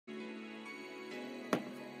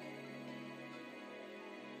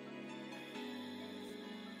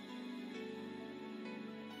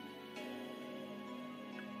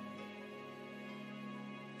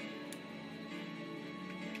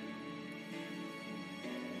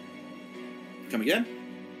Come again?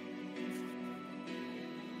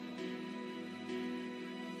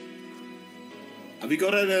 Have you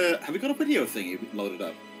got a video thingy loaded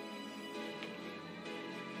up?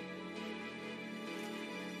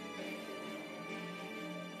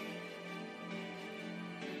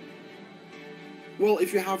 Well,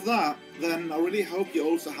 if you have that, then I really hope you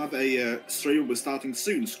also have a stream with starting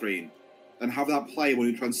soon screen, and have that play when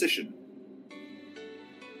you transition.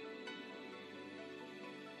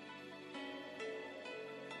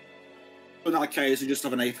 In that case, you just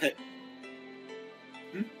have an ape hit.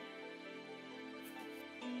 Hmm?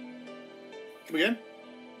 Come again?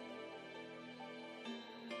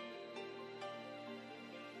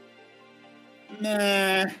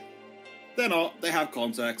 Nah, they're not. They have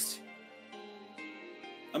context.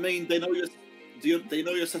 I mean, they know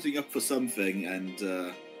you're setting up for something, and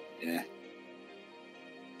yeah.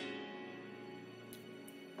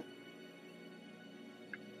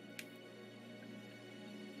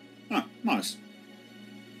 Huh, nice.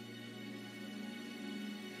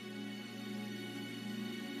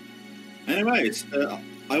 Anyways,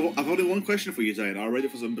 I've only one question for you, Zane. Are you ready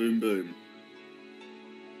for some boom boom?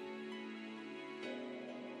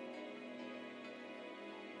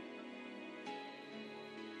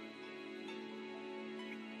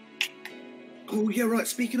 Oh yeah, right.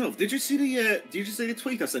 Speaking of, did you see the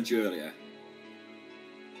tweet I sent you earlier?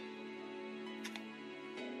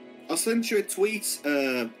 I sent you a tweet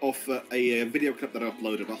of a video clip that I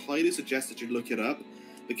uploaded. I highly suggest that you look it up,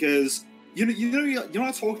 because you know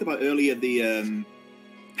I talked about earlier the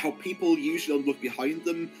how people usually don't look behind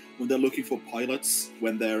them when they're looking for pilots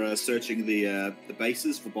when they're searching the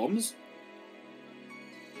bases for bombs.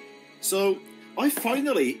 So I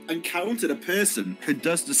finally encountered a person who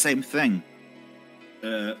does the same thing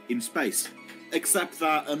in space, except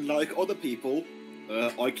that unlike other people,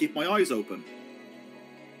 I keep my eyes open.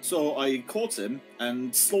 So I caught him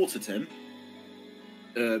and slaughtered him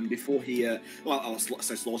before he... well, I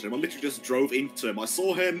say slaughtered him. I literally just drove into him. I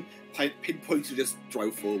saw him, pinpointed, just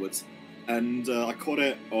drove forwards. And I caught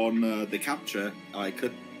it on the capture. I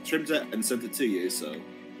trimmed it and sent it to you, so...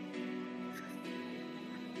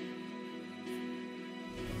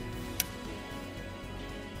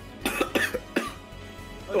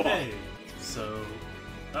 Okay, so...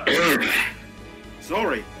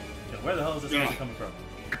 Sorry. Yeah, where the hell is this music coming from?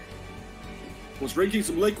 Was drinking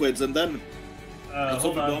some liquids and then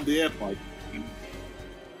hold on. down the air pipe.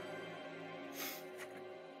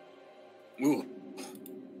 Ooh.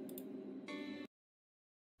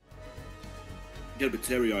 Get a bit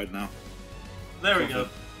teary-eyed now. There we go.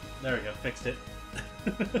 There we go. Fixed it.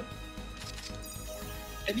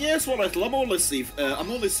 And yes, what I'm only C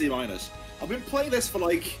minus. I've been playing this for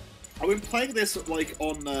like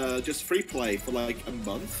on just free play for like a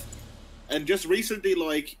month, and just recently,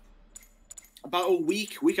 like about a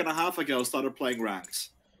week and a half ago, started playing ranked.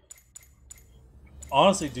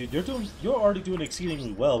 Honestly, dude, you're already doing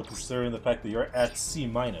exceedingly well considering the fact that you're at C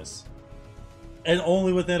minus, and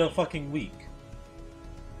only within a fucking week.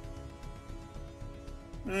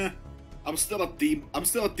 I'm still at D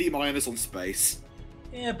minus on space.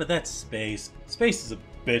 Yeah, but that's space. Space is a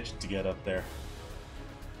bitch to get up there.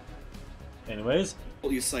 Anyways. What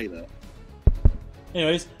do you say there?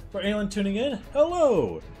 Anyways, for anyone tuning in,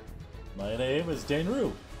 hello! My name is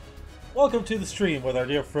𝓮𝓼𝓷𝓾. Welcome to the stream with our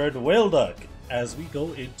dear friend Whaleduck, as we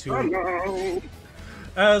go into... Hello!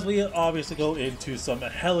 As we obviously go into some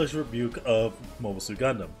hellish rebuke of Mobile Suit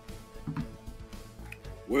Gundam.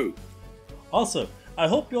 Whoa. Also, I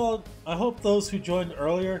hope those who joined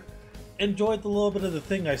earlier enjoyed the little bit of the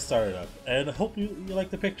thing I started up, and I hope you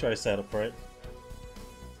like the picture I set up for it.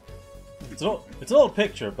 It's an old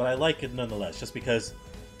picture, but I like it nonetheless, just because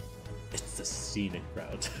it's a scenic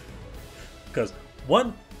route. Because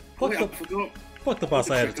fuck the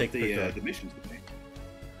boss, I had to take the picture. The missions with me.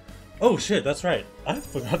 Oh shit, that's right. I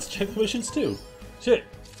forgot to check the missions too. Shit.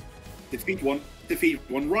 Defeat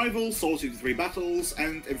one rival, sort into 3 battles,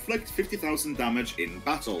 and inflict 50,000 damage in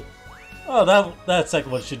battle. Oh, that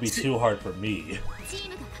second one should be too hard for me.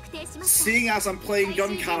 Seeing as I'm playing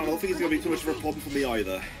gun cannon, I don't think it's going to be too much of a problem for me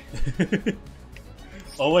either.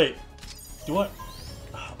 Oh wait, we're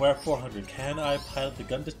at 400. Can I pilot the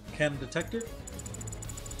gun cannon detector?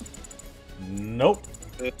 Nope.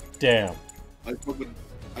 Damn. I talk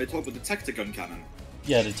with detector gun cannon.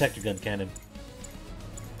 Yeah, detector gun cannon.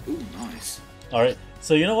 Ooh, nice. All right,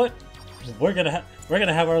 so you know what? We're gonna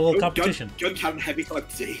have our little competition. Gun cannon heavy type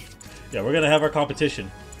D. Yeah, we're gonna have our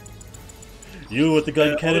competition. You with the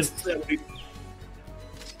gun cannon.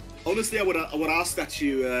 Honestly, I would ask that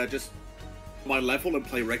you just my level and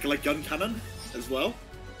play regular gun cannon as well.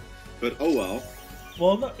 But oh well.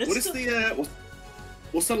 Well, no, it's What is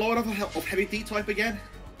what's the load of heavy D type again?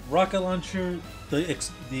 rocket launcher,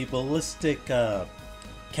 the ballistic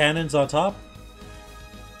cannons on top,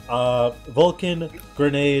 Vulcan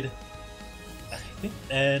grenade, I think,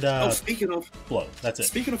 and speaking of blow. That's it.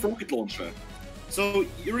 Speaking of rocket launcher, so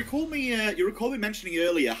you recall me mentioning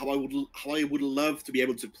earlier how I would love to be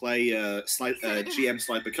able to play GM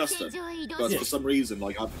Sniper Custom, but for some reason,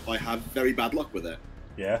 like I have very bad luck with it.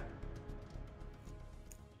 Yeah.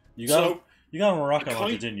 You got him a rocket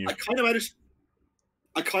launcher, didn't you? I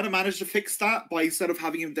kind of managed to fix that by, instead of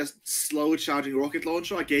having him just slow charging rocket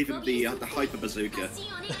launcher, I gave him the hyper bazooka.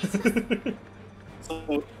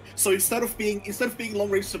 So instead of being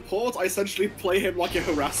long range support, I essentially play him like a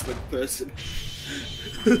harassment person.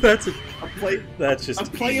 That's just I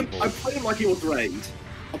play him evil. I play him like he was raid.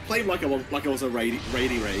 I play him like I was a raid.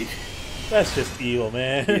 That's just evil,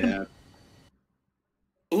 man. Yeah.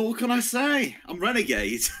 Oh, what can I say? I'm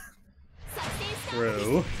renegade.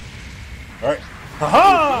 True. Alright.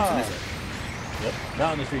 Haha! Yep,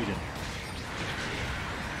 mountainous region.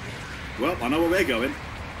 Well, I know where we're going.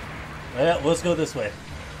 Yeah, let's go this way.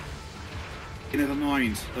 Never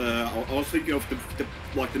mind. I was thinking of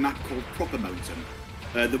the map called Proper Mountain.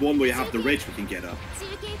 The one where you have the ridge we can get up.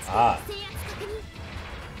 Ah.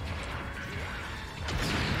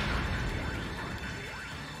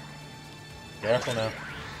 Careful now.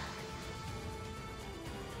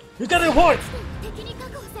 You got a point!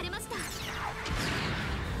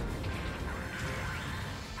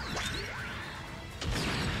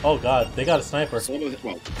 Oh god, they got a sniper.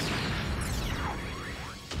 Well,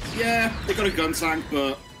 yeah, they got a gun tank,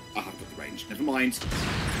 but I haven't got the range. Never mind.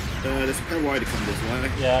 There's a Whaleduck coming this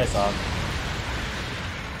way. Yeah, I saw him.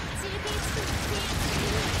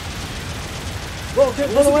 Well, get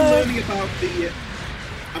run away!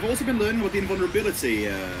 I've also been learning about the invulnerability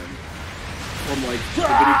from like the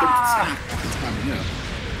attack at the time, you know.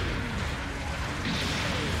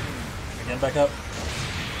 Again, back up.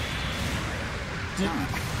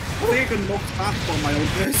 I think I got knocked back by my own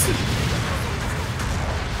person.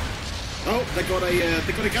 Oh, they got a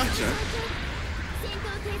gacha.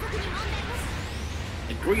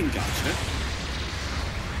 A green gacha.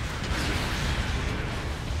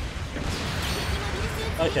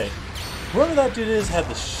 Okay. Whoever that dude is had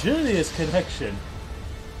the shittiest connection.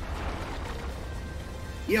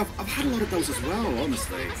 Yeah, I've had a lot of those as well,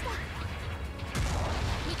 honestly.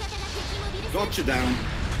 Gotcha down.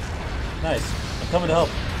 Nice. I'm coming to help.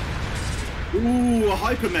 Ooh, a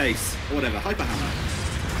hyper mace. Or whatever, hyper hammer.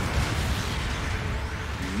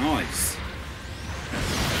 Nice.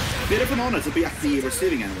 Bit of an honor to be at the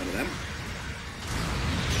receiving end of one of them.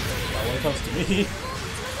 Well, when it comes to me.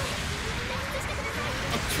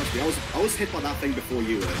 Trust me, I was hit by that thing before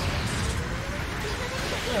you were.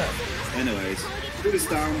 Yeah. Anyways, put this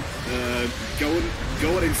down.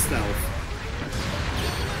 Going in stealth.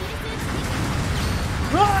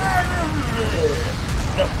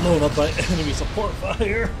 Got blown up by enemy support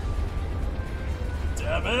fire.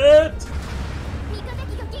 Damn it!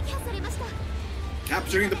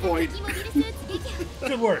 Capturing the point.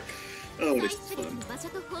 Good work. Oh, this is fun.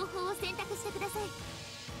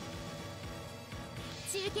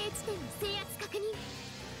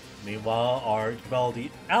 Meanwhile, our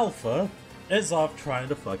𝓮𝓼 Alpha is off trying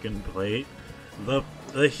to fucking play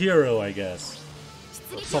the hero, I guess.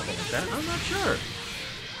 Or something like that. I'm not sure.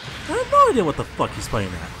 I have no idea what the fuck he's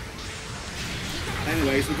playing at.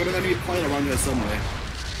 Anyways, we've got an enemy pile around here somewhere.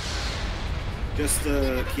 Just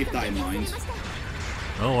keep that in mind.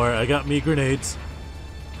 Don't worry, I got me grenades.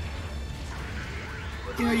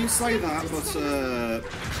 Yeah, you say that, but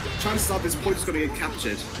chances are this point is going to get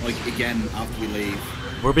captured, like, again, after we leave.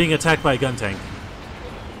 We're being attacked by a gun tank.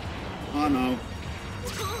 Oh no.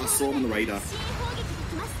 I saw him on the radar.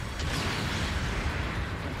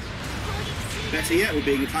 Better yet, we're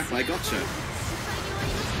being attacked by a gotcha.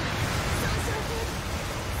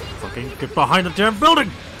 Fucking get behind the damn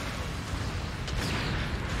building!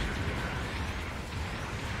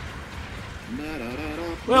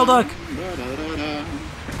 Whaleduck!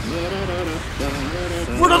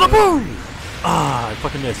 What the boom! Ah, I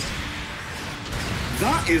fucking missed.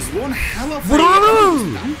 That is one hell of a...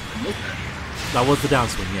 That was the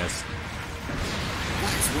downswing, yes.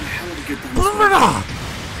 That is one hell of a good downswing.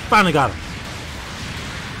 Finally got him.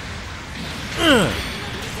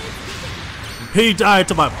 He died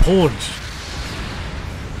to my punch.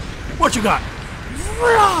 What you got?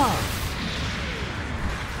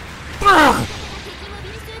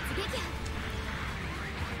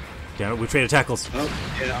 Damn it, we traded tackles. Oh,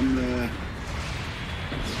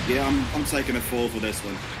 yeah, I'm taking a fall for this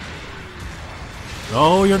one.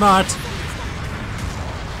 No, you're not.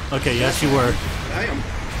 Okay, yes, you were. Hey,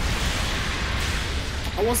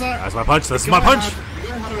 I was at. That's my punch. This is my punch. The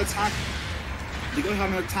guy had an attack. The guy had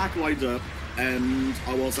an attack lined up, and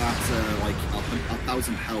I was at like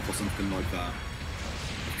 1,000 health or something like that.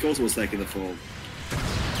 Of course, I was taking the fall.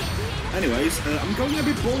 Anyways, I'm going a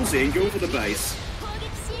bit ballsy and going for the base.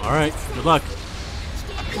 All right, good luck.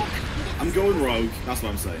 I'm going rogue. That's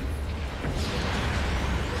what I'm saying.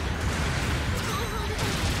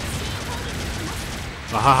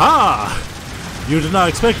 Ahaha! You did not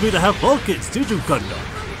expect me to have 𝓮𝓵𝓼 𝓛𝓲𝓷𝓽.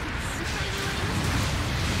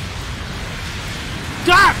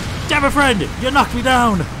 Ah! Damn it, friend! You knocked me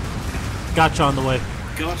down! Gotcha on the way.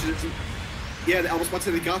 Gotcha. Yeah, I was about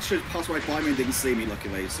to say the gotcha passed right by me and didn't see me,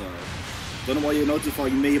 luckily, so... Don't know why you're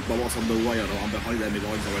notifying me about what's on the way. I'm behind the enemy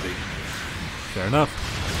lines already. Fair enough.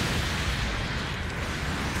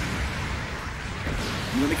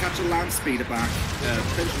 I'm going to catch a land speeder back,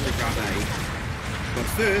 potentially grab A. But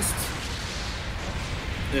first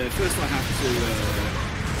I have to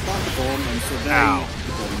plant the bomb and survey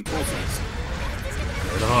the bombing process.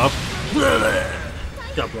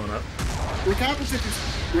 Got blown up.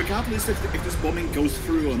 Regardless if this bombing goes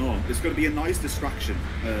through or not, it's going to be a nice distraction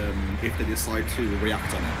if they decide to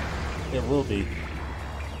react on it. It will be.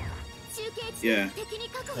 Yeah.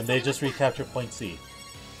 And they just recapture point C.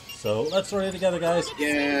 So let's run it together, guys.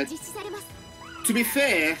 Yeah. To be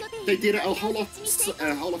fair, they did it a whole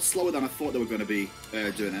lot slower than I thought they were going to be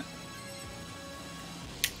doing it.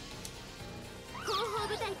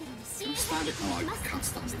 Oh, I can't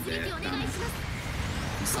stand it there. Damn it.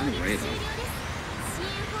 I'm standing right though.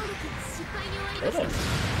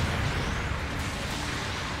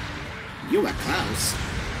 You are Klaus.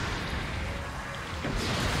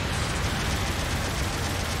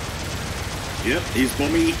 Yep, he's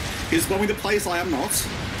bombing the place I am not.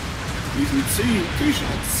 Using two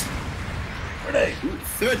shots. Grenade. Ooh,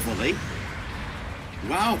 third volley.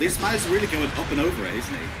 Wow, this man is really going up and over it,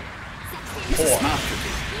 isn't he? He's a smart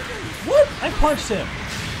cookie. What? I punched him.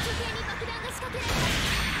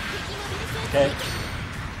 Okay.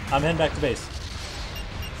 I'm heading back to base.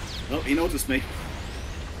 Oh, he noticed me.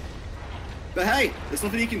 But hey, there's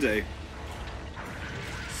nothing he can do.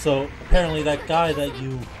 So apparently that guy that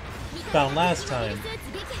you found last time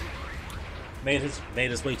made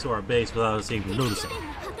his way to our base without us even noticing.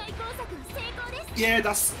 Yeah,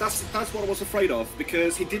 that's what I was afraid of,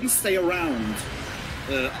 because he didn't stay around.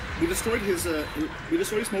 We destroyed his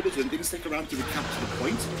mobile and didn't stick around to recapture the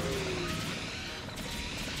point.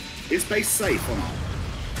 Is base safe or not?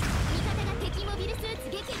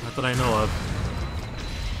 Not that I know of.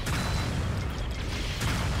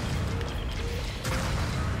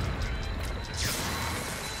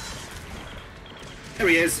 There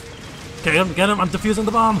he is. Okay, get him. I'm defusing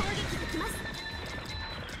the bomb.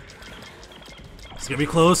 It's gonna be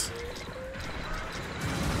close.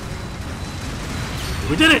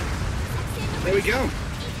 We did it! There we go.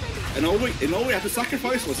 And all we had to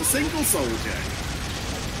sacrifice was a single soldier.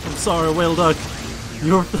 I'm sorry, Whaleduck.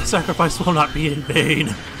 Your sacrifice will not be in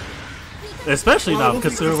vain. Especially now,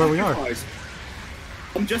 considering where we are.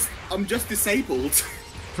 I'm just disabled.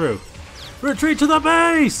 True. Retreat to the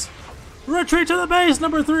base! Retreat to the base,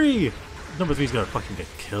 number 3! Number 3's gonna fucking get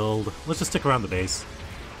killed. Let's just stick around the base.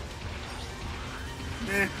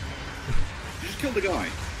 Eh. You just killed the guy.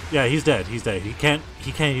 Yeah, he's dead. He's dead. He can't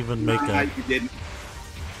even make a... He didn't.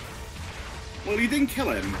 Well, you didn't kill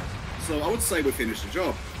him, so I would say we finished the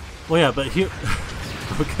job. Well, yeah, but he...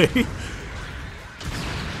 Okay.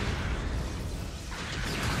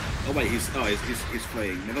 Oh wait, he's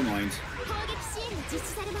fleeing. Never mind.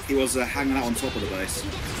 He was hanging out on top of the base.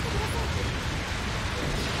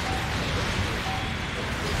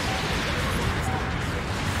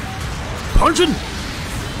 Punching!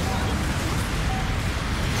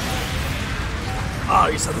 Ah,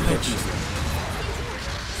 you son of a bitch.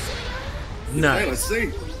 Nice. Okay, let's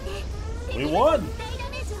see. We won!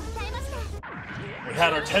 We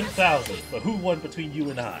had our 10,000, but who won between you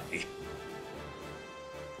and I?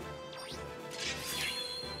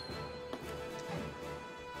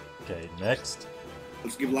 Okay, next.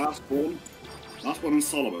 Let's give last one on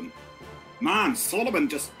Solomon. Man, Solomon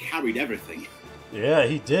just carried everything. Yeah,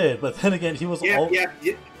 he did, but then again, he was Yeah,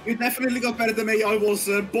 you definitely got better than me. I was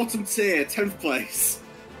bottom tier, 10th place.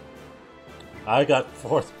 I got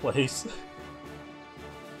 4th place.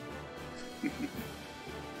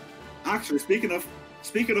 Actually, speaking of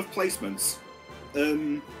placements,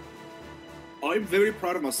 I'm very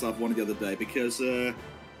proud of myself one the other day because I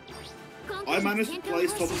managed to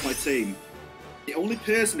place top of my team. The only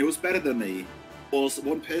person who was better than me was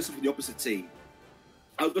one person from the opposite team.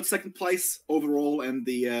 I got 2nd place overall, and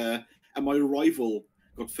my rival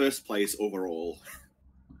Got first place overall.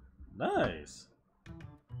 Nice.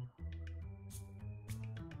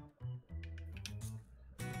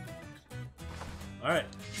 Alright.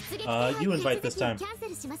 You invite this time.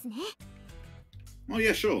 Oh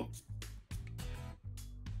yeah, sure.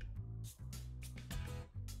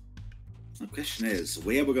 The question is,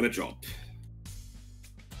 where we're gonna drop?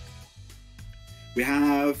 We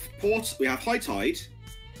have port. We have high tide.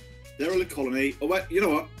 Derelict colony. Oh wait, you know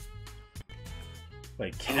what?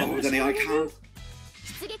 Wait, can we? Then I can't.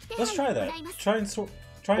 Let's try that. Try and sort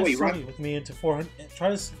with me into 400.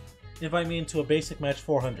 Try to invite me into a basic match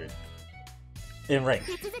 400 in rank.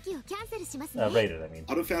 Rated, I mean.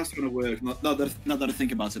 I don't think that's gonna work. Not that I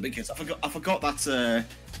think about it, because I forgot that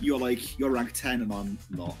you're rank 10 and I'm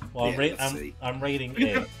not. Well, yeah, I'm rating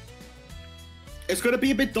A. It's gonna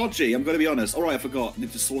be a bit dodgy. I'm gonna be honest. All right, I forgot. I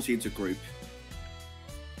need to sort you into a group.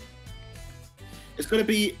 It's gonna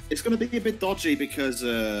be a bit dodgy because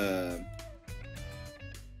I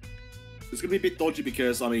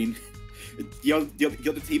mean, the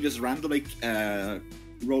other team just randomly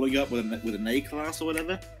rolling up with an A class or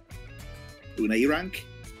whatever, an A rank.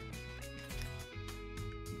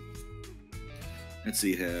 Let's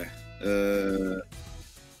see here.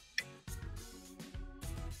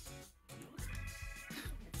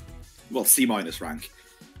 Well, C- rank.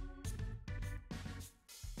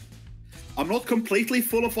 I'm not completely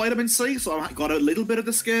full of vitamin C, so I got a little bit of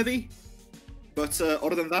the scurvy. But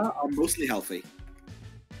other than that, I'm mostly healthy.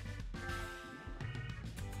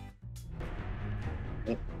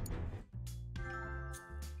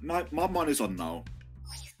 My mind is on now.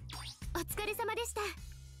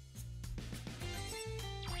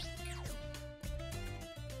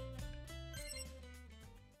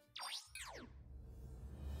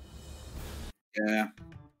 Yeah.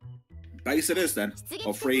 Base it is then.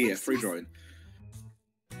 Or free drawing.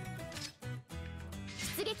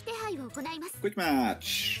 Quick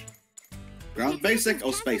match. Ground basic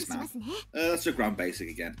or spaceman? Let's do ground basic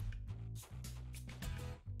again.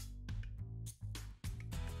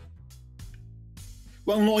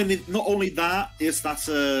 Well, not only that, is that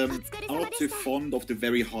I'm not too fond of the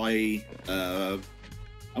very high.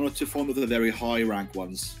 I'm not too fond of the very high rank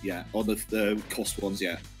ones yet, or the cost ones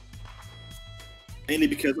yet. Mainly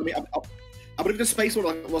because I mean, I believe the space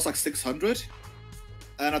one was like 600,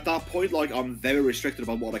 and at that point, like, I'm very restricted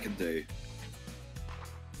about what I can do.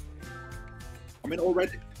 I mean,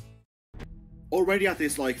 already at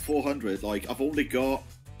this like 400, like I've only got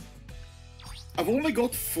 4. I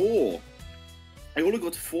only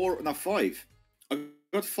got 4, not 5. I've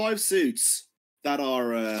got 5 suits that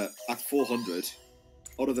are at 400.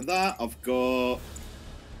 Other than that, I've got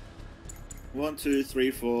 1, 2,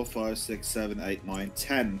 3, 4, 5, 6, 7, 8, 9,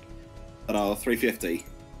 10 that are 350.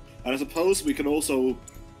 And I suppose we can also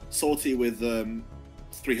sortie with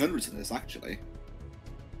 300s in this, actually.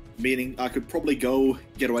 Meaning I could probably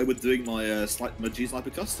get away with doing my G Sniper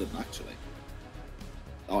custom, actually.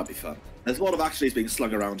 That might be fun. There's a lot of actuallys being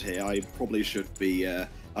slung around here. I probably should be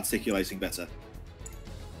articulating better.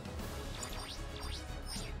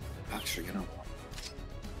 Actually, you know what?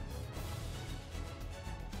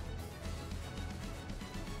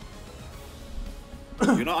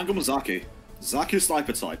 You're not 𝓮𝓼𝓵𝓼. Zaku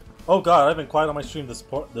sniper type. Oh god, I've been quiet on my stream this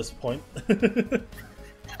point.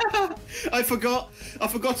 I forgot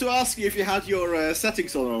to ask you if you had your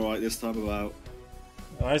settings on alright this time about.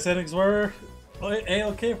 My settings were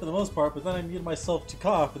A-okay for the most part, but then I muted myself to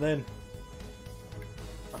cough, and then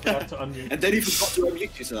I forgot to unmute. And then you forgot to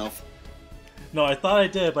unmute yourself. No, I thought I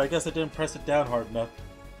did, but I guess I didn't press it down hard enough.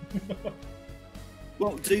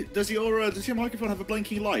 Well, does your microphone have a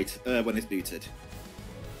blinking light when it's muted?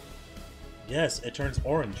 Yes, it turns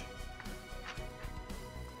orange.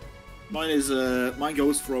 Mine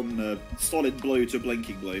goes from solid blue to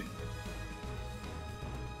blinking blue.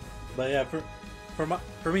 But yeah, for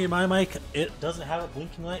me, my mic, it doesn't have a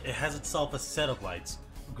blinking light. It has itself a set of lights.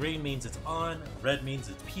 Green means it's on, red means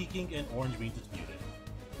it's peaking, and orange means it's muted.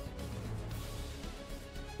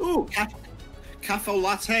 Ooh, cafe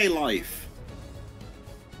latte life.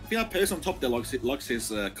 I think that person on top there likes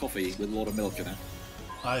his coffee with a lot of milk in it.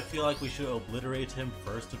 I feel like we should obliterate him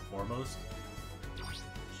first and foremost.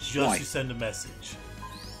 Just to send a message.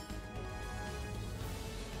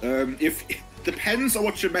 If depends on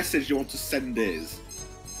what your message you want to send is.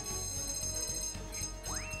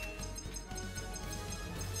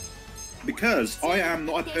 Because I am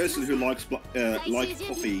not a person who likes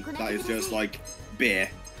coffee that is just like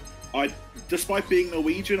beer. Despite being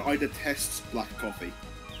Norwegian, I detest black coffee.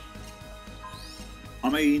 I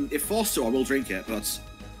mean, if forced to, I will drink it, but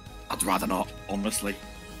I'd rather not, honestly.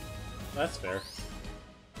 That's fair.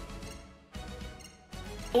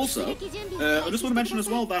 Also, I just want to mention as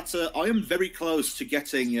well that I am very close to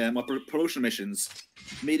getting my promotion missions,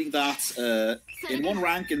 meaning that in one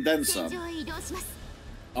rank and then some,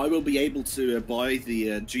 I will be able to buy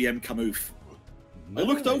the GM Camouflage. Nice. I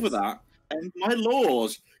looked over that, and my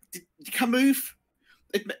lord, Camouflage,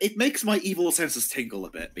 it makes my evil senses tingle a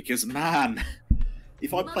bit, because man,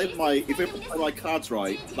 if I play my cards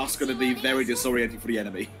right, that's going to be very disorienting for the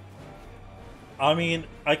enemy. I mean,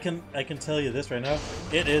 I can tell you this right now.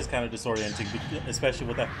 It is kind of disorienting, especially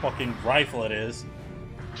with that fucking rifle it is.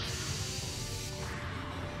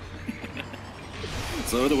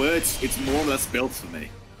 So in other words, it's more or less built for me.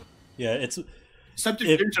 Yeah, it's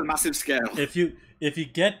subject to a massive scale. If you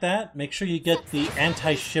get that, make sure you get the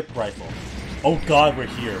anti-ship rifle. Oh god, we're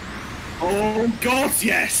here. Oh god,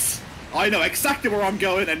 yes! I know exactly where I'm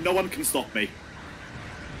going, and no one can stop me.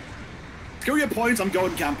 Screw your points, I'm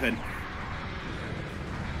going camping.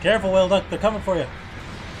 Careful, Whaleduck, they're coming for you.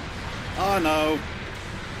 Oh no.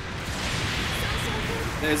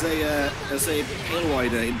 There's a pale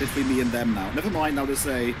rider in between me and them now. Never mind, now there's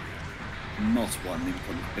a not one in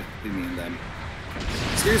between me and them.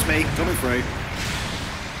 Excuse me, coming through.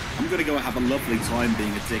 I'm gonna go have a lovely time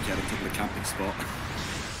being a dickhead on top of the camping spot.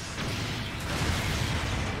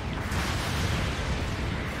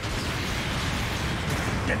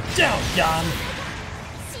 Get down, Jan!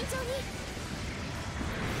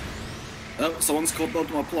 Oh, someone's caught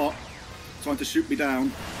onto my plot, trying to shoot me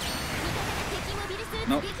down.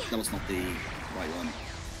 Nope, that was not the right one.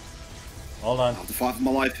 Hold on. I have to fight for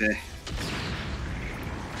my life here.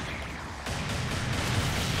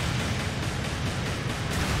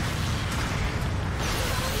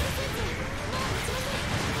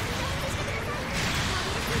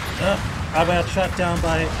 I got shot down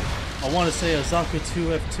by, I want to say, a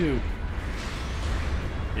𝓮𝓼 F2.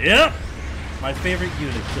 Yep! My favorite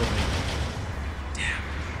unit killed me. Damn.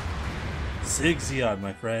 𝓮𝓵𝓵𝓾𝓲𝓵,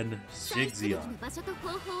 my friend.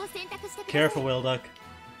 𝓮𝓵𝓵𝓵. Careful, Whaleduck.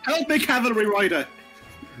 Help me, cavalry rider!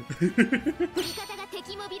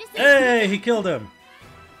 Hey, he killed him!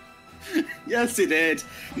 Yes, he did.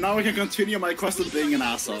 Now I can continue my quest of being an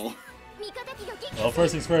asshole. Well,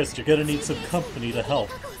 first things first, you're gonna need some company to help.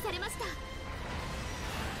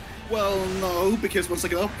 Well, no, because once I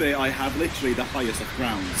get up there, I have literally the highest of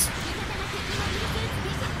grounds.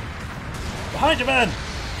 Behind you, man!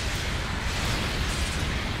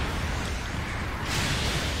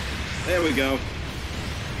 There we go.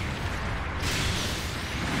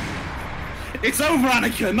 It's over,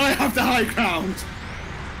 Anakin! I have the high ground!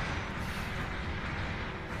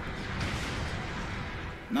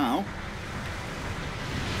 Now...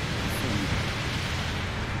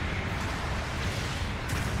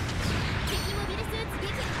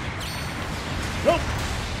 Nope.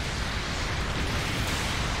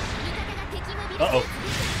 Uh-oh.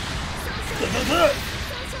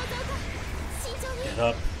 Get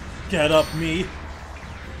up. Get up, me.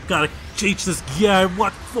 Gotta teach this guy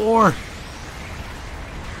what for.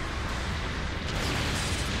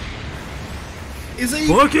 Is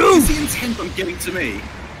he intent on getting to me?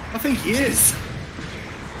 I think he is.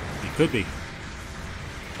 He could be.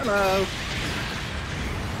 Hello.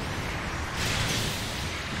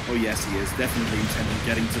 Oh yes, he is definitely intent on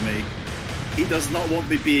getting to me. He does not want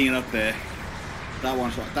me being up there.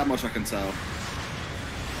 That much I can tell.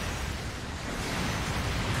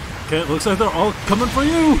 Okay, it looks like they're all coming for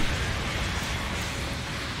you.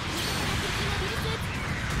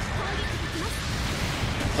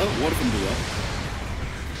 Oh, one of them blew up.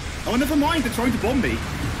 Oh, never mind, they're trying to bomb me.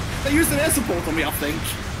 They used an air support on me, I think.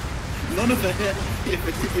 None of it hit, if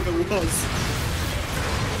it was.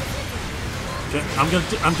 Okay,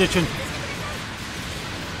 I'm ditching.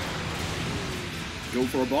 Going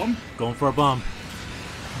for a bomb? Going for a bomb.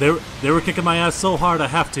 They were kicking my ass so hard I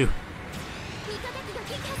have to.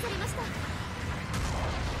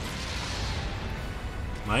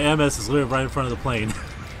 My MS is literally right in front of the plane.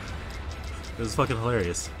 It was fucking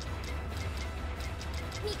hilarious.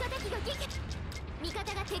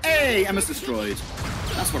 Hey, MS destroyed.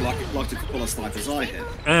 That's what I like to call a sniper's eye hit.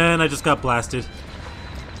 And I just got blasted.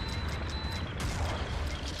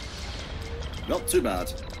 Not too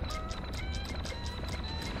bad.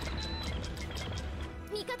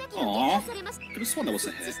 Aww, could have sworn that was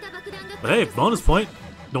a hit. But hey, bonus point.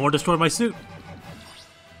 No one destroyed my suit.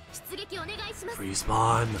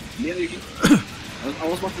 Respawn. Yeah, I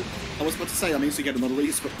was about to say I need to get another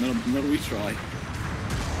retry.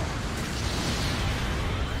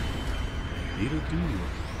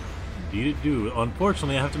 Indeed it do.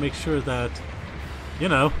 Unfortunately, I have to make sure that, you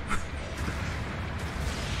know,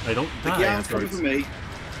 I don't die Yeah, it's coming for me.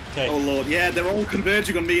 Okay. Oh lord, yeah, they're all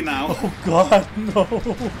converging on me now. Oh god, no.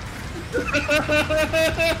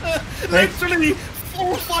 Literally 4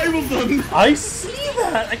 or 5 of them. I see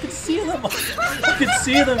that. I can see them. I can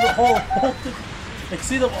see them all. I can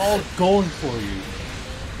see them all going for you.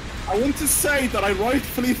 I want to say that I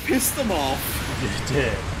rightfully pissed them off. You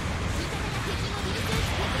did.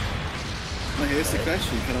 Now here's the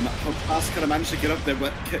question: how fast can I manage to get up there?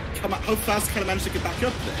 But how fast can I manage to get back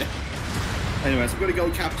up there? Anyways, I'm gonna go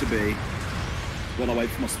capture B while I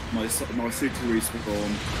wait for my suit to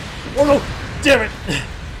respawn. Oh no! Damn it!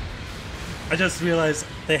 I just realized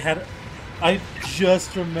they had. I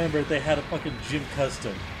just remembered they had a fucking gym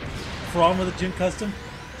custom. Problem with the gym custom,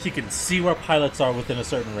 he can see where pilots are within a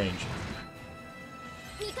certain range.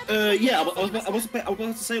 Yeah, I was about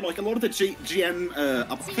to say, like, a lot of the GM,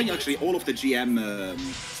 I think actually all of the GM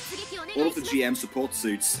support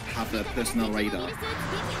suits have a personnel radar.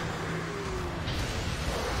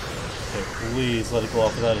 Okay, please let it go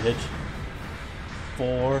off without a hitch.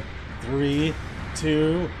 4, 3,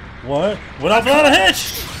 2, 1. Went off without a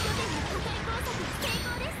hitch!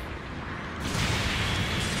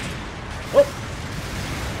 Oh!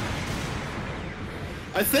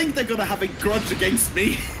 I think they're gonna have a grudge against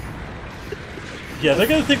me. Yeah, they're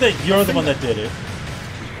gonna think that you're the one that did it.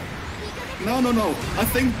 No. I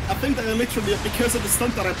think they're literally, because of the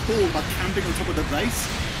stunt that I pulled by camping on top of the base,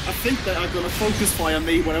 I think they are gonna focus fire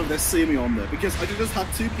me whenever they see me on there. Because I just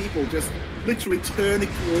had 2 people just literally turning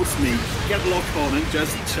towards me, get locked on, and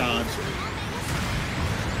just charge.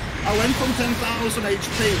 I went from 10,000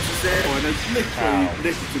 HP to 0, and it's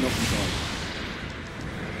literally to nothing time.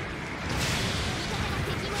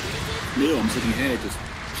 No, I'm sitting here just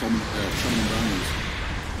chumming brownies.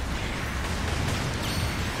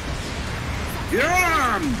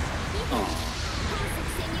 Yeah! Oh.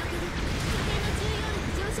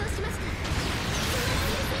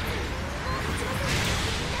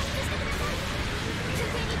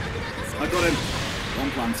 I got him.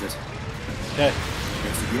 One planted. Okay.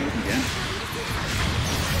 Yes, again.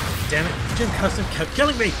 Damn it! Gym Custom kept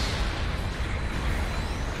killing me!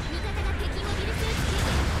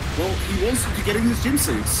 Well, he wants you to get in his gym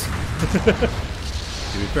suits.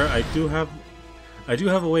 To be fair, I do have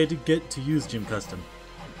a way to get to use Gym Custom.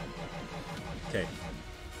 Okay.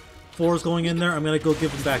 4's going in there, I'm gonna go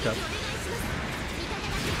give him backup.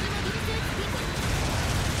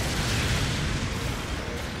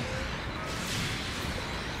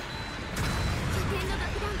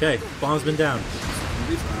 Okay, bomb's been down.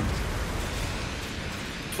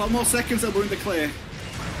 12 more seconds and we're in the clear.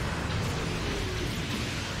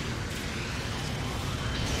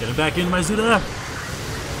 Get him back in my Zuda!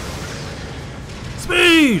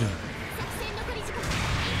 Speed!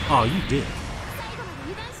 Oh, you did.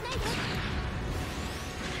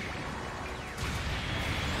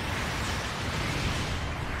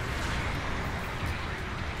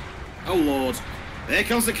 Oh lord. There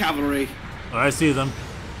comes the cavalry. Oh, I see them.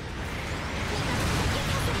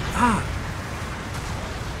 Ah!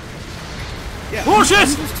 Yeah, Oh shit! I'm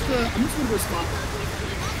just gonna do a smart.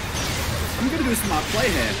 I'm gonna do a smart play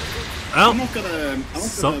here. Well, I'm not gonna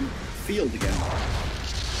field again.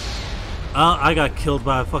 I got killed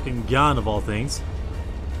by a fucking Gyan of all things.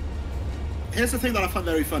 Here's the thing that I find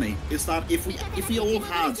very funny is that if we all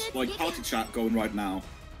had like party chat going right now,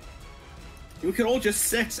 we could all just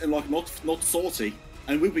sit and like not salty,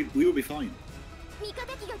 and we would be fine.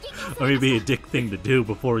 Or maybe a dick thing to do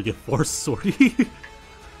before we get forced sortie.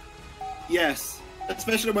 Yes,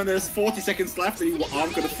 especially when there's 40 seconds left and you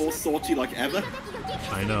aren't gonna force sortie like ever.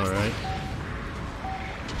 I know, right?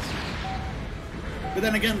 But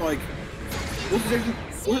then again, like,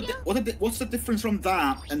 what's the difference from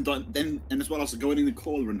that and as well as going in the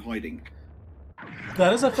corner and hiding?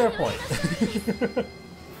 That is a fair point.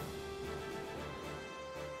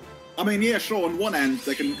 I mean, yeah, sure. On one end,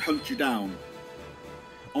 they can hunt you down.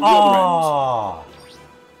 On the other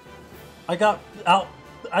end,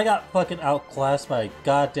 I got fucking outclassed by a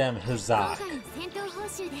goddamn 𝓲𝓼.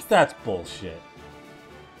 That's bullshit.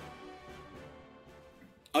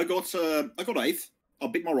 I got 8th. I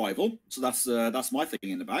beat my rival, so that's my thing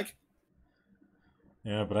in the bag.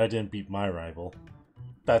 Yeah, but I didn't beat my rival.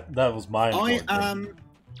 That was my. I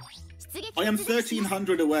am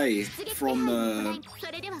 1,300 away from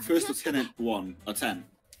first lieutenant 1 or 10.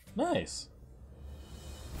 Nice.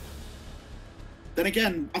 Then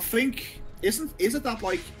again, I think isn't that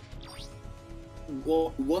like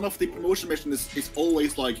one of the promotion missions is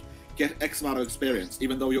always like get X amount of experience,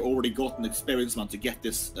 even though you already got an experience amount to get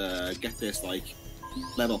this like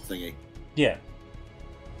level up thingy. Yeah.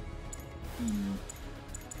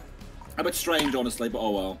 A bit strange, honestly, but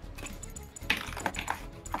oh well.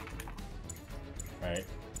 Right?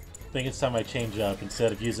 I think it's time I change up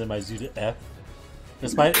instead of using my 𝓬𝓼.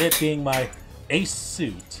 Despite it being my ace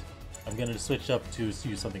suit, I'm gonna switch up to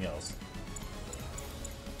use something else.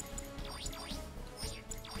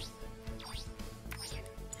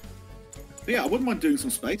 But yeah, I wouldn't mind doing some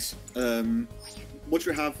space. What do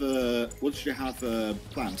you have? What do you have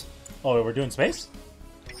planned? Oh, we're doing space?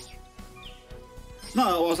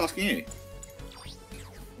 No, I was asking you.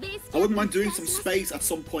 I wouldn't mind doing some space at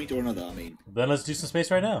some point or another. I mean, then let's do some space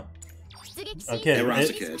right now. I'm kidding. Everyone's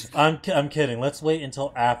a kid. I'm kidding. Let's wait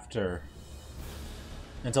until after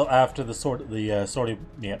the sortie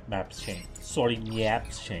maps change. Sortie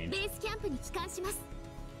maps change.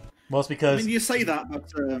 Most because I mean, you say that,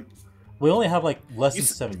 but we only have like less than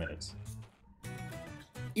 7 minutes.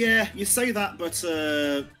 Yeah, you say that, but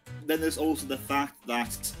then there's also the fact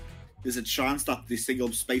that there's a chance that the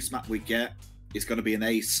single space map we get is going to be an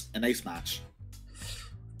ace match.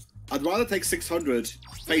 I'd rather take 600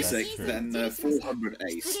 basic than 400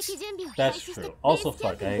 ace. That's true. Also,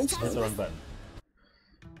 fuck, I hit the wrong button.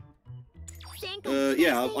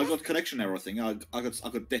 Yeah, I got connection error thing. I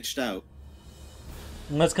got ditched out.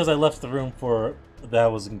 And that's because I left the room for that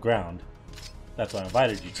was in ground. That's why I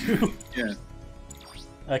invited you to. Yeah.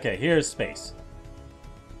 Okay, here's space.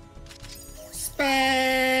 Space!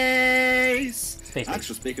 Space.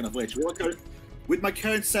 Actually, speaking of which, with my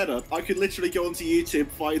current setup, I could literally go onto YouTube,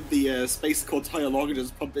 find the space 𝓮𝓼 and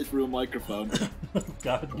just pump it through a microphone.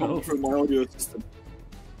 God, Pump no. it through my audio system.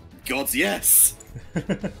 God's yes!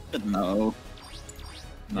 But no.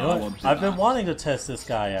 You know what? I've been wanting to test this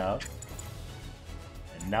guy out.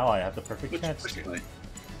 And now I have the perfect chance to.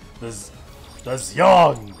 This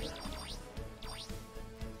𝓮𝓵.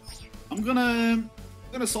 I'm gonna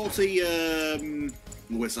salty.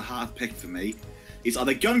 Oh, it's a hard pick for me. It's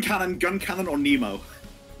either gun cannon, or Nemo.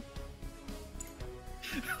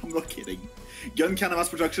 I'm not kidding. Gun cannon mass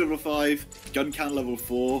production level 5, gun cannon level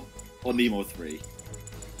 4, or Nemo 3.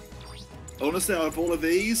 Honestly, out of all of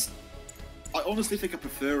these, I honestly think I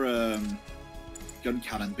prefer gun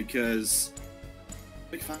cannon because I'm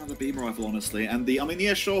a big fan of the beam rifle, honestly. And I mean,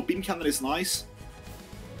 yeah, sure, beam cannon is nice.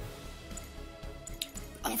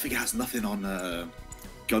 I don't think it has nothing on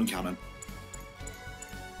gun cannon.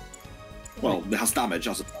 Well, it has damage,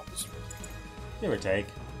 I suppose. Give or take.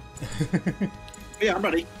 Yeah, I'm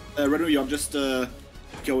ready. Ready with you. I'm just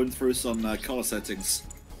going through some color settings.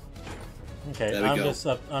 Okay, there we go.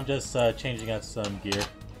 I'm just changing out some gear.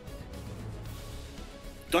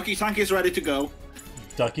 Ducky Tank is ready to go.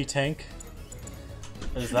 Ducky Tank?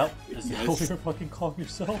 Is that what you're fucking calling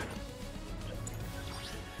yourself?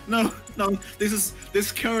 No.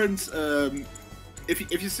 This current.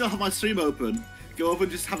 If you still have my stream open, go over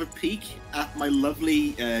and just have a peek at my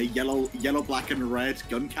lovely yellow, black, and red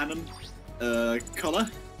gun cannon color.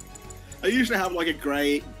 I usually have like a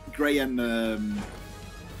gray and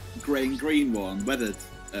green one, weathered,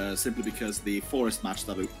 simply because the forest match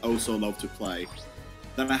that I also love to play.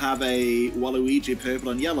 Then I have a Waluigi purple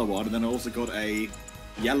and yellow one, and then I also got a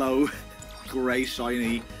yellow, grey,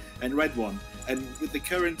 shiny, and red one. And with the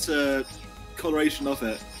current coloration of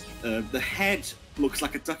it, the head looks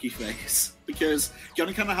like a ducky face because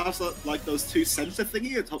Gun kind of has like those two sensor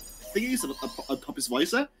thingies on top his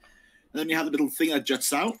visor, and then you have the little thing that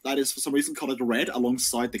juts out. That is for some reason colored red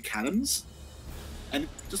alongside the cannons, and it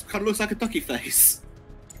just kind of looks like a ducky face.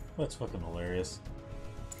 That's fucking hilarious.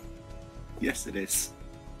 Yes, it is.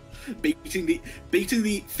 Beating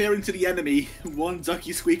the fear into the enemy one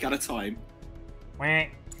ducky squeak at a time.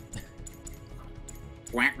 Quack.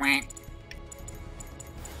 Quack quack.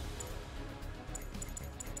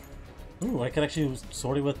 Ooh, I could actually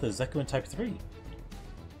sort it with the 𝓮𝓵 Type 3.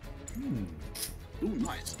 Ooh,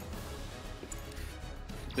 nice.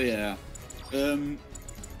 But yeah.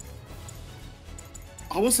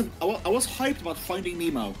 I was hyped about finding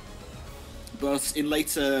Nemo, but in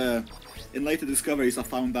later discoveries I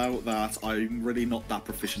found out that I'm really not that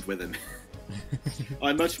proficient with him. I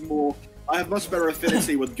have much better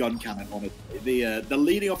affinity with gun cannon on it. The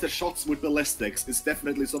leading of the shots with ballistics is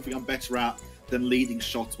definitely something I'm better at than leading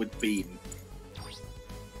shots with beam.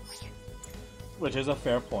 Which is a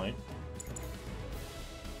fair point.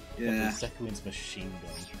 Yeah. 𝓮𝓵's machine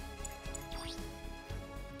gun.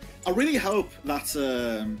 I really hope that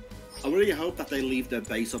they leave their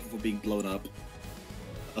base up for being blown up.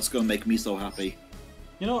 That's gonna make me so happy.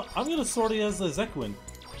 You know, I'm gonna sort it as the 𝓮𝓵.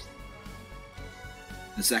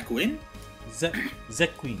 𝓮𝓵?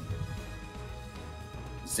 𝓮𝓵.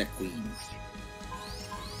 𝓮𝓵.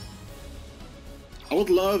 I would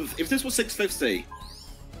love if this was 650.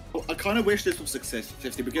 I kind of wish this was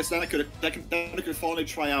 650 because then I could finally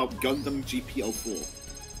try out Gundam GP04.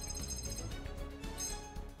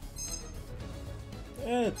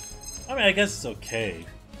 I mean, I guess it's okay.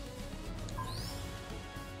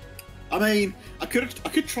 I mean, I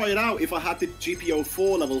could try it out if I had the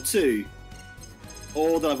GPO4 level 2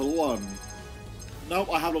 or the level 1. No,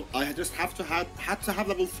 I just had to have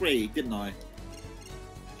level 3, didn't I?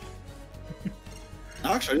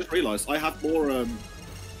 Actually, I just realised I have more.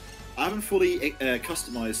 I haven't fully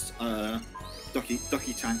customized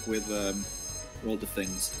Ducky Tank with all the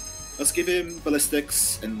things. Let's give him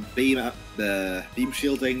ballistics and beam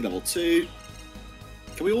shielding level 2.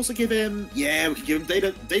 Can we also give him? Yeah, we can give him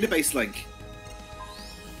database link.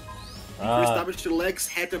 Increase damage to legs,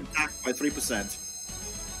 head, and back by 3%.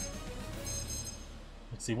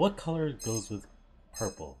 Let's see, what color goes with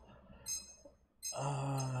purple?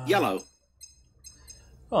 Yellow.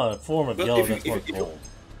 Oh, a form of yellow that's more gold.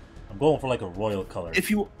 I'm going for like a royal color. If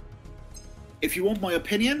you want my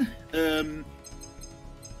opinion,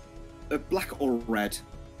 black or red.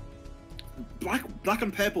 Black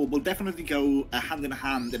and purple will definitely go hand in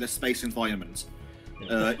hand in a space environment.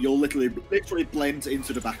 You'll literally blend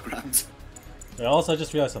into the background. And also, I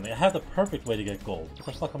just realized something. I have the perfect way to get gold. What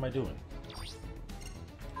the fuck am I doing?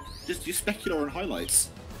 Just use specular and highlights.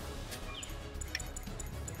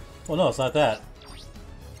 Well, no, it's not that.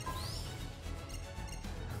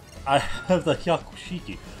 I have the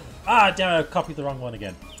Hyakushiki. Ah, damn it, I copied the wrong one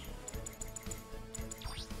again.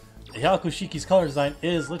 The Hyakushiki's color design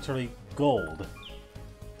is literally gold.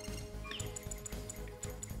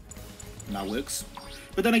 That works.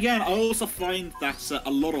 But then again, I also find that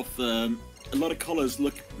a lot of colors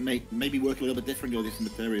maybe work a little bit differently on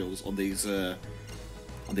different materials on these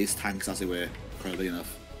tanks, as they were, probably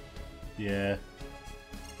enough. Yeah.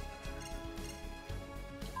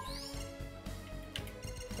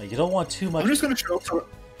 Like, you don't want too much. I'm just going to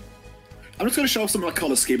show some of the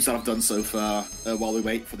color schemes that I've done so far while we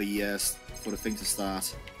wait for the thing to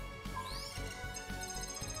start.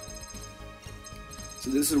 So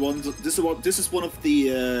this is one of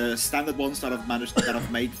the standard ones that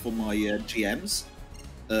I've made for my GMs.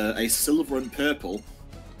 A silver and purple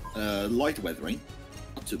light weathering,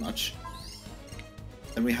 not too much.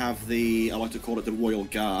 Then we have I like to call it the Royal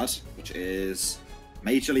Guard, which is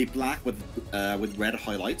majorly black with red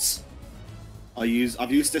highlights. I've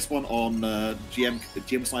used this one on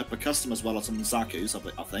GM Sniper Custom as well as on Zaku's,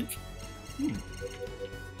 I think.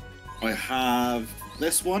 I have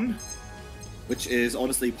this one, which is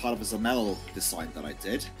honestly part of a Zamel design that I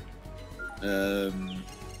did.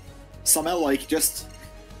 Zamel, like, just...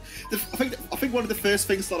 I think one of the first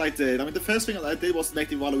things that I did... I mean, the first thing that I did was to make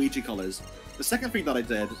the Waluigi colours. The second thing that I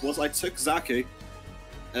did was I took Zaku,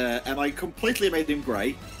 and I completely made him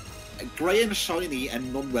grey. Grey and shiny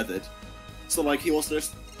and non-weathered. So, like, he was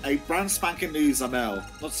just a brand spanking new Zamel.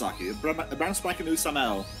 Not Zaku, a brand spanking new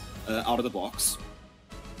Zamel out of the box.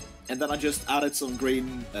 And then I just added some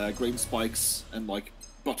green spikes and, like,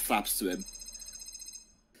 butt flaps to him.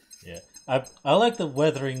 Yeah, I like the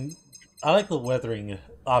weathering. I like the weathering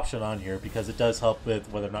option on here because it does help with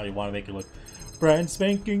whether or not you want to make it look brand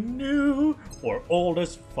spanking new or old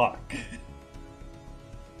as fuck.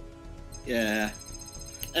 Yeah,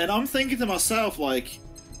 and I'm thinking to myself, like,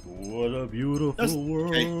 what a beautiful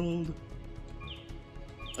world.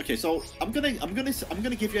 Okay, so I'm gonna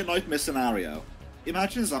give you a nightmare scenario.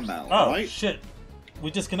 Imagine Zamel, oh, right? Shit,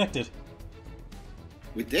 we disconnected.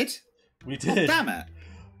 We did? We did. Oh, damn it!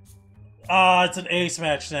 Ah, it's an ace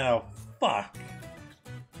match now. Fuck.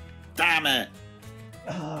 Damn it!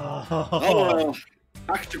 Oh, well.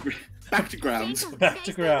 Back to ground. Back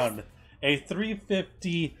to ground. A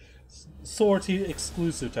 350 sortie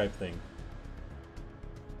exclusive type thing.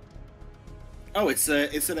 Oh, it's a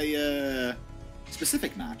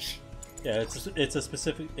specific match. Yeah, it's a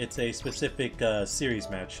specific series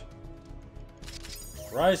match.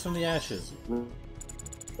 Rise from the ashes.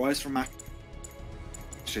 Rise from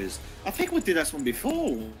ashes. I think we did this one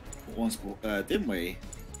before once, didn't we?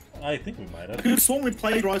 I think we might have. I could have sworn we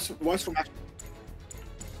played Rise from ashes.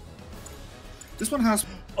 This one has.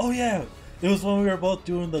 Oh yeah, it was when we were both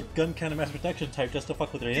doing the gun cannon mass protection type just to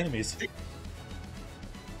fuck with their enemies.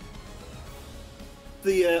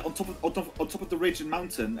 On top of the ridge and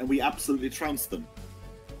mountain, and we absolutely trounced them.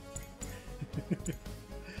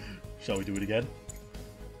 Shall we do it again?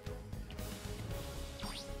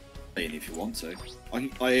 I mean, if you want to.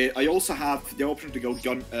 I also have the option to go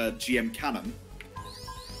GM cannon,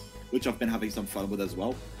 which I've been having some fun with as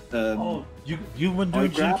well. Oh, you've been doing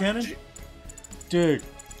GM cannon? Dude,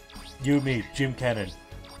 you, me, GM cannon.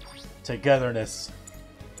 Togetherness.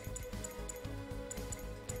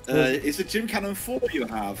 Is it GM Cannon 4 you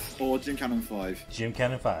have, or GM Cannon 5? GM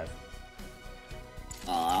Cannon 5.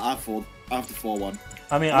 I thought I have the 4 one.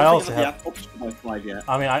 I mean, I also have. The option for my 5 yet.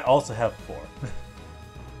 I mean, I also have 4.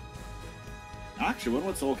 Actually, what am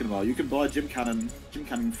I talking about? You can buy Gym Cannon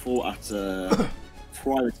 4 at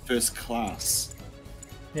private first class.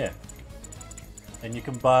 Yeah. And you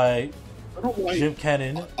can buy Gym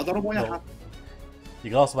Cannon. I don't know why I have. You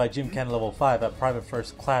can also buy Gym Cannon level 5 at private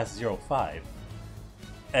first class 05.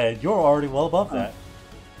 And you're already well above that.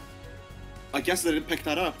 I guess they didn't pick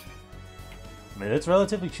that up. I mean, it's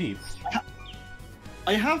relatively cheap.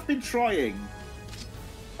 I have been trying.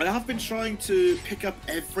 I have been trying to pick up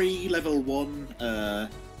every level 1,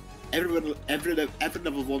 every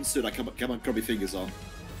level 1 suit I can get my grubby fingers on.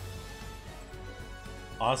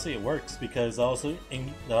 Honestly, it works because that also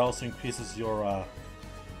increases your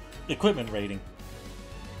equipment rating.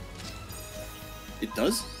 It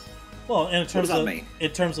does? Well, in terms what does that of mean?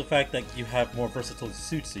 In terms of the fact that you have more versatile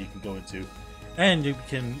suits that you can go into, and you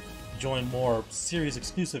can join more series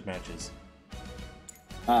exclusive matches.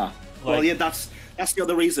 Ah, well, yeah, that's the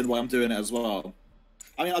other reason why I'm doing it as well.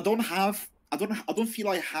 I mean, I don't feel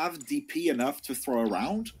I have DP enough to throw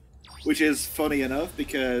around, which is funny enough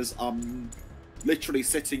because I'm literally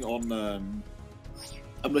sitting on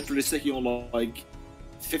like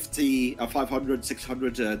 50, 500,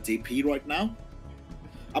 600 DP right now.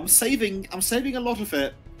 I'm saving a lot of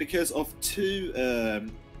it because of two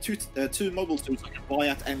mobile suits I can buy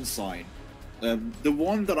at Ensign. The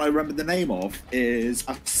one that I remember the name of is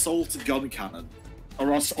Assault Gun Cannon,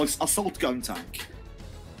 or Assault Gun Tank.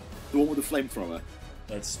 The one with the flamethrower.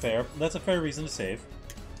 That's fair. That's a fair reason to save.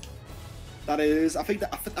 That is, I think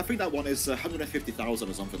that one is 150,000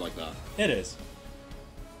 or something like that. It is.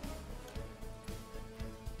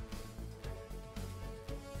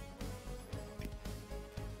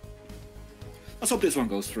 Let's hope this one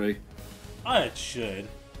goes through. It should.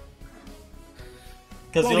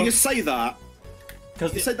 Well, you say that.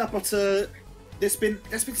 You say that, but there's been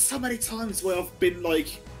so many times where I've been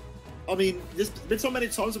like, I mean, there's been so many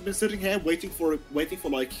times I've been sitting here waiting for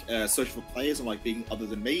like searching for players and like being other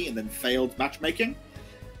than me, and then failed matchmaking.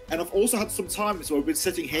 And I've also had some times where we've been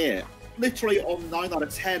sitting here, literally on 9 out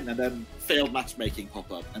of 10, and then failed matchmaking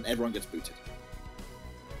pop up, and everyone gets booted.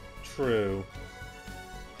 True.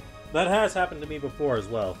 That has happened to me before as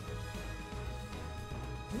well.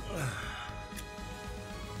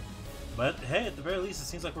 But hey, at the very least, it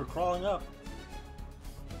seems like we're crawling up.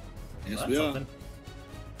 Yes, well, we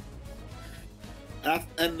are.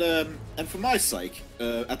 And for my sake,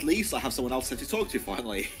 at least I have someone else to talk to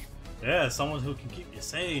finally. Yeah, someone who can keep you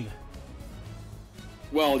sane.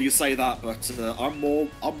 Well, you say that, but I'm more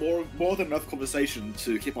than enough conversation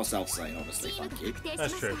to keep myself sane. Honestly, thank you.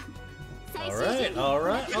 That's true. All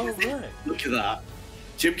right. Look at that,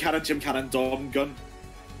 Gym Cannon, Dom Gun.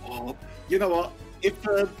 Oh, you know what? If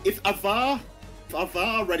𝓵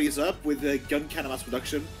readies up with the gun cannon mass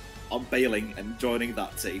production, I'm bailing and joining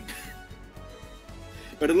that team.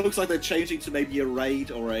 But it looks like they're changing to maybe a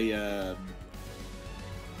raid or a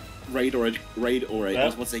I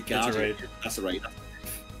was about to say guardian. That's a raid.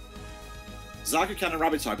 Zaku Cannon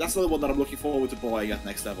Rabbit type. That's another one that I'm looking forward to buying at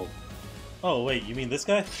next level. Oh wait, you mean this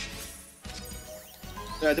guy?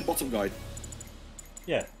 The bottom guy.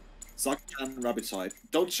 Yeah. Zaku Cannon Rabbit type.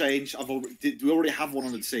 Don't change. We already have one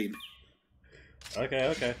on the team.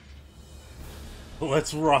 Okay.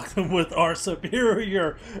 Let's rock them with our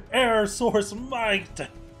superior air source might.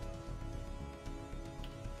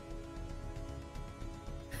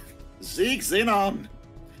 Zeke Xenon!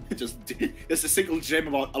 Just a single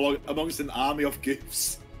gem amongst an army of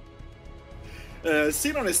goofs.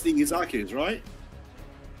 Xenon is the Zaku's, right?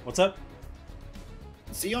 What's up?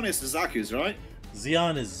 Xeon is the Zaku's, right?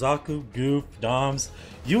 Xeon is Zaku, Goof, Doms.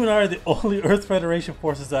 You and I are the only Earth Federation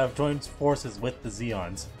forces that have joined forces with the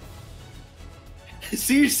Xeons.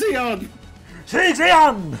 See Xeon! See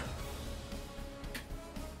Xeon!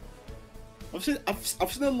 I've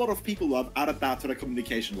seen a lot of people who have added that to their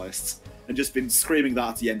communication lists and just been screaming that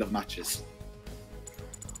at the end of matches.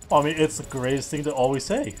 I mean, it's the greatest thing to always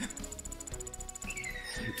say.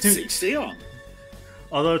 See Xeon!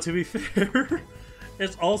 Although, to be fair,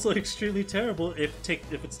 it's also extremely terrible if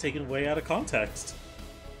it's taken way out of context.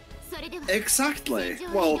 Exactly.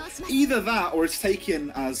 Well, either that or it's taken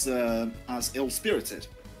as ill-spirited.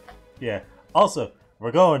 Yeah. Also,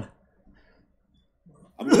 we're going.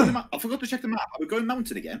 I forgot to check the map. Are we going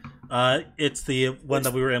mountain again? It's the one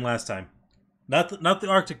that we were in last time. Not the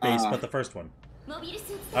Arctic base, but the first one. All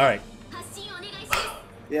right.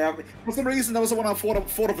 Yeah. For some reason, that was the one I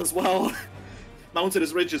thought of as well. Mountain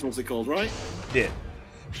is ridges, what's it called, right? Yeah.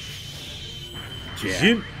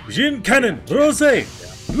 Jin Cannon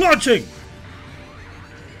launching.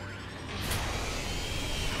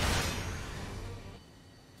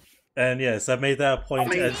 And yes, I've made that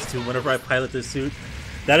point as to whenever I pilot this suit,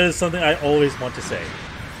 that is something I always want to say.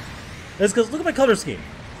 It's because look at my color scheme.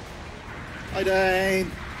 Hi, Dane.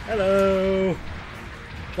 Hello.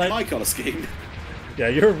 Like, My color scheme. Yeah,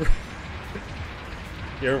 you're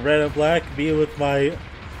red and black. Me with my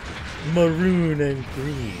maroon and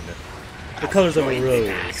green. The colors of a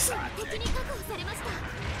rose.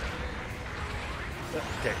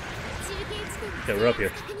 Okay. Okay, we're up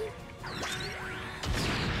here.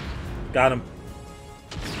 Got him.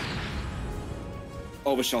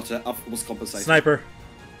 Overshot it. I was compensating. Sniper.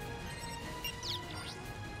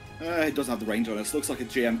 It doesn't have the range on it. It looks like a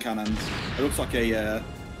GM cannon. It looks like a.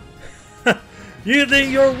 You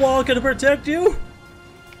think your wall can protect you?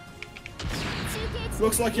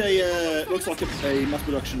 Looks like a mass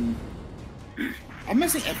production. I'm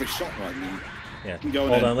missing every shot right now. Yeah.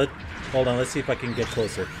 Hold on. Let's see if I can get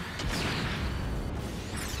closer.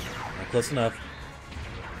 Not close enough.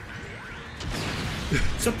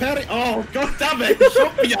 So Perry, oh god damn it!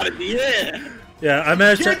 Shot me out of the air. Yeah, I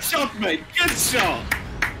managed Good shot, mate. Good shot.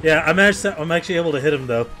 Yeah, I'm actually able to hit him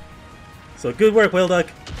though. So good work, Whaleduck.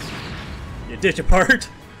 You did your part.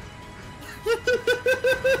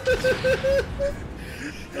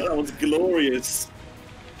 That was glorious.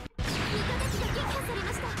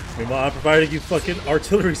 Meanwhile, I'm providing you fucking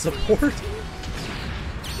artillery support.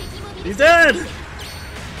 He's dead!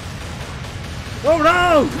 Oh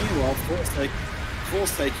no! Meanwhile,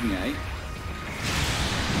 Force taking A.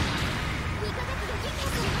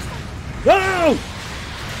 No!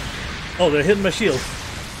 Oh, they're hitting my shield.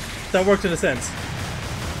 That worked in a sense.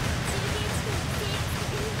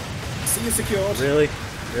 See you secured. Really?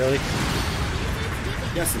 Really?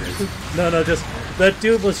 Yes, it is. No, just that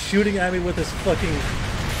dude was shooting at me with his fucking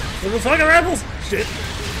rifles. Shit.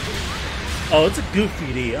 Oh, it's a goof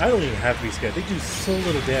PD. I don't even have to be scared. They do so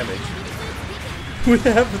little damage. We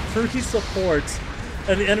have 3 supports,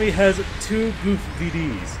 and the enemy has 2 goof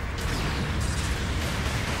VDs.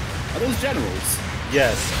 Are those generals?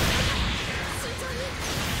 Yes.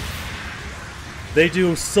 They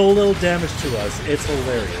do so little damage to us. It's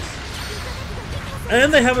hilarious.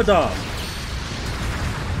 And they have a Dom.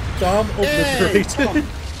 Dom obliterated.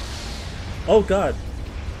 Oh god.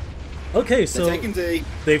 Okay, so they're taking D.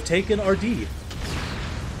 They've taken our D.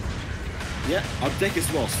 Yeah, our deck is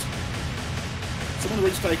lost. Someone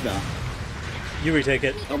retake that. You retake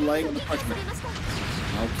it. I'm laying on the parchment.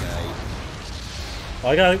 Okay.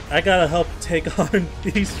 Well, I gotta help take on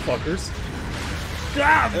these fuckers.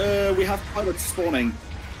 Ah! We have pilots spawning.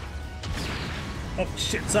 Oh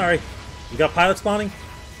shit, sorry. You got pilot spawning?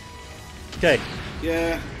 Okay.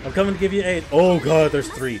 Yeah. I'm coming to give you aid. Oh god, there's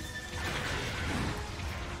 3.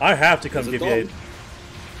 I have to come give you aid.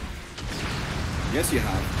 Yes, you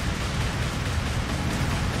have.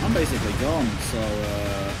 I'm basically gone, so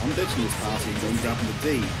I'm ditching this party and going grabbing the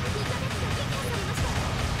D.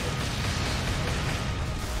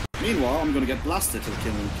 Meanwhile, I'm going to get blasted till the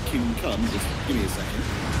kingdom come. Just give me a second.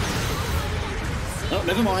 Oh,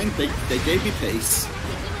 never mind. They gave me peace.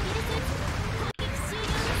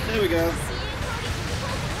 There we go.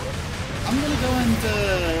 I'm going to go and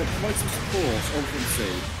provide some support over from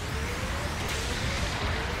sea.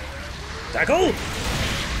 Tackle!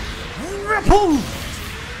 Ripple!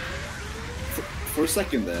 For a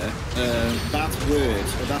second there, that word,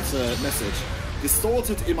 or that message,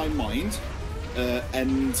 distorted in my mind,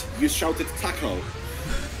 and you shouted tackle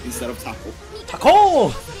instead of tackle.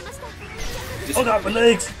 Tackle! Oh god, my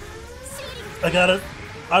legs! I got it.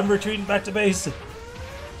 I'm retreating back to base.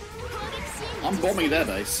 I'm bombing their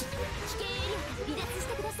base.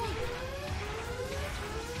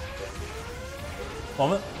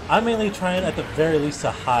 Well, I'm mainly trying at the very least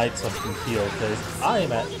to hide some from heal, because I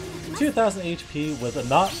am at 2,000 HP with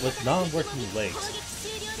non-working legs.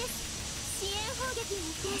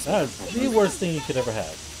 That's the worst thing you could ever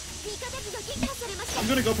have. I'm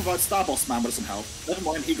gonna go provide Starboss Man with some help. Never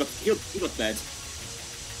mind, he got dead.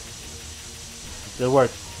 Good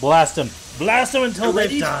work. Blast him. Blast him until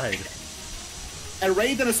they've died. A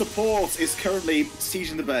raid and a support is currently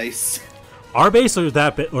sieging the base. Our base or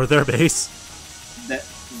or their base?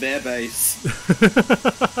 Their base.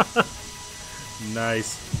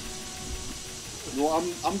 Nice. Well,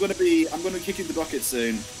 I'm gonna be kicking the bucket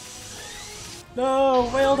soon. No,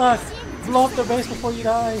 Whaleduck! Blow up their base before you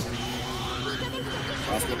die.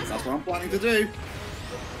 That's what I'm planning to do.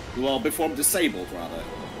 Well, before I'm disabled, rather.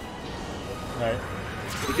 Right.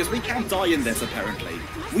 Because we can't die in this, apparently.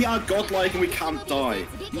 We are godlike and we can't die.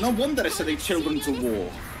 No wonder they're sending children to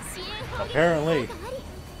war. Apparently.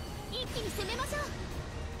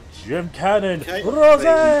 Gym Cannon! Okay, Rose!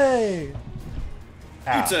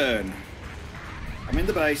 U-turn. I'm in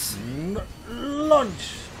the base.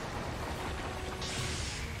 Lunch!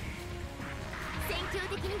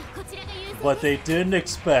 What they didn't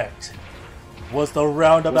expect was the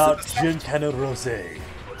roundabout 𝓮𝓵𝓲𝓵.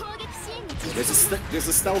 There's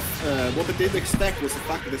a stealth. What they didn't expect was the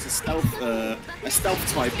fact that there's a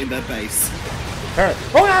stealth type in their base. Her.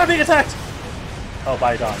 Oh, I'm being attacked! Oh,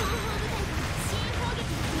 by Dawn.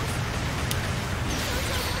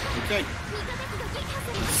 Okay.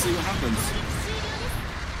 Let's see what happens.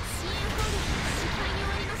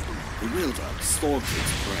 The Whaleduck stalks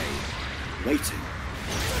its prey, waiting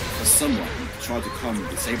for someone to try to come and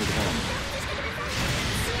disable the bomb.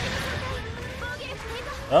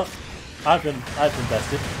 Oh, I've been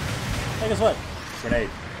bested. Hey, guess what? Grenade.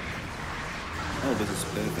 Oh, this is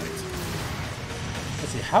perfect.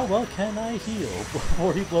 Let's see, how well can I heal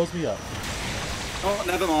before he blows me up? Oh,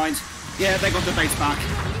 never mind. Yeah, they got the base back.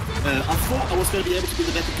 I thought I was going to be able to do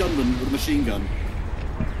the better Gundam with a machine gun.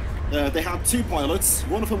 They had two pilots.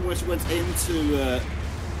 One of them went in to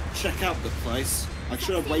check out the place. I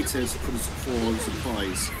should have waited for the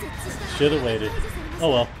surprise. Should have waited.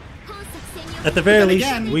 Oh well. At the very least,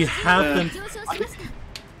 we have them.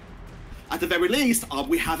 At the very least,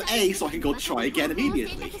 we have A, so I can go try again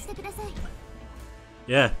immediately.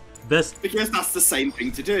 Yeah, best. Because that's the same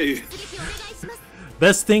thing to do.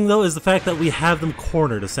 Best thing though is the fact that we have them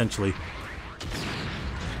cornered essentially.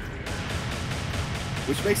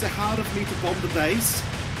 Which makes it harder for me to bomb the base,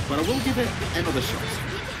 but I will give it another shot.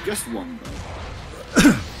 Just one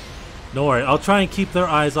though. Don't worry, I'll try and keep their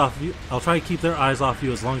eyes off you. I'll try and keep their eyes off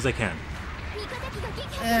you as long as I can.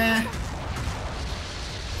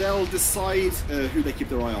 They'll decide who they keep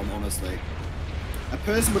their eye on, honestly. A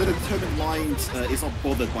person with a determined mind is not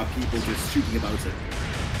bothered by people just shooting about it.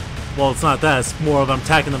 Well, it's not that, it's more of I'm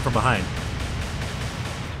attacking them from behind.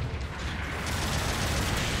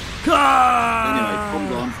 Anyway,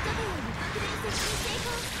 hold on.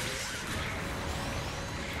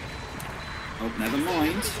 Oh, never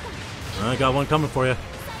mind. I got one coming for you.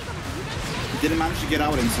 You didn't manage to get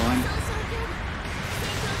out in time.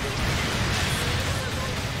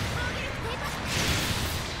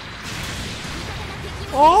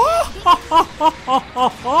 Oh!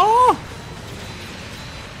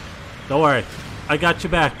 Don't worry, I got you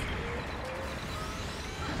back.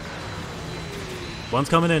 One's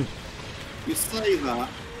coming in. You say that.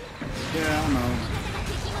 Yeah, I know.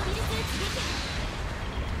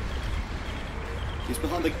 He's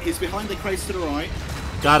behind the crates to the right.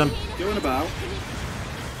 Got him. Going about.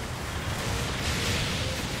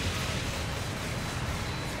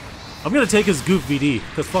 I'm gonna take his goof VD,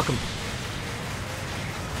 cause fuck him.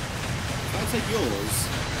 Can I take yours?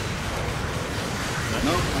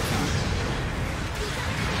 No, I can't.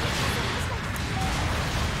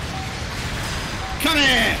 Come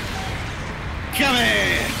here! Come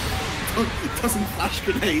here! Oh, it doesn't flash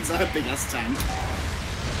grenades, I have a big ass tank.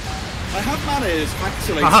 I have managed,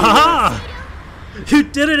 actually. You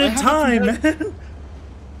did it in time, man!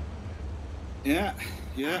 Yeah,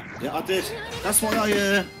 I did. That's why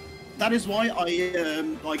that is why I,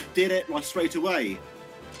 like, did it, like, straight away.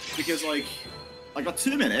 Because, like, I got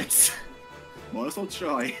 2 minutes. Might as well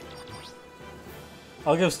try.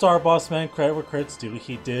 I'll give Star Boss Man credit where credit's due.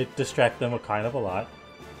 He did distract them kind of a lot.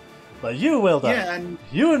 But you, Whaleduck. Yeah, and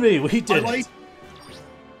you and me, we did it.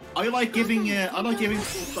 I like giving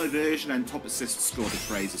full diversion and top assist score the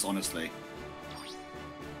praises, honestly.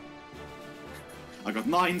 I got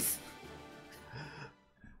 9th.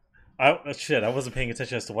 Shit, I wasn't paying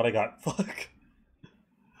attention as to what I got. Fuck.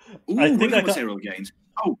 Ooh, I think recon material gained.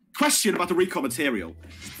 Oh, question about the recon material.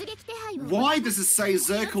 Why does it say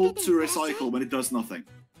circle to recycle when it does nothing?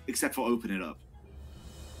 Except for open it up.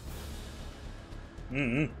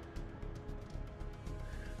 Mm-hmm.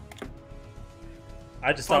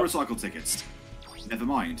 I just thought... recycle tickets. Never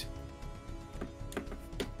mind.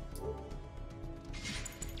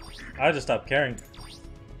 I just stopped caring.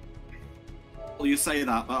 Well, you say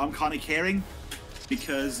that, but I'm kind of caring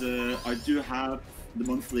because I do have the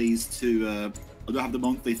monthlies to. I do have the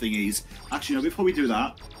monthly thingies. Actually, no. Before we do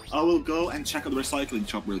that, I will go and check out the recycling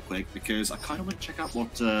shop real quick because I kind of want to check out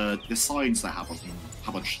what designs they have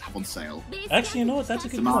on sale. Actually, you know what? That's a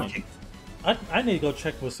good point. I need to go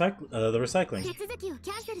check the recycling.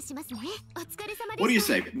 What do you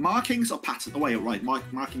say? Markings or patterns? Oh wait, right.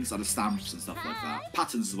 Markings are the stamps and stuff like that.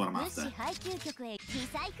 Patterns is what I'm after.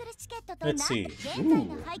 Let's see.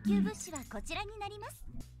 Ooh.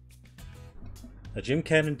 A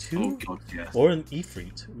𝓮𝓵𝓵 2? Oh god, yeah. Or an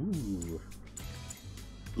𝓓𝓪𝓷𝓮'𝓼. Ooh.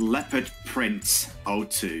 Leopard Print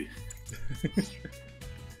 02.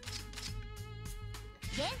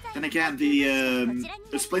 Then again,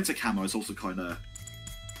 the Splinter camo is also kind of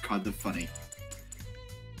kind of funny.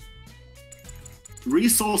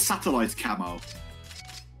 Resource satellite camo.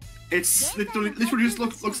 It's literally just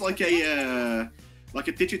looks like a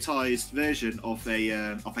digitized version of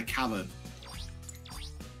a cavern.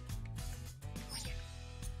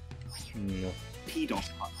 No.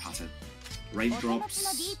 P-dot pattern. Raindrops.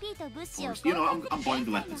 Forest. You know, I'm buying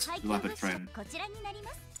the leopard print.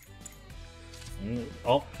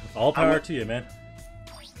 All power to you, man.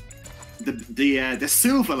 The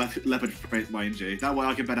silver leopard print, mind you. That way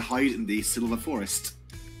I can better hide in the silver forest.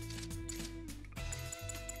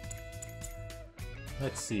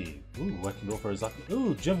 Let's see. Ooh, I can go for a Zaku.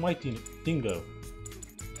 Ooh, 𝓮𝓵𝓷𝓮'𝓼.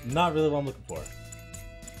 Not really what I'm looking for.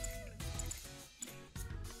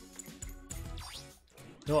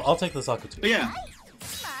 No, I'll take the Zaku too. But yeah.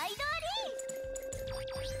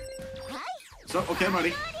 So, okay, I'm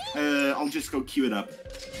ready. I'll just go queue it up.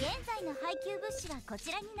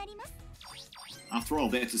 After all,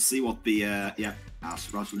 there to see what the rise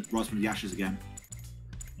from the ashes again.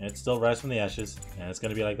 It's still rise from the ashes, and it's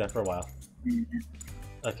gonna be like that for a while.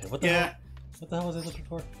 Okay, what the hell? What the hell was I looking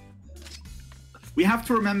for? We have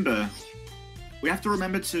to remember. We have to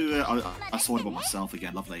remember to. I sorted about myself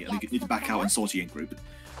again. Lovely. I need to back out and sort you in group.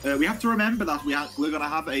 We have to remember that we're gonna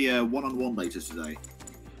have a one-on-one later today.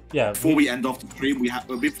 Yeah. Before we end off the stream,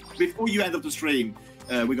 before you end off the stream,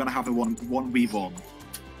 we're gonna have a 1v1.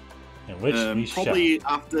 In which we probably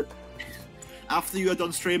shall. after you are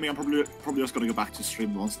done streaming, I'm probably just gonna go back to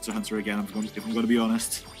stream Monster Hunter again. If I'm gonna be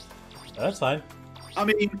honest. That's fine. I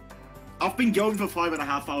mean, I've been going for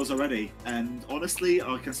 5.5 hours already, and honestly,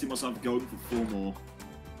 I can see myself going for 4 more.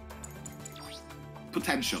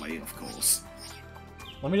 Potentially, of course.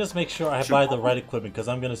 Let me just make sure I buy the right equipment, because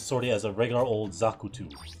I'm going to sort it as a regular old Zaku 2.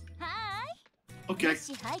 Okay.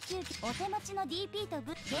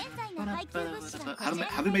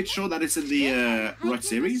 Have you made sure that it's in the right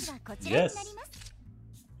series? Yes.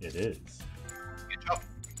 It is. Good job.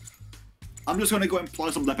 I'm just going to go and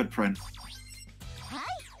apply some leopard print.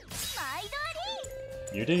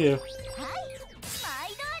 You do you.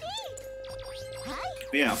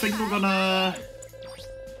 But yeah, I think we're gonna...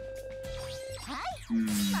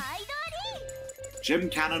 Gym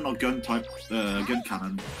cannon or gun cannon? Gym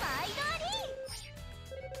cannon.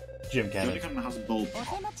 Gym cannon has a bulb.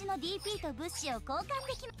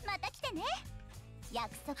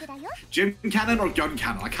 Gym cannon or gun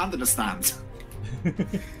cannon? I can't understand.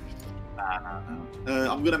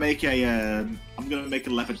 I'm gonna make a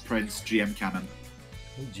leopard prince GM cannon.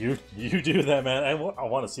 You do that, man. I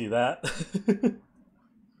want to see that.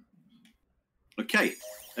 Okay,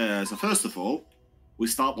 so first of all, we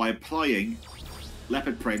start by applying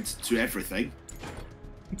leopard print to everything,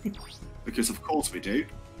 because of course we do.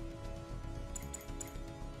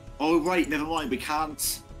 Oh right, never mind. We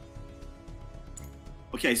can't.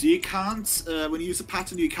 Okay, so you can't when you use a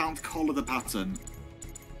pattern, you can't color the pattern.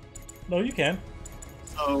 No, you can.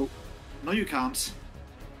 So, no, you can't.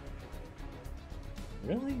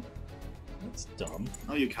 Really? That's dumb.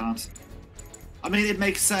 No, you can't. I mean, it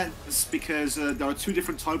makes sense because there are two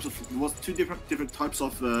different types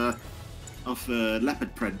of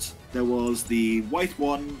leopard print. There was the white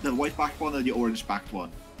one, the white backed one, and the orange backed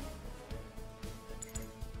one.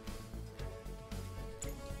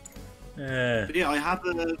 But yeah, I had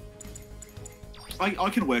the. I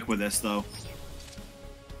can work with this though.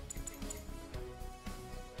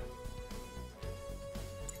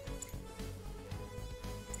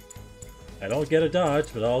 I don't get a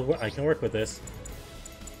dodge, but I can work with this.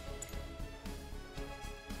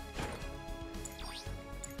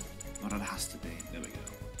 Not it has to be. There we go.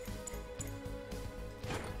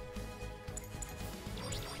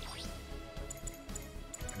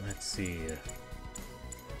 Let's see.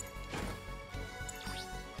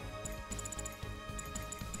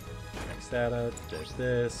 Max that out. There's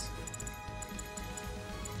this.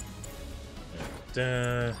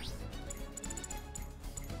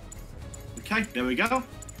 Okay, there we go.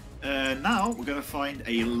 Now we're going to find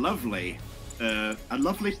a lovely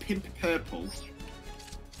pimp purple.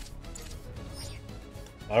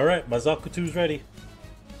 All right, my Zaku 2's ready.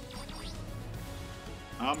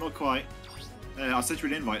 I'm not quite. I'll send you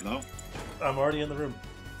an invite though. I'm already in the room.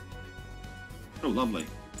 Oh, lovely.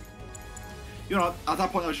 You know, at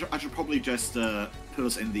that point, I should probably just put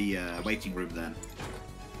us in the waiting room then.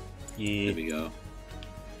 Yeah. There we go.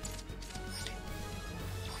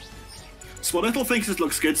 So Little thinks it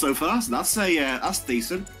looks good so far, so that's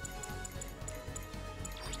decent.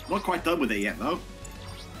 Not quite done with it yet though.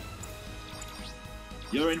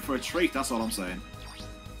 You're in for a treat, that's all I'm saying.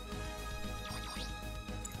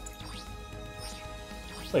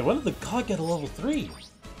 Wait, when did the god get a level 3?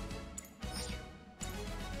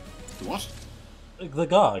 The what? The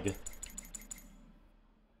GOG.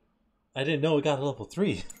 I didn't know it got a level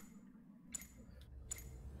 3.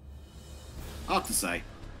 Hard to say.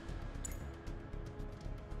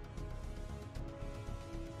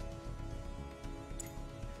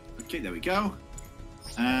 Okay, there we go.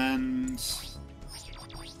 And...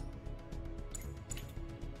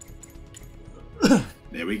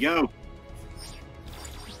 there we go.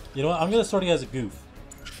 You know what? I'm gonna start you as a goof.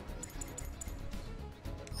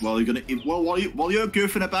 Well, you're gonna while you're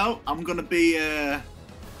goofing about, I'm gonna be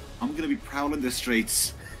prowling the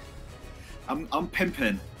streets. I'm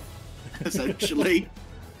pimping, essentially.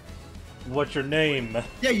 What's your name?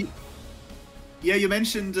 Yeah, you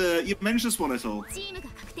mentioned this one at all. You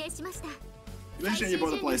mentioned your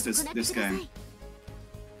brother plays this game.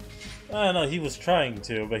 I know he was trying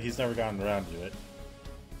to, but he's never gotten around to it.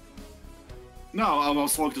 No, I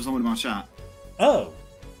was talking to someone in my chat. Oh.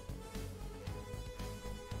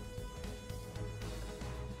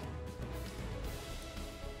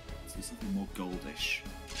 See something more goldish.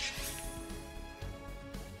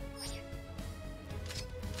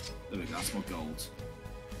 There we go. That's more gold.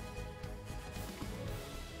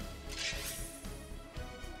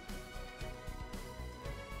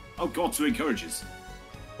 Oh god, 2 encourages.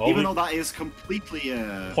 Well, even though that is completely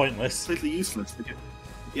pointless, completely useless.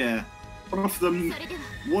 Yeah, one of them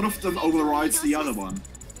overrides the other one.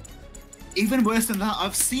 Even worse than that,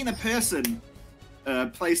 I've seen a person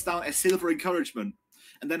place down a silver encouragement,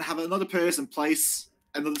 and then have another person place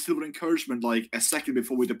another silver encouragement like a second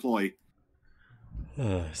before we deploy.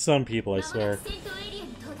 Some people, I swear.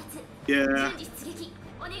 Yeah.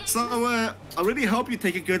 So I really hope you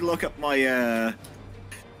take a good look at my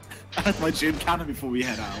gym cannon before we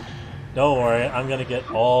head out. Don't worry, I'm gonna get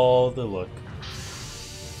all the look.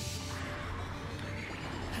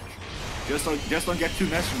 Just don't get too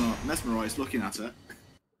mesmerized looking at it.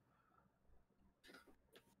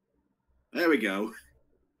 There we go.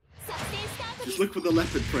 Just look for the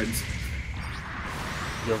leopard print.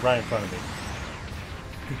 You're right in front of me.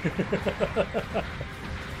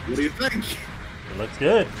 What do you think? It looks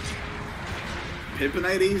good. Pimpin'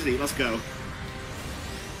 ain't easy. Let's go.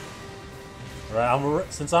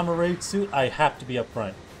 Alright, since I'm a raid suit, I have to be up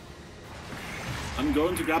front. I'm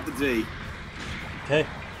going to grab the D. Okay.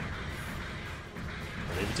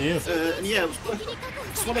 Leave it to you. And yeah,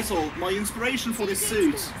 that's what I thought. My inspiration for this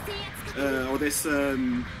suit, or this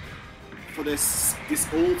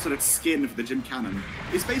alternate skin for the gym cannon,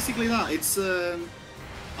 is basically that. It's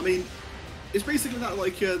I mean, it's basically that,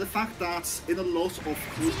 like the fact that in a lot of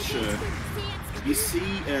culture, you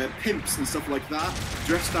see pimps and stuff like that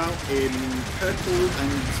dressed out in purple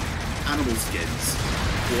and animal skins,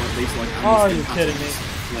 or at least like animal skin patterns,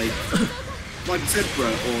 like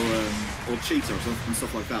zebra or cheetah and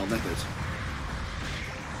stuff like that, or leopard.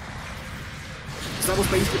 So that was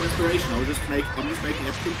basically the inspiration. I'm just making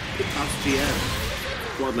a pimp house GM,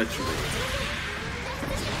 quite literally.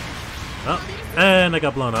 Oh, and I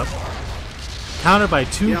got blown up. Countered by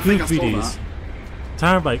 2 goof VDs.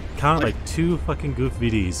 Countered by 2 fucking goof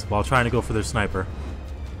VDs while trying to go for their sniper.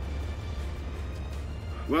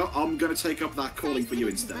 Well, I'm gonna take up that calling for you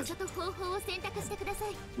instead.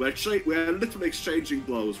 We're literally exchanging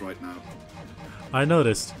blows right now. I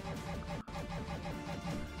noticed.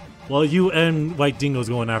 Well, you and White Dingo's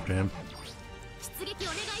going after him.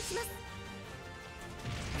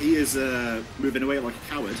 He is moving away like a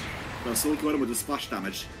coward, but still got him with the splash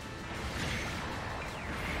damage.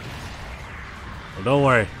 Well, don't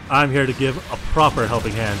worry, I'm here to give a proper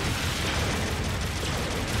helping hand.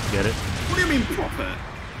 Get it? What do you mean proper?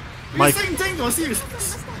 Mike. You're saying Dingo is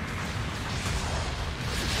useless.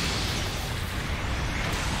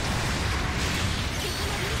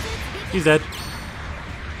 He's dead.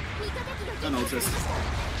 I noticed.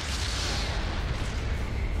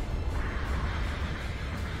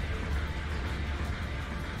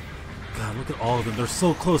 God, look at all of them. They're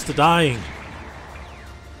so close to dying.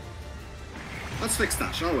 Let's fix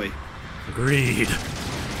that, shall we? Agreed.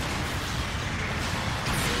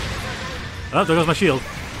 Oh, there goes my shield.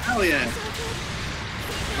 Hell yeah.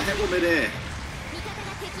 I hit one mid-air.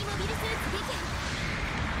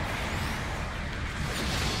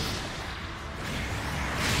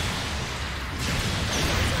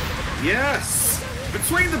 Yes!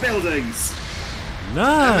 Between the buildings!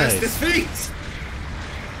 Nice! MS defeat!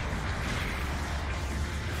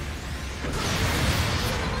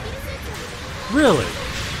 Really?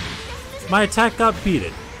 My attack got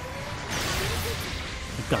beaten.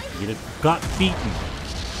 It got beaten. Got beaten.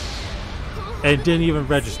 And didn't even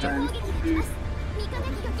register.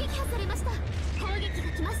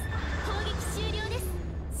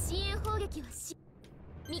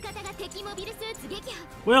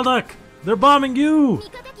 Whaleduck! They're bombing you!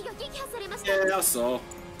 Yeah, I saw.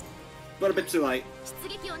 But a bit too late.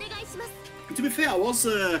 To be fair, I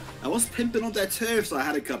was pimping on their turf, so I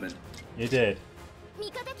had it coming. You did.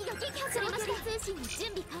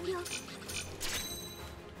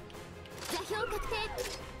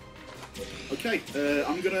 Okay,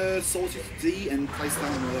 I'm gonna sort it to D and place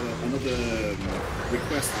down another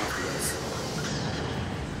request afterwards.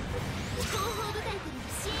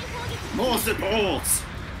 More support!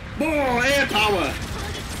 More air power!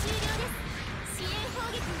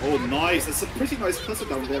 Oh, nice! That's a pretty nice cluster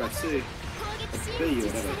down there, I see. A B or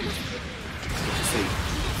whatever. Let's see.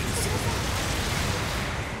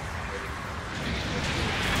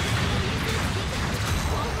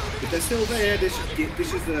 If they're still there, they should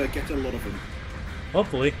get a lot of them.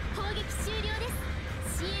 Hopefully.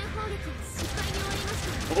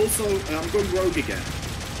 Also, I'm going rogue again.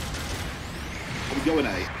 I'm going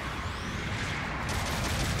A.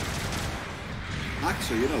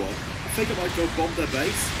 Actually, you know what? I think I might go bomb their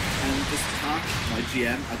base and just attack my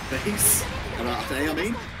GM at base. At A, I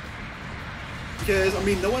mean. Because, I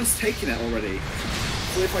mean, no one's taken it already.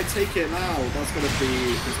 So if I take it now, that's going to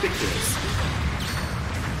be conspicuous.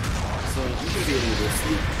 So I'm going to be a little bit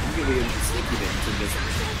sneaky. I'm going to be a little sneaky bit and just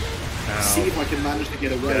see if I can manage to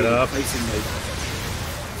get away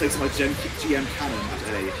placing my GM cannon at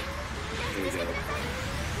A. There we go.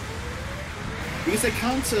 Because they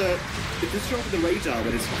can't, it does show up in the radar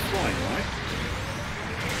when it's offline, right?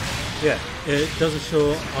 Yeah, it doesn't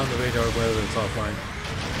show on the radar whether it's offline.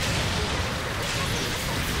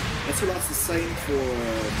 That's the same for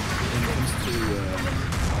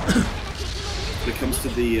when it comes to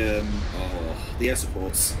the air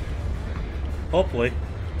supports. Hopefully.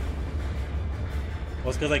 Well,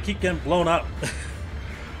 it's because I keep getting blown up.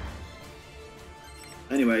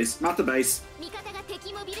 Anyways, I'm at the base.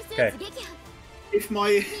 Okay. If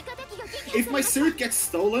my suit gets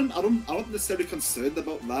stolen, I'm not necessarily concerned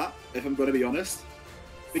about that, if I'm going to be honest.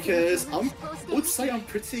 Because I would say I'm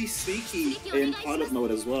pretty sneaky in pilot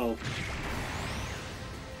mode as well.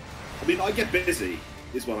 I mean, I get busy,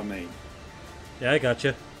 is what I mean. Yeah, I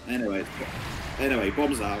gotcha. Anyway,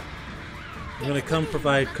 bombs out. I'm gonna come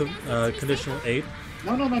provide conditional aid.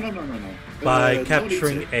 No. By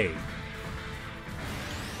capturing A.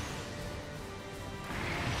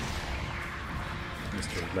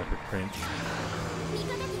 Mr. Leopard Cringe.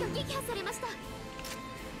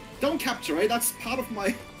 Don't capture A. That's part of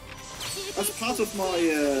my. That's part of my.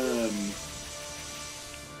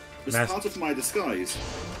 That's part of my disguise.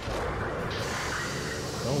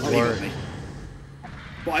 Don't worry.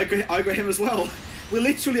 But I got him as well. We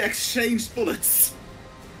literally exchanged bullets.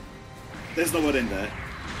 There's no one in there.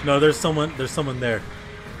 No, there's someone there.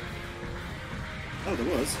 Oh, there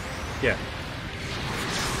was? Yeah.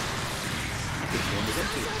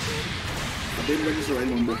 I didn't register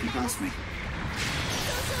anyone walking past me.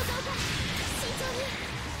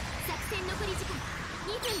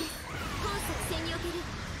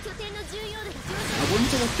 I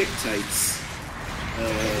wonder what dictates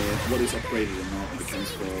what is upgraded or not when it comes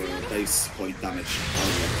for base point damage.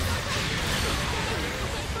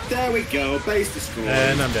 There we go, base destroyed.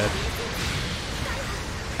 And I'm dead.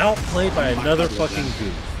 Outplayed by another fucking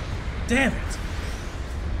goof. Damn it!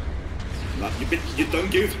 You done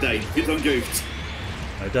goofed, Dave. You done goofed.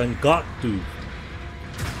 I done got goofed.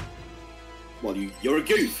 Well, you're a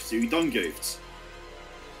goof, so you done goofed.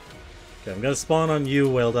 Okay, I'm gonna spawn on you,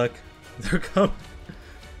 Whaleduck. They're coming.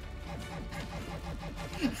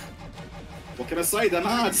 What can I say? They're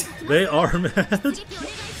mad. They are mad.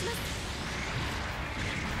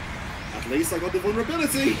 At least I got the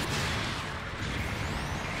vulnerability.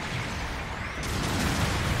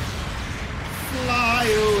 Fly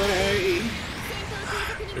away.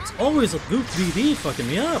 It's always a goof VD fucking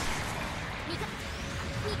me up.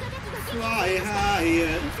 Fly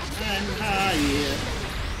higher and higher.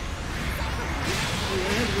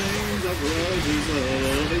 Red wings of roses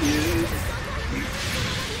over you.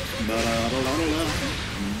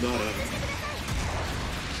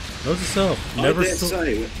 Note to self, never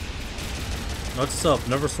Note to self,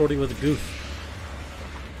 never sorting with a goof.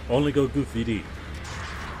 Only go goof VD.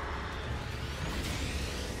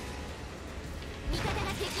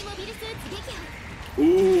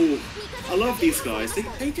 Ooh, I love these guys. They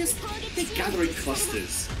gather in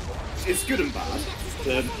clusters. It's good and bad.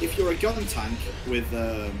 If you're a gun tank with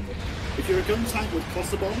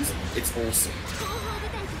cluster bombs, it's awesome.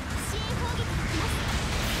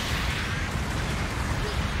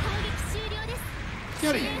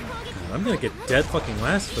 I'm gonna get dead fucking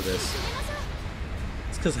last for this.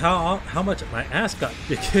 It's because how much my ass got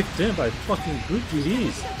kicked in by fucking group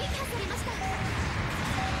GDs.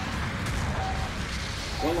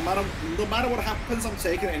 Well, no matter what happens, I'm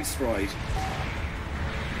taking it in stride.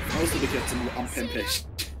 Most of the kids, I'm pimpish.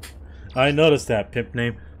 I noticed that, pimp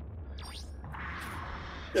name.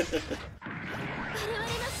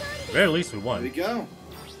 Very least we won. There we go.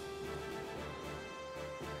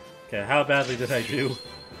 Okay, how badly did I do?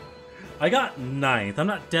 I got 9th. I'm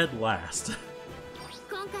not dead last.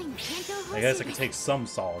 I guess I could take some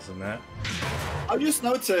solace in that. I just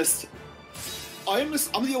noticed I'm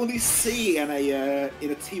the only C in a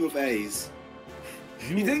team of A's.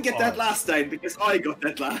 You didn't get dead last time because I got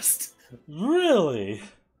dead last. Really?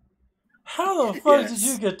 How the fuck did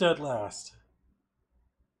you get dead last?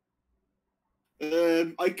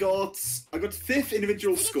 I got 5th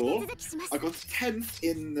individual score. I got 10th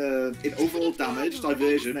in overall damage,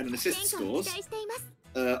 diversion, and assist scores.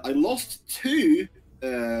 I lost two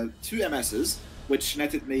MSs, which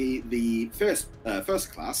netted me the first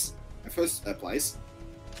place.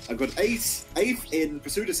 I got 8th in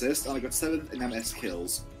pursuit assist, and I got 7th in MS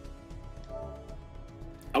kills.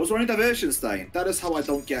 I was running diversion Stein. That is how I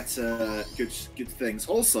don't get good things.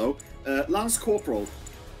 Also, Lance Corporal.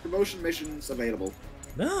 Promotion missions available.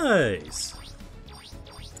 Nice.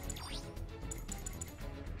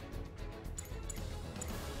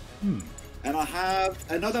 And I have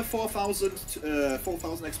another 4,000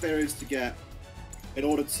 experience to get in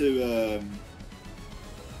order to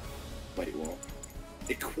wait, what?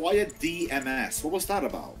 Acquire DMS. What was that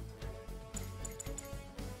about?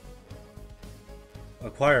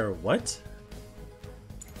 Acquire what?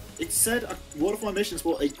 It said one of my missions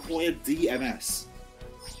will acquire DMS.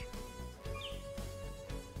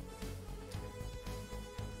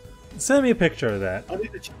 Send me a picture of that. I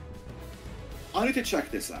need to check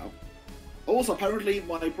this out. Also, apparently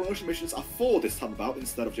my promotion missions are 4 this time about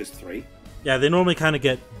instead of just 3. Yeah, they normally kind of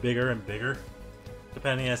get bigger and bigger,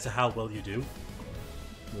 depending as to how well you do.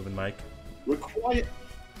 Moving mic.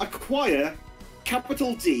 Acquire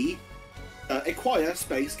capital D, acquire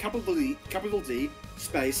space capital D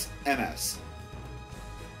space MS.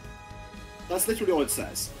 That's literally all it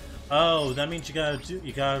says. Oh, that means you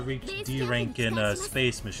gotta reach D rank in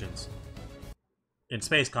space missions. In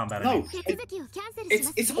space combat. No,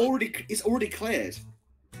 it's already cleared.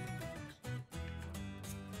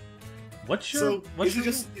 What's your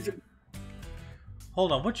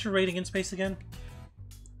Hold on, what's your rating in space again?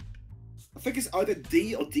 I think it's either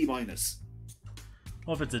D or D minus.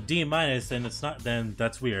 Well, if it's a D minus, then it's not. Then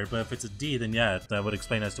that's weird. But if it's a D, then yeah, that would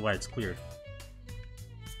explain as to why it's cleared.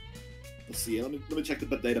 Let's see. Let me check the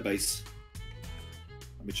database.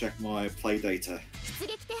 Let me check my play data.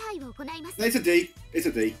 It's a D. It's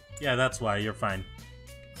a D. Yeah, that's why you're fine.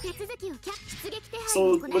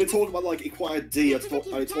 So when you talk about like acquired D, are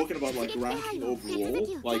you talking about like ranking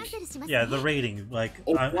overall? Like yeah, the rating, like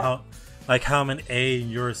how I'm an A and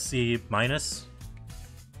you're a C minus.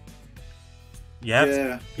 You have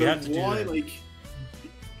to do that. Like,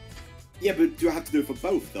 yeah, but do I have to do it for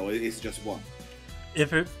both though? It's just one.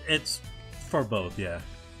 If it's for both, yeah.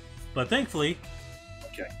 But thankfully,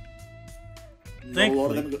 okay.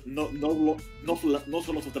 Thankfully, not a lot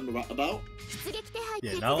of them about.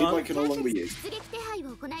 Yeah, not a lot. I can no longer use.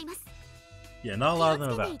 Yeah, not a lot of them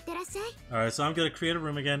about. All right, so I'm gonna create a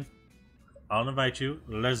room again. I'll invite you.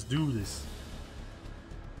 Let's do this.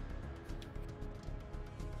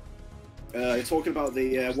 You're talking about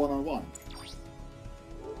the one-on-one.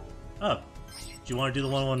 Oh, do you want to do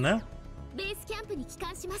the one-on-one now?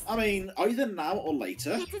 I mean, either now or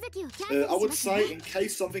later. I would say, in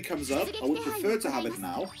case something comes up, I would prefer to have it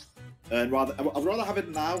now. And I'd rather have it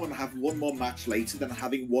now and have one more match later than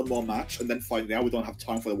having one more match and then finding out we don't have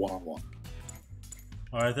time for the one-on-one.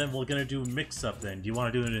 Alright, then we're gonna do mix-up then. Do you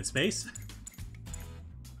want to do it in space?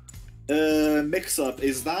 Mix-up,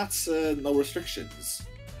 is that no restrictions?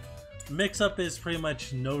 Mix-up is pretty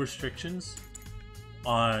much no restrictions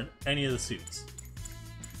on any of the suits.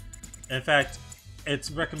 In fact,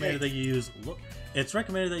 it's recommended that you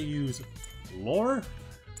use lore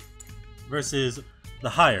versus the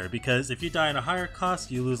higher, because if you die in a higher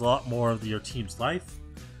cost, you lose a lot more of your team's life.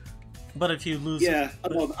 But if you lose, I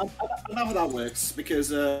know how that works because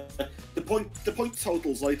the point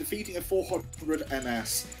totals, like defeating a 400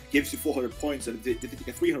 MS gives you 400 points, and defeating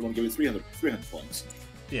a 300 one gives you 300 points.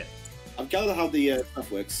 Yeah, I've gathered how the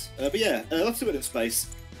stuff works. But yeah, let's do it in space.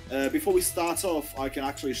 Before we start off, I can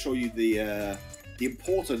actually show you the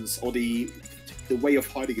importance or the way of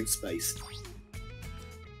hiding in space.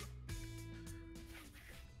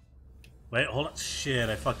 Wait, hold on. Shit,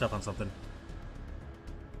 I fucked up on something.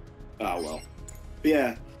 Oh well. But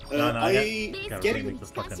yeah, No, I gotta getting remake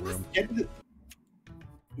this fucking room.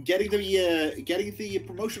 getting the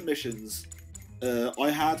promotion missions. I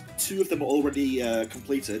had 2 of them already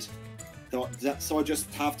completed. So I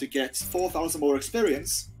just have to get 4,000 more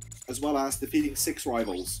experience, as well as defeating 6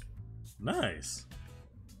 rivals. Nice.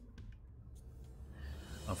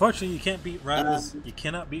 Unfortunately, you can't beat rivals. You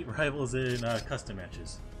cannot beat rivals in custom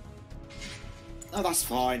matches. No, that's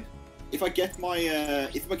fine. If I get my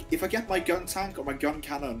if I get my gun tank or my gun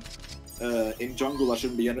cannon in jungle, that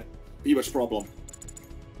shouldn't be much problem.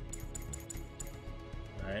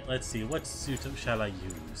 All right, let's see. What suit shall I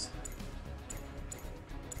use?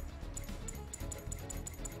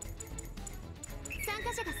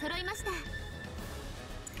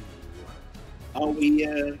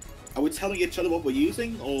 Are we telling each other what we're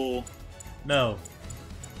using, or no?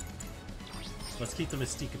 Let's keep the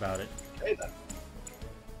mystique about it. Okay then.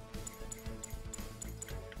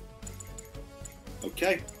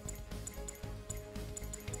 Okay.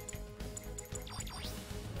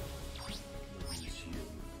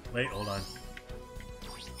 Wait, hold on.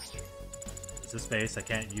 It's a space. I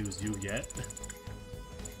can't use you yet.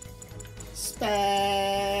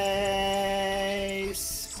 Space.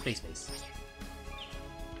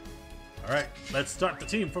 Alright, let's start the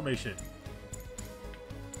team formation.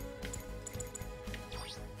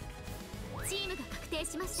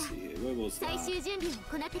 Where was that?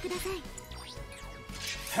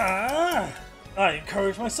 Ha! I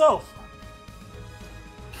encourage myself.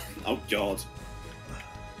 Oh god.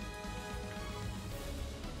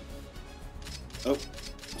 Oh,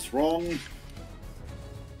 that's wrong.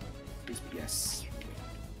 Yes.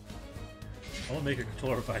 I want to make a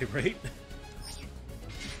controller vibrate.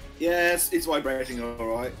 Yes, it's vibrating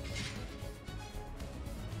alright.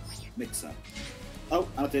 Mix up. Oh,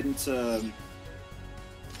 I didn't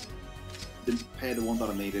pay the one that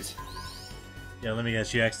I needed. Yeah, let me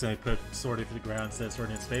guess, you accidentally put sorting for the ground instead of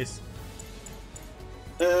sorting in space?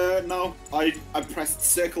 No. I pressed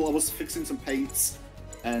circle, I was fixing some paints,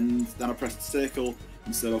 and then I pressed circle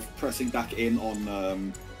instead of pressing back in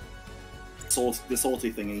on the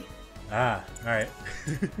salty thingy. Ah, alright.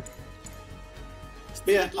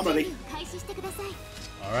 But yeah, I'm ready.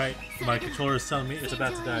 Alright, my controller is telling me it's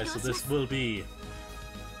about to die, so this will be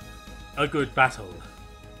a good battle.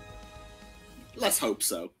 Let's hope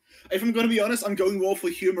so. If I'm going to be honest, I'm going more for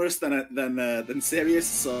humorous than serious.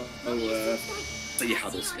 So see how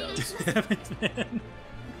this goes. Damn it, man.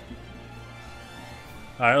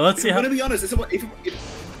 All right, let's see how. I'm going to be honest. If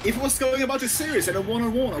it was going about this serious in a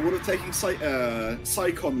one-on-one, I would have taken Psycom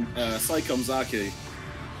Zaki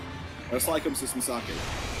or Psycom System Saki.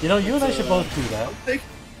 You know, you and I should both do that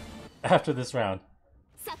after this round.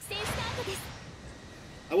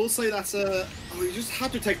 I will say that you just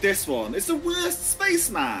had to take this one. It's the worst space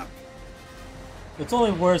map. It's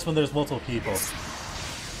only worse when there's multiple people.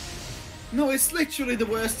 No, it's literally the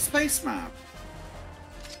worst space map.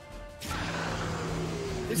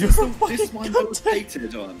 This is my most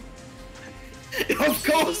hated one. Of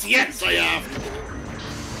course, yes, I am.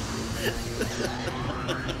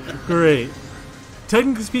 Great.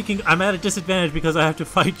 Technically speaking, I'm at a disadvantage because I have to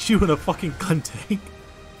fight you in a fucking gun tank.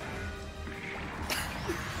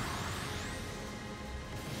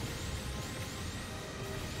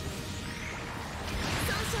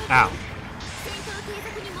 Ow.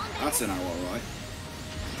 That's an hour, alright.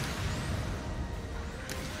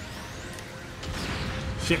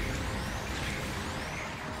 Shit.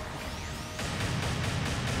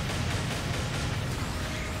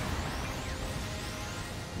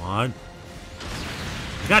 Come on.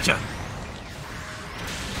 Gotcha!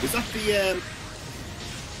 Is that the,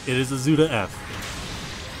 It is a 𝓬𝓼 F.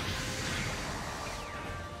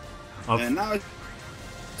 And now it's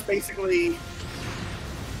basically...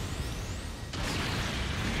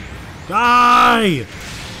 Die! You're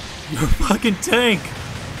a fucking tank!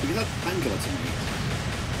 You're not angular to me.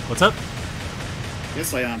 What's up?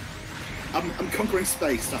 Yes, I am. I'm conquering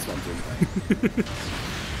space, that's what I'm doing.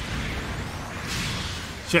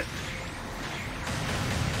 Shit.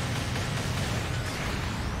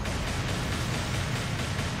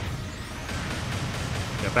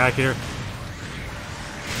 Get back here.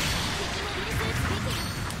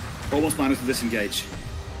 Almost managed to disengage.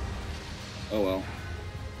 Oh well.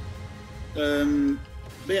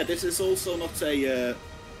 But yeah, this is also not a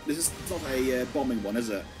bombing one, is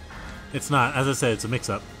it? It's not. As I said, it's a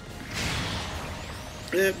mix-up.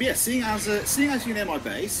 But yeah, seeing as you're near my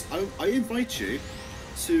base, I invite you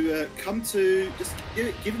to come to just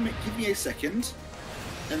give me a second,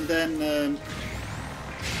 and then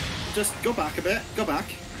just go back a bit. Go back.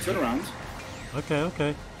 Turn around. Okay.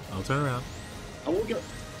 I'll turn around.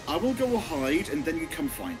 I I will go hide, and then you come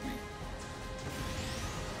find me.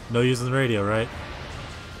 No using the radio, right?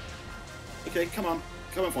 Okay, come on.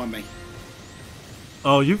 Come and find me.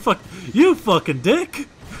 Oh, you fucking dick!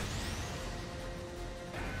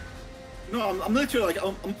 No, I'm literally like,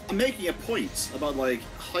 I'm making a point about like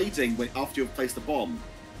hiding after you've placed the bomb.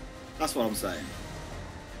 That's what I'm saying.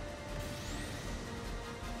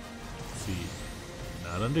 Let's see.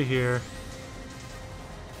 Not under here.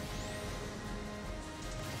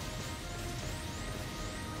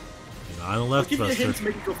 You're not on the left, I'll give you a Buster. hint to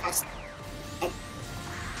make it go fast.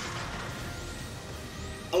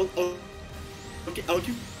 I'll give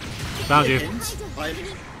Found you you. a hint.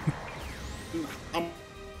 I'm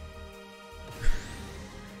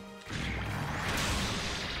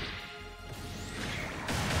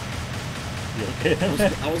You okay?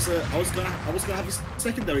 I was gonna have a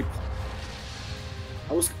secondary.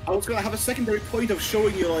 I was gonna have a secondary point of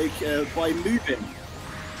showing you like by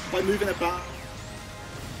moving about.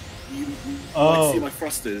 You might see my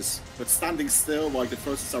thrusters, but standing still, like the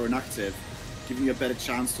thrusters are inactive, giving you a better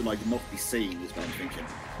chance to like not be seen. Is what I'm thinking.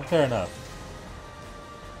 Fair enough.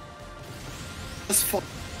 That's fine.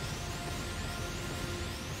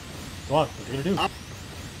 Come on, what are you gonna do?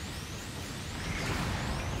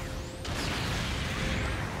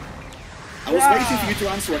 I was waiting for you to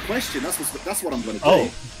answer a question. That's what I'm going to do.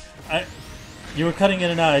 Oh, you were cutting in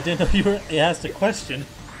and out. I didn't know you asked a question.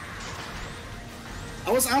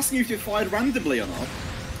 I was asking you if you fired randomly or not,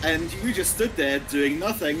 and you just stood there doing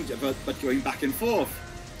nothing but going back and forth.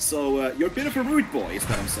 So you're a bit of a rude boy, is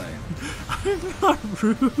what I'm saying. I'm not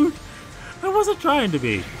rude. I wasn't trying to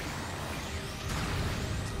be.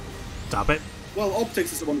 Stop it. Well,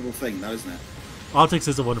 optics is a wonderful thing, now, isn't it? Optics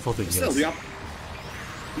is a wonderful thing, Still, yes.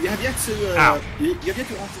 you have yet to you have yet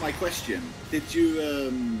to answer my question. Did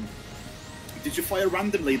you fire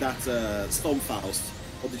randomly that Stormfaust,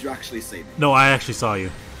 or did you actually see me? No, I actually saw you.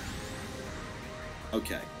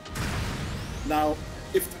 Okay. Now,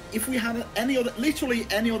 if we had literally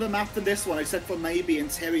any other map than this one, except for maybe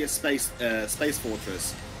Interior Space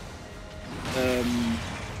Fortress,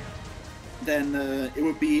 then it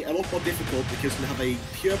would be a lot more difficult because we have a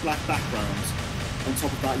pure black background. On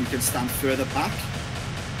top of that, you can stand further back.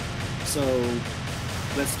 So,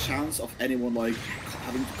 less chance of anyone like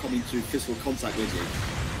having to come into physical contact with you.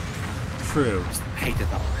 True. Just hated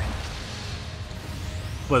that way.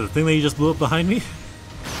 What, the thing that you just blew up behind me?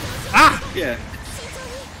 Ah! Yeah.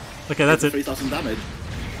 Okay, that's it. 3,000 damage.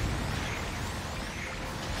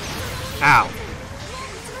 Ow.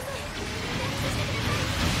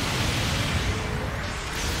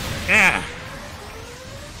 Yeah.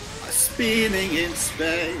 Spinning in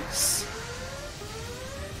space.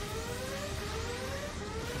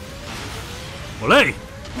 Olé!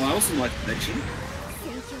 Well, that wasn't my prediction.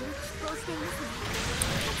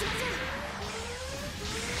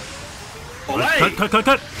 Olé!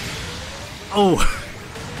 Cut! Oh!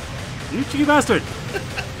 You cheeky bastard!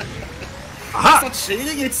 Aha! It's not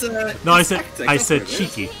cheating, it's No, it's I tactics, said that's what it is.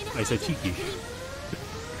 cheeky. I said cheeky.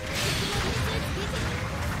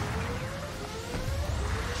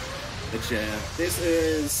 But yeah, this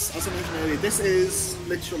is, as I mentioned earlier, this is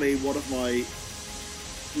literally one of my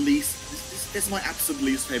least. This is my absolute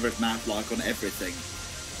least favorite map, like on everything.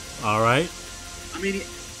 All right. I mean,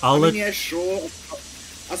 yeah, sure.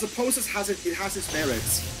 I suppose it has its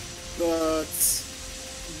merits, but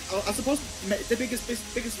I suppose the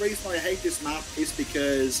biggest reason I hate this map is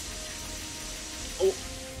because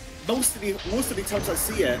most of the times I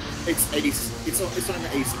see it, it's on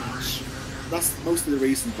an ace match. That's most of the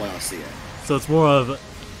reasons why I see it. So it's more of,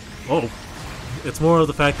 it's more of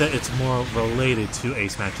the fact that it's more related to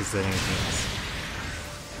ace matches than anything else.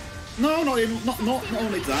 No, not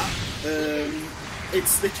only that.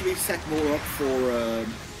 It's literally set more up for.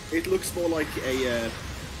 It looks more like a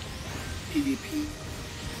PvP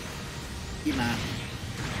map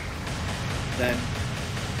than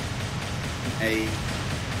a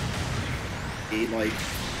like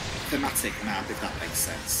thematic map, if that makes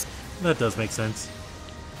sense. That does make sense.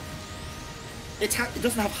 It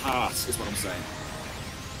doesn't have heart, is what I'm saying.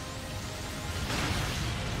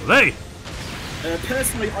 Hey!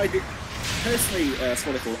 Personally,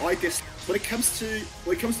 Swallicle, when it comes to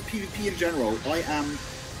PvP in general,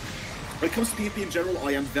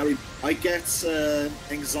 I get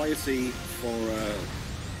anxiety for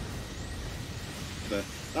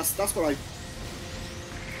that's what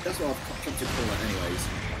I've come to call it anyways.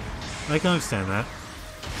 I can understand that.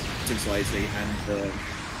 Anxiety and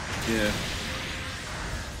yeah.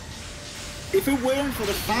 If it weren't for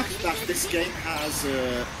the fact that this game has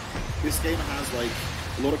like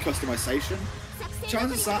a lot of customization,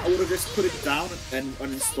 chances are I would have just put it down and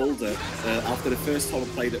uninstalled it after the first time I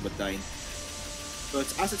played it with Dane. But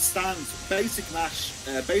as it stands, basic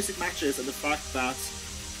matches and the fact that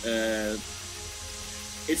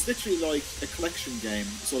it's literally like a collection game,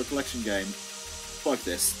 sort of collection game. Fuck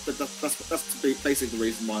this. That's basically the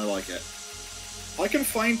reason why I like it. I can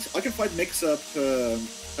find mix-up.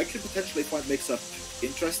 I could potentially find mix-up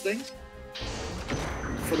interesting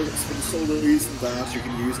for the sole reason that you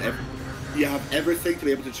can use you have everything to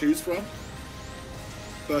be able to choose from.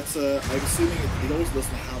 But I'm assuming it also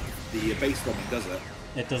doesn't have the base bombing, does it?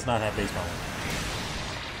 It does not have base bombing.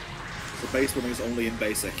 So base bombing is only in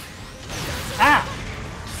basic. Ah!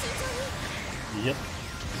 Yep.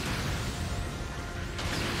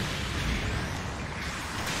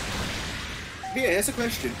 Yeah, here's a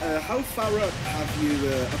question. How far up have you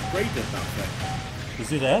upgraded that thing?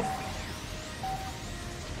 Is it F?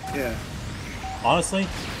 Yeah. Honestly,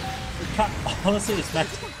 it's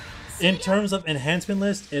maxed. In terms of enhancement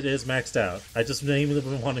list, it is maxed out. I just mainly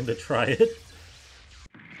been wanting to try it.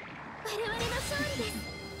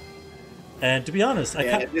 And to be honest,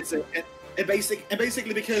 basically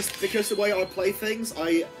because the way I play things,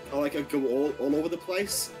 I go all over the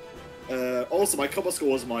place. Also, my combo score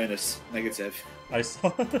was -. I saw.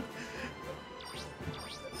 But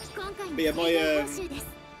yeah, my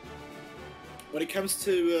when it comes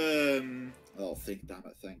to oh, damn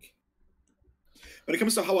it, think. When it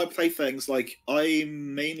comes to how I play things, like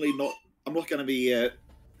I'm not going to be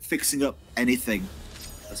fixing up anything,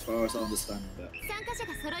 as far as I understand it.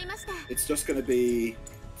 It's just going to be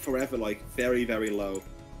forever, like very, very low.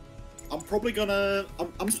 I'm probably gonna.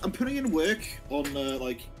 I'm putting in work on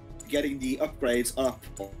like getting the upgrades up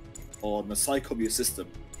on the 𝓲𝓾𝓲 system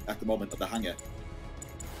at the moment of the hangar.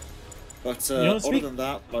 But other than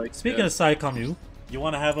that, like speaking of 𝓲𝓾𝓲, you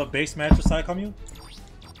want to have a base match with 𝓲𝓾𝓲?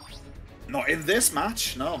 Not in this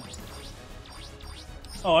match, no.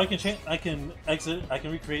 Oh, I can change. I can exit. I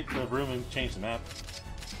can recreate the room and change the map.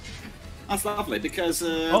 That's lovely because.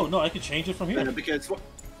 Oh no, I can change it from here. Because what?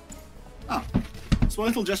 Ah,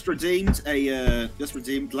 Swirtle just redeemed a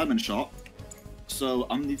lemon shot. So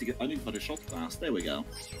I need to put a shot glass. There we go.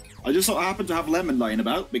 I just so happen to have lemon lying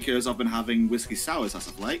about because I've been having whiskey sours as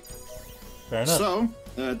of late. Fair enough. So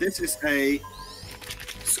this is a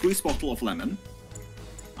squeeze bottle of lemon.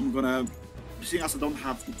 I'm gonna, seeing as I don't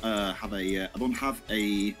have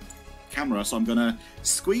a camera, so I'm gonna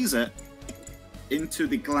squeeze it into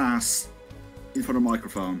the glass in front of the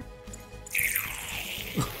microphone.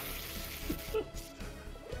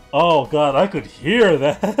 Oh god, I could hear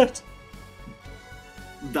that.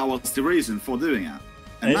 That was the reason for doing it.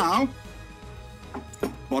 And now,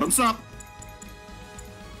 bottoms up.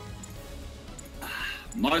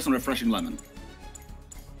 Nice and refreshing lemon.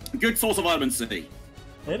 Good source of vitamin C.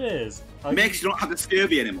 It is. Makes you not have the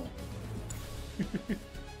scurvy anymore.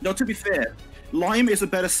 No, to be fair, lime is a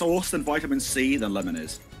better source than vitamin C than lemon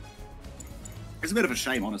is. It's a bit of a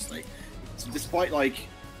shame, honestly. So despite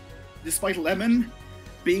lemon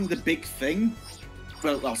being the big thing,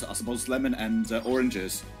 well, I suppose lemon and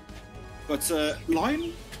oranges, but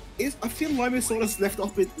lime is. I feel lime is sort of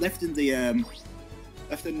left in the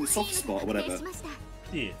soft spot or whatever.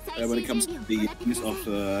 Yeah. When it comes to the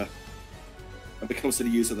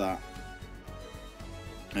use of that.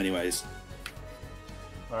 Anyways.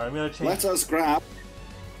 Alright, I'm gonna change. Let us grab.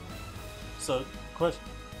 So, question.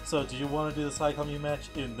 So, do you want to do the 𝓲𝓾𝓲 match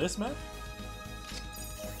in this match?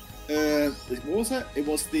 What was it? It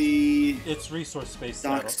was the. It's resource space.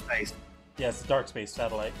 Dark space. Yeah, it's the dark space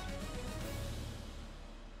satellite.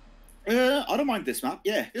 I don't mind this map.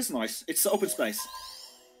 Yeah, it's nice. It's open space.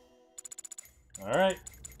 All right.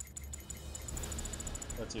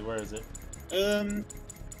 Let's see. Where is it?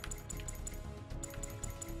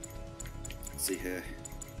 Let's see here.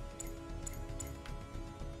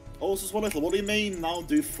 Oh, this is one little. What do you mean now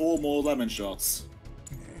do 4 more lemon shots?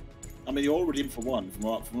 I mean, you're already in for 1, from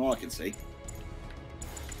what I can see.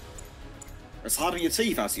 It's hard on your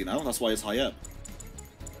teeth, as you know. That's why it's high up.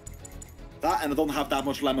 That, and I don't have that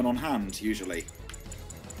much lemon on hand, usually.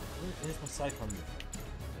 Where's my 𝓲𝓾𝓲?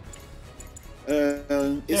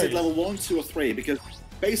 Is it level 1, 2, or 3? Because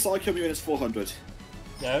base 𝓲𝓾𝓲 is 400.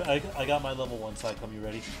 Yeah, I got my level 1 𝓲𝓾𝓲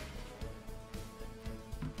ready.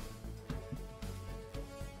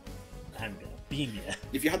 I'm gonna beam ya.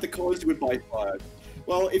 If you had the coins, you would buy 5.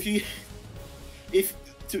 Well, if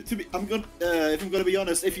I'm gonna be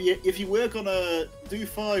honest, if you were gonna do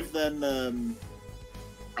 5, then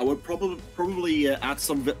I would probably add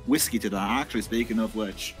some whiskey to that. Actually, speaking of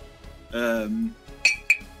which, I'm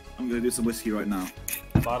gonna do some whiskey right now.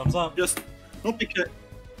 Bottoms up. Just not because,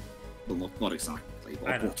 well, not exactly.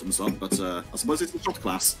 our bottoms up, but I suppose it's the shot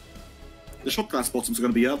class. The shot class bottoms are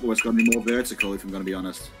going to be up, or it's going to be more vertical, if I'm going to be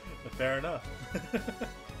honest. Fair enough.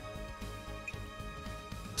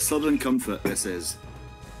 Southern comfort, this is.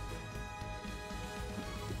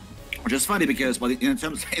 Which is funny because, in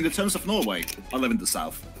the terms of Norway, I live in the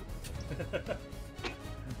south.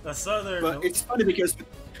 The southern. But it's funny because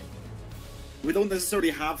we don't necessarily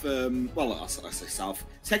have, well, I say south.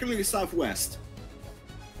 Technically southwest.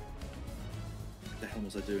 What the hell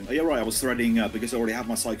was I doing? Oh, yeah, right, I was threading because I already have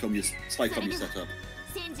my Psychommu set up.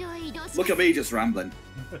 Look at me just rambling.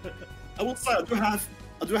 I will say, I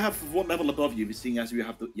do have one level above you, seeing as you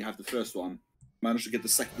have the first one. Managed to get the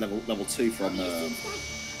second level 2 from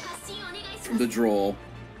the draw.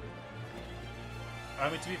 I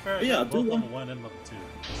mean, to be fair, yeah, both level 1 and level 2.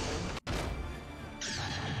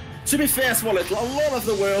 To be fair, Swallow, a lot of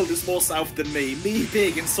the world is more south than me. Me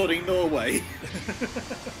being in southern Norway.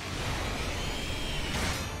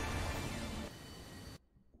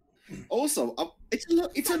 Also,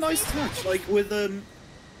 it's a nice touch, like with the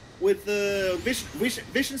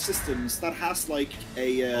vision systems that has like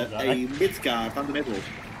a mid guard down the middle.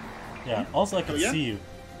 Yeah. Also, I can see you.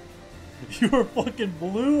 You are fucking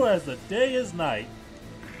blue as the day is night.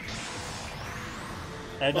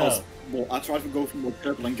 And well, I tried to go from more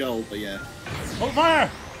purple and gold, but yeah. Hold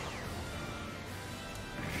fire!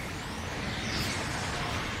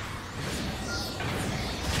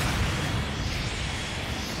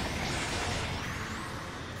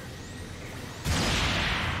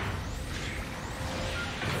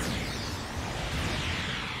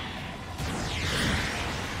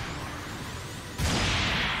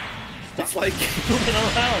 It's like moving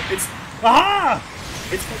around. It's like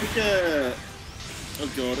oh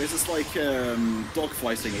god, is this like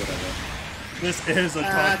dogfighting or whatever? This is a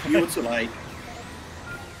dogfight. You're too late.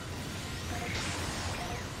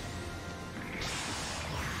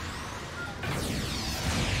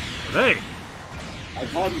 Hey!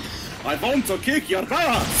 I want to kick your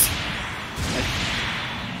butt!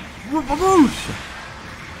 Whoopaboosh!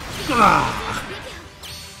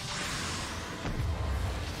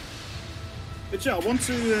 But yeah, I want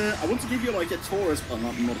to give you like a tour as well,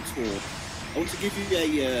 not a tour. I want to give you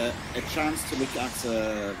a chance to look at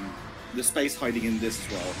the space hiding in this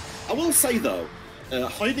as well. I will say though,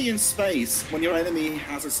 hiding in space when your enemy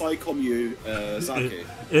has a Psychommu Zaki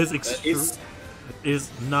is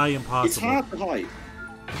nigh impossible. It's hard to hide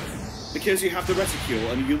because you have the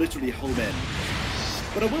reticule and you literally home in.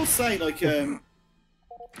 But I will say, like, I'm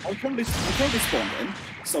currently spawned in,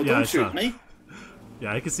 so don't shoot me.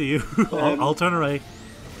 Yeah, I can see you. I'll turn away.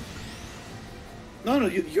 No,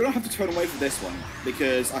 you don't have to turn away from this one,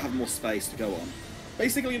 because I have more space to go on.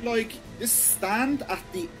 Basically, like, just stand at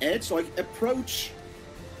the edge, like, approach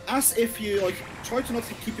as if you, like, try to not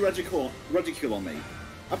keep your reticule on me.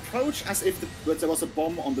 Approach as if there was a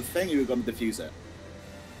bomb on the thing and you were going to defuse it.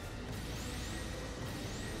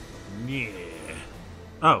 Yeah.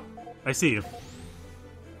 Oh, I see you.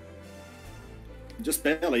 Just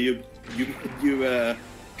barely. You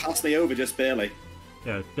passed me over just barely.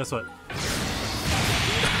 Yeah, guess what?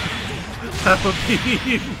 Half a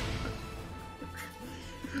beam!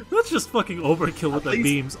 That's just fucking overkill with the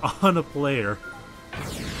beams on a player.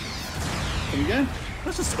 Come again?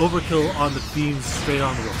 That's just overkill on the beams straight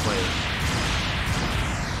onto a player.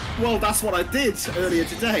 Well, that's what I did earlier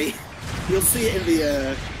today. You'll see it in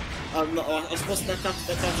the. I suppose that's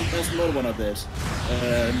another one I did.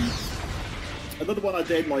 Another one I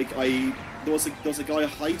did, like there was a guy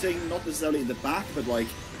hiding, not necessarily in the back, but like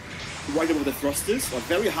right over the thrusters, like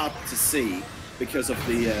very hard to see because of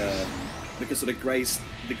the grey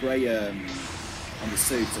on the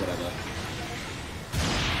suits or whatever.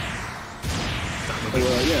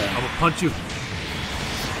 Yeah. I will punch you.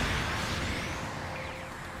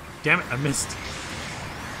 Damn it! I missed.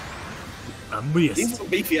 I missed. He's got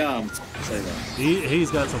beefy arms. Say that. He's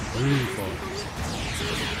got some beef arms.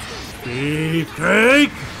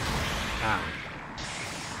 Beefcake! Ow.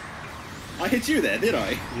 I hit you there, did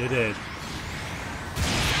I? You did.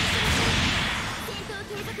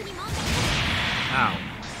 Ow.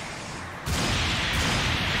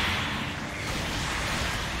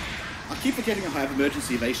 I keep forgetting I have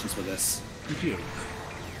emergency evasions for this. You do.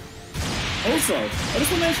 Also, I just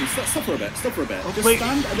want to mention, stop for a bit. Oh, just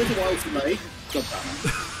stand a little while to me. God damn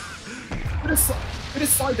it. Do the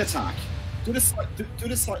side attack. Do the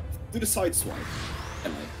side swipe.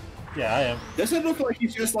 Anyway. Yeah, I am. Doesn't it look like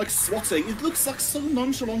he's just like swatting? It looks like so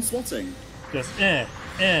nonchalant swatting. Just Yeah,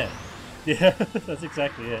 that's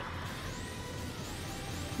exactly it.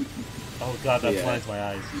 Oh god, that blinds my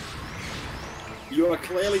eyes. You are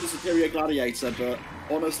clearly the superior gladiator, but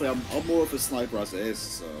honestly, I'm more of a sniper as it is,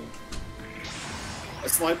 so... A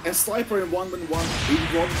sniper in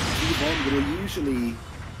 1v1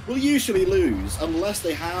 will usually lose, unless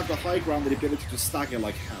they have the high ground and the ability to stagger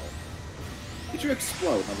like hell. Did you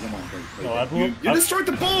explode? No, never mind. No, you destroyed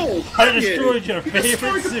the ball! I destroyed your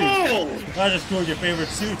favorite suit! Ball. I destroyed your favorite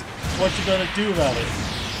suit! What you gonna do about it?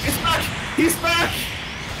 He's back! He's back!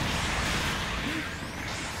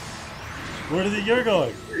 Where do you think you're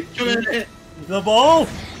going? The ball?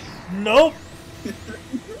 Nope!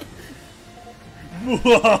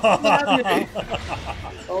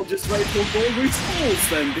 I'll just wait till ball respawns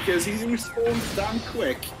then, because he respawns damn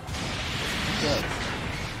quick.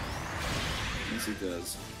 Yes, he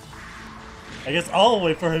does. I guess I'll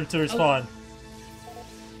wait for him to respawn.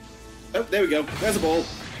 Oh, there we go. There's a ball.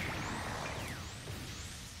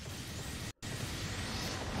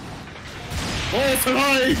 Ball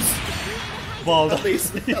survives! Ball At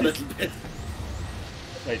least a little bit.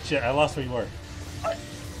 Wait, shit, I lost where you were. I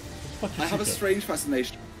have a strange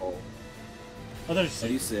fascination with ball. Oh, there's Are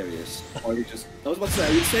you serious? Or are you just... I was about to say,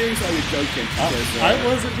 are you serious or are you joking? Because, I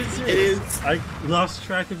wasn't being serious. It is... I lost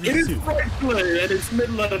track of your suit. It is bright blue and it's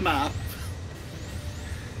middle of the map.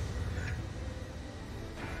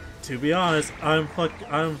 To be honest, I'm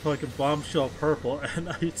fucking bombshell purple and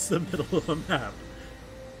it's the middle of the map.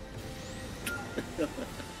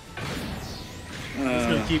 I'm just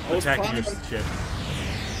gonna keep attacking your ship.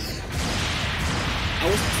 I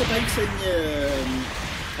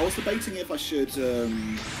was debating if I should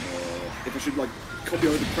like copy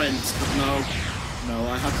over the prints, but no,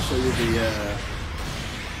 I have to show you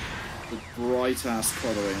the bright ass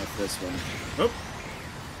coloring of this one. Oh,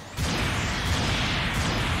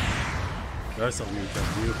 that's a weird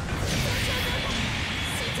view.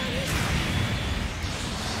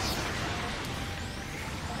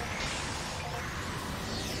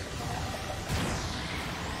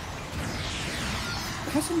 It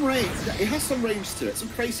has some range. It has some range to it. Some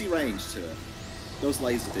crazy range to it. Those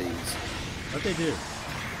laser beams. What they do?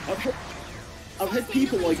 I've had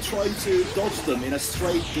people like trying to dodge them in a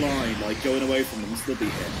straight line, like going away from them and still be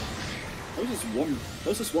hit. That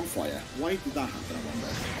was just one fire. Why did that happen? I wonder.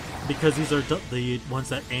 Because these are the ones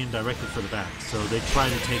that aim directly for the back, so they try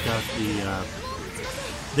to take out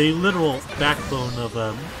the literal backbone of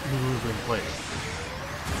a maneuvering player.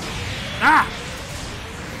 Ah!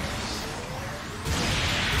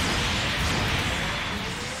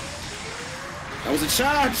 That was a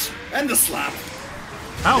charge and a slap.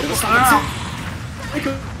 How?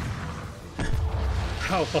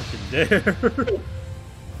 How fucking dare!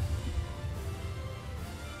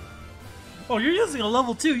 Oh, you're using a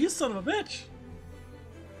level 2, you son of a bitch!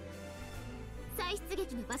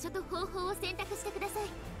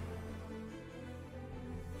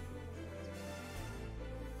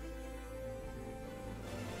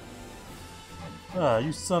 Ah,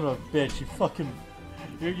 you son of a bitch, you fucking...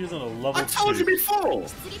 You're using a level 2. I told you before!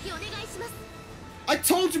 I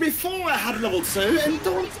told you before I had level 2, and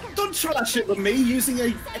don't try that shit with me using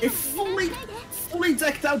a fully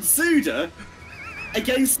decked out 𝓬𝓷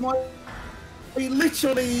against my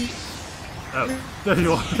literally there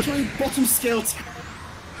you are. Literally bottom scale.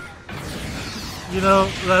 You know,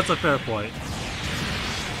 that's a fair point.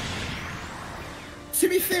 To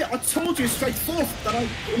be fair, I told you straight forth that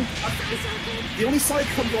the only side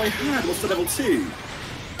combo I had was the level 2.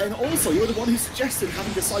 And also, you're the one who suggested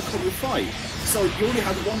having the side combo fight. So you only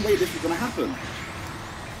had one way this was going to happen.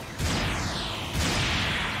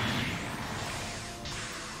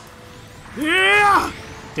 Yeah!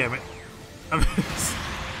 Damn it. I missed.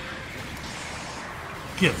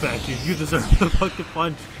 Get back here, you deserve the fucking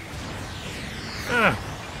punch. I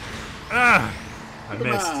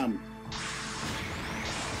missed.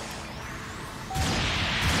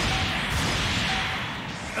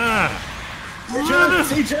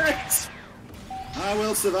 Eject! I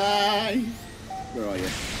will survive! Where are you?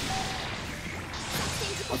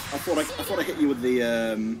 I thought I hit you with the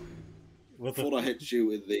I thought I hit you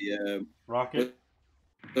with the rocket?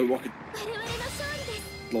 The rocket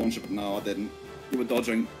launcher, but no, I didn't. You were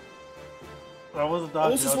dodging. I wasn't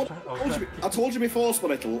dodging. I told you before,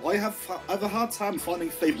 Spalittle, I have a hard time finding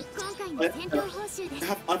favorites. I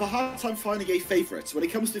have a hard time finding a favorite. When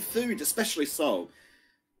it comes to food, especially so,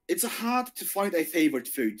 it's hard to find a favorite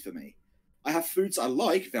food for me. I have foods I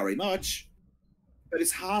like very much, but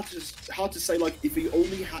it's hard to say, like, if you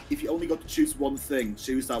only got to choose one thing,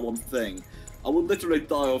 choose that one thing. I would literally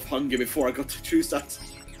die of hunger before I got to choose that.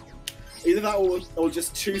 Either that or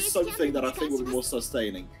just choose something that I think will be more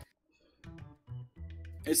sustaining.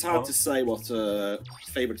 It's hard to say what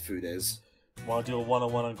favorite food is. Want to do a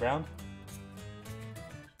 1-on-1 on ground?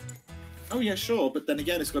 Oh yeah, sure, but then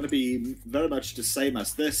again, it's going to be very much the same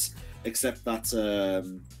as this, except that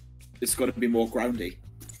it's going to be more groundy,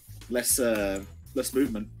 less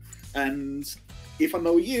movement. And if I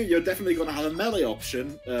know you, you're definitely going to have a melee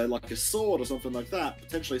option, like a sword or something like that.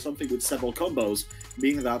 Potentially something with several combos,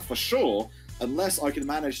 meaning that for sure, unless I can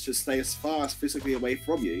manage to stay as far as physically away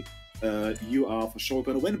from you, you are for sure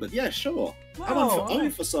going to win. But yeah, sure. No, I'm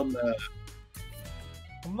on for some.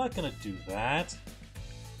 I'm not gonna do that.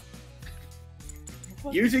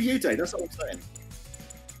 You do you, Dave. That's what I'm saying.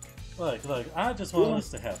 Look, I just want us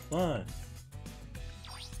to have fun.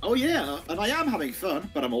 Oh yeah, and I am having fun,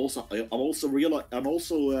 but I'm also not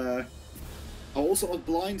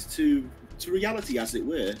blind to reality, as it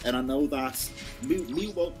were. And I know that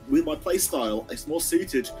me with my playstyle, it's more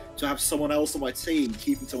suited to have someone else on my team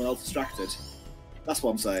keeping someone else distracted. That's what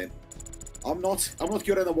I'm saying. I'm not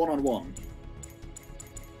good in a one-on-one.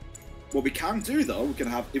 What we can do though, we can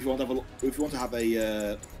have if you want to have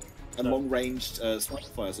a long-ranged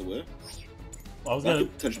sniper, as it were. That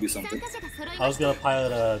could potentially be something. I was gonna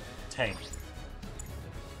pilot a tank.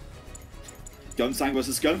 Gun tank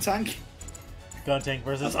versus gun tank. Gun tank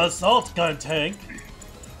versus assault gun tank.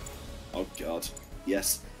 Oh god.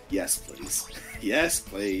 Yes. Yes, please. Yes,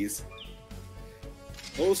 please.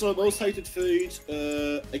 Also, most hated food.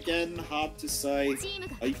 Again, hard to say.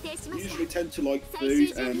 I usually tend to like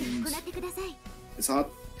food, and it's hard.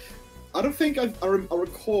 I don't think I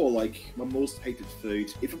recall like my most hated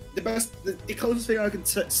food. If the closest thing I can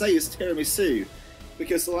say is tiramisu,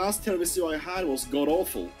 because the last tiramisu I had was god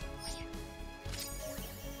awful.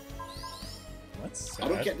 That's sad. I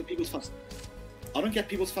don't get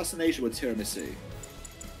people's fascination with tiramisu.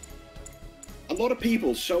 A lot of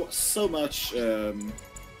people show so much.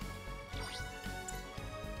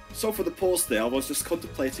 So for the pause there, I was just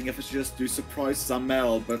contemplating if I should just do surprise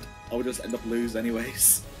Zamel, but I would just end up losing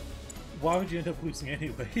anyways. Why would you end up losing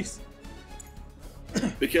anyways?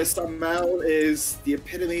 Because Zamel is the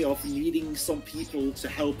epitome of needing some people to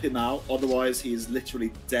help him out, otherwise he is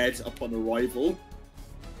literally dead upon arrival.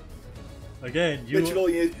 Again, you... Literally, all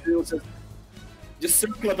you need to do is just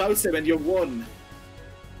circle about him and you're won.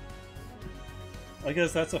 I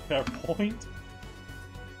guess that's a fair point.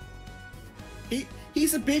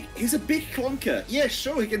 He's a big clunker. Yeah,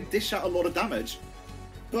 sure, he can dish out a lot of damage,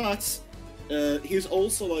 but he's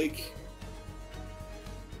also like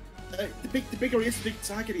the bigger he is, the bigger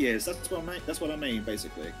target he is. That's what I mean,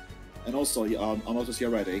 basically. And also, I'm not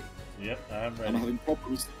you're ready. Yep, I'm ready. I'm having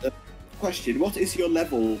problems. Question: what is your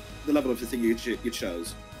level? The level of the thing you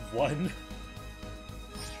chose? 1.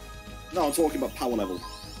 No, I'm talking about power level.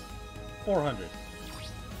 400.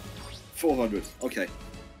 400. Okay.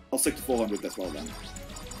 I'll stick to 400 as well then.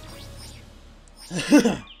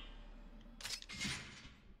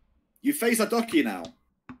 You face a ducky now.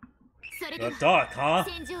 The duck, huh?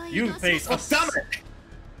 You face a... Oh, damn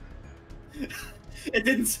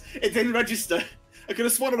it! It didn't register. I could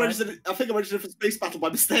have sworn I registered. I think I registered for Space Battle by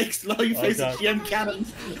mistake. So now you face a GM cannon.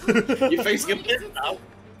 You're facing a pit now.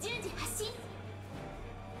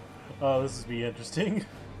 Oh, this is be interesting.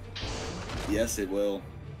 Yes, it will.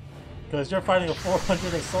 Because you're fighting a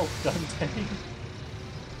 400 assault gun tank.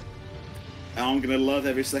 I'm gonna love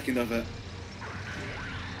every second of it.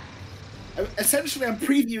 Essentially, I'm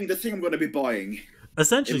previewing the thing I'm going to be buying.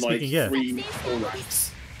 Essentially in, like, speaking, yeah. 3-4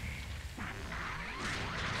 ranks.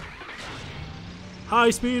 High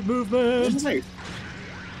speed movement. Wait.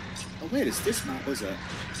 Oh wait, it's this map, is it?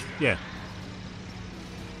 Yeah.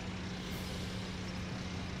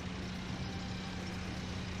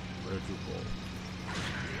 Where'd you go?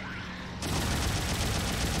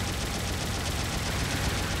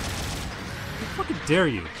 How fucking dare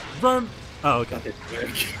you? Run! Oh, okay. That didn't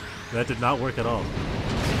work. That did not work at all.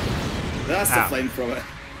 That's the flamethrower.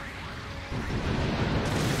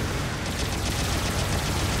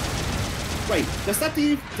 Wait, does that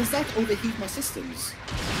overheat my systems?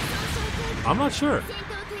 I'm not sure.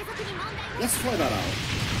 Let's try that out.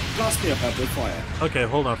 Blast me up with fire. Okay,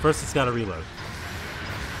 hold on. First, it's got to reload.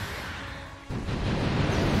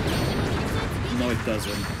 No, it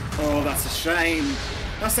doesn't. Oh, that's a shame.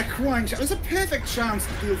 That's a crying chance. There's a perfect chance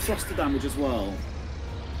to deal thruster damage as well.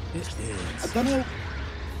 It is. I don't know.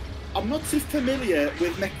 I'm not too familiar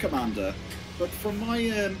with Mech Commander, but from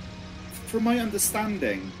my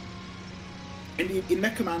understanding, in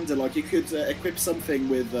Mech Commander, like you could equip something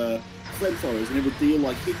with flamethrowers, and it would deal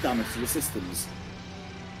like heat damage to the systems.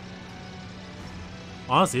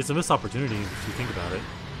 Honestly, it's a missed opportunity if you think about it.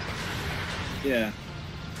 Yeah.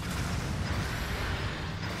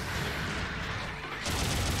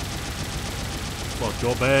 Fuck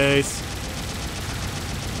your base.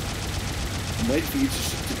 I'm waiting for you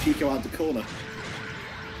to peek out the corner.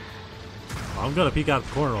 I'm gonna peek out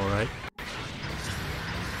the corner, alright.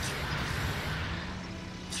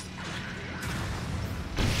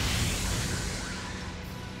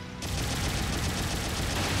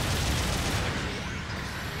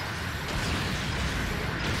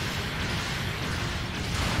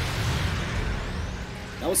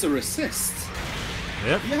 That was a resist.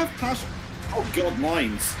 Yep. You have passion. Oh god,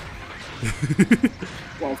 mines.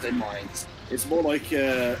 Well, they're mines. It's more like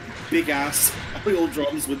big ass oil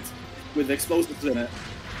drums with explosives in it.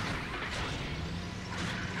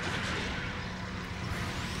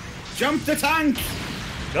 Jump the tank!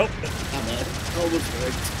 Nope. Damn it. Almost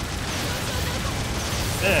worked.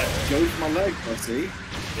 Yeah. Go for my leg, I see.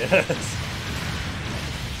 Yes.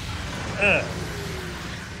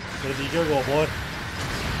 Where did you go, boy?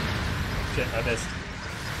 Shit, I missed.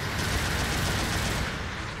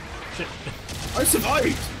 Shit. I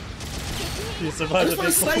survived! You survived. I just want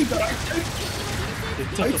to say that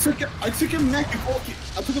I took a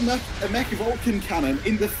Mecha Vulcan cannon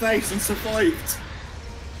in the face and survived.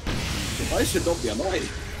 I should not be annoyed.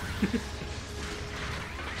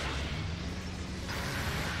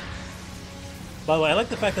 By the way, I like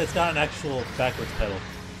the fact that it's got an actual backwards pedal.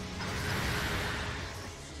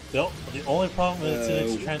 The only problem with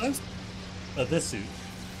this suit,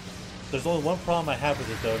 there's only one problem I have with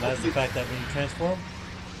it though, and that is the fact that when you transform,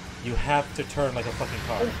 you have to turn like a fucking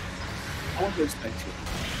car. I want to respect you.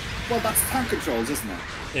 Well, that's tank controls, isn't it?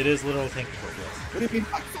 It is literally tank controls, yes. What do you mean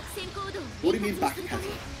back? What do you mean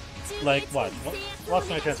backpedal? Like, watch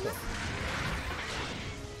my transform.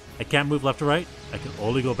 I can't move left or right. I can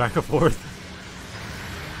only go back and forth.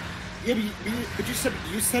 Yeah, but you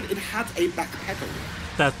said it had a backpedal.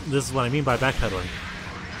 This is what I mean by backpedaling.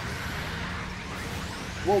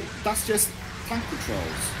 Well, that's just tank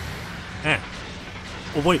controls. Eh.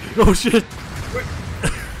 Oh wait! Oh shit!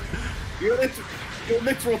 You're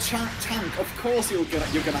literal tank. Of course, you're gonna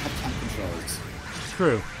have tank controls.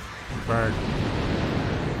 True. Burn.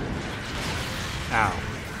 Ow.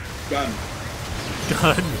 Gun.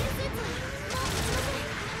 Gun.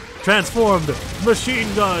 Transformed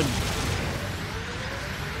machine gun.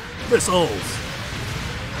 Missiles.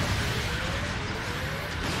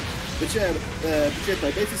 But yeah,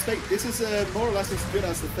 this is more or less as good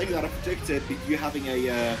as the thing that I predicted. You having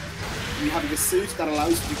a suit that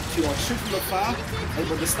allows you to like shoot from afar, and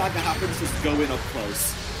when the stagger happens, just go in up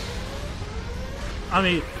close. I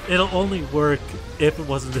mean, it'll only work if it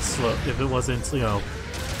wasn't this slow. If it wasn't, you know,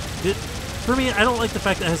 for me, I don't like the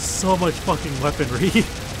fact that it has so much fucking weaponry.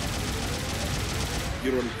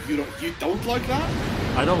 You don't like that?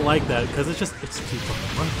 I don't like that because it's too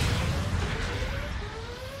fucking much.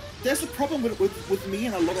 There's a problem with me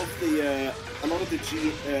and a lot of the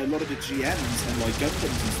GMs and like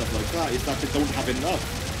Gundams and stuff like that is that they don't have enough.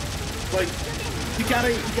 Like you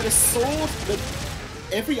get a sword, but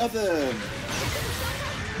every other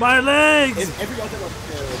my legs. Every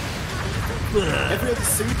other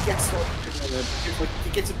suit gets like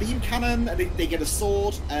he gets a beam cannon and they get a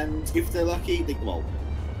sword, and if they're lucky,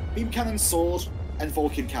 beam cannon, sword, and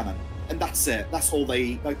Vulcan cannon. And that's it. That's all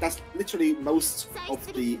they like. That's literally most of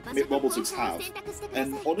the mobile suits have.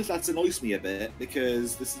 And honestly, that annoys me a bit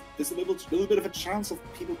because there's a little bit of a chance of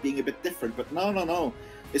people being a bit different. But no,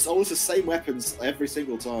 it's always the same weapons every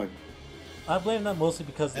single time. I blame that mostly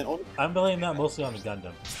because I'm blaming that mostly on the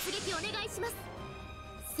Gundam.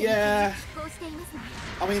 Yeah,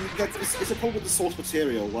 I mean it's a problem with the source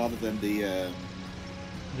material rather than the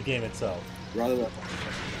game itself. Rather than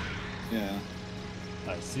yeah.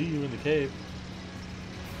 I see you in the cave.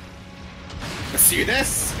 I see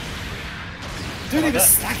this! Don't even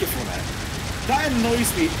stack it from it. That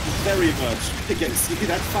annoys me very much. Again, see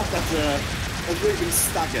that fact that I don't even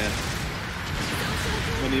stagger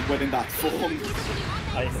when he went in that form.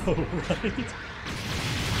 I know, right?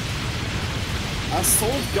 A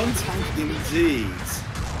sword gun tank indeed.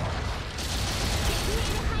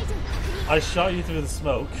 I shot you through the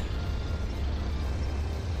smoke.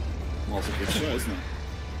 Well, it's a good show, isn't it?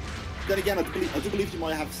 Then again, I do believe you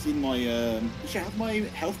might have seen my. Did you have my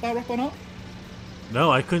health bar up or not?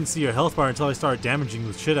 No, I couldn't see your health bar until I started damaging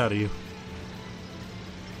the shit out of you.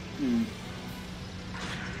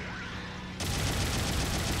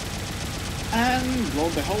 And lo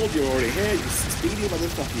and behold, you're already here, you speedy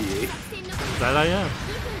motherfucker, you. That I am.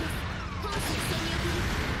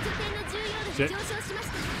 Shit.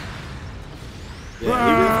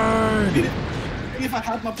 Yeah, even if I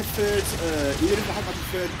had my preferred,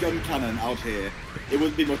 gun cannon out here, it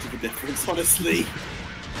wouldn't be much of a difference, honestly.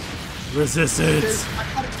 Resistance.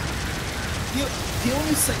 The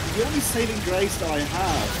only saving grace that I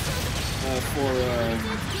have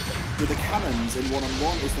with the cannons in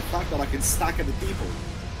one-on-one is the fact that I can stack other people.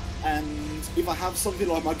 And if I have something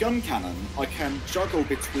like my gun cannon, I can juggle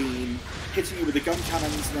between hitting you with the gun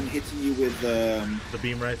cannons and then hitting you with the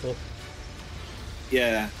beam rifle.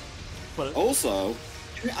 Yeah. But also,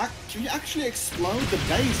 can you actually explode the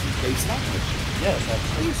base and base damage? Yes,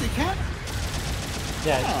 actually. Yes, you can.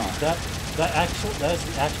 Yeah, that is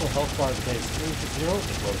the actual health bar of the base. If it's 0,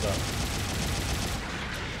 it blows up.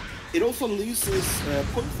 It also loses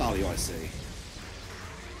point value, I see.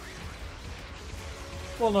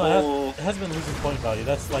 Well, no, it has been losing point value.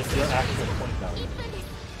 That's like your actual point value.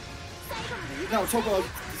 No, talk about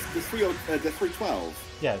the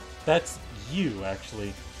 312. Yeah, that's you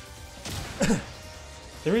actually.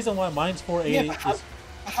 The reason why mine's 480 is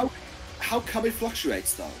how come it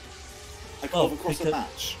fluctuates though? Like across the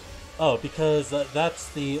match. Oh, because that's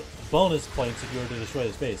the bonus points if you were to destroy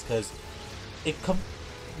this base. Because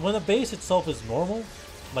when a base itself is normal,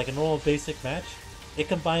 like a normal basic match, it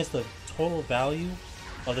combines the total value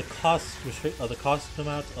of the cost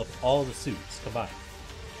amount of all the suits combined.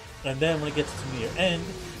 And then when it gets to near end,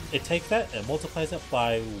 it takes that and multiplies it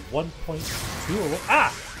by 1.2 or what?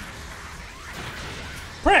 Ah!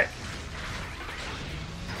 Prick!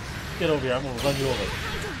 Get over here, I'm gonna run you over.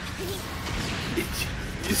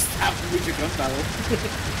 You stabbed me with your gun barrel.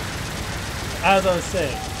 As I was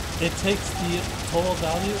saying, it takes the total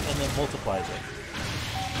value and then multiplies it.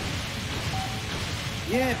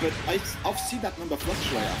 Yeah, but I've seen that number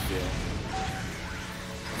fluctuate, I feel.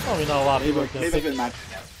 Probably not a lot of people can maybe imagine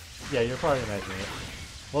it. Yeah, you're probably imagining it.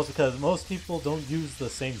 Mostly because most people don't use the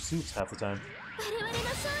same suits half the time.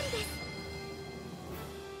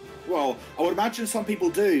 Well, I would imagine some people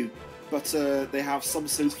do, but they have some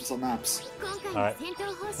suits for some maps. Alright.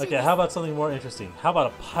 Okay, how about something more interesting? How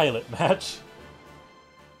about a pilot match?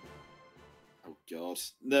 Oh god.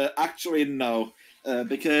 Actually, no.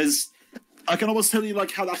 Because I can almost tell you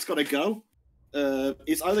like how that's gonna go.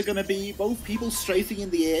 It's either gonna be both people strafing in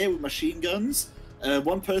the air with machine guns,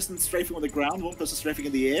 one person strafing on the ground, one person strafing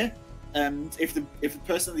in the air, and if the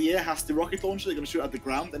person in the air has the rocket launcher, they're gonna shoot at the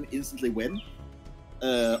ground and instantly win.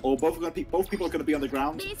 Or both people are going to be on the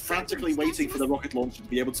ground, frantically waiting for the rocket launcher to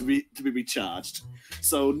be able to be recharged.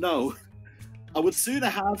 So no, I would sooner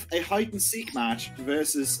have a hide and seek match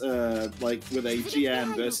versus like with a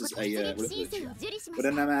GN versus a with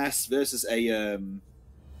an MS versus a.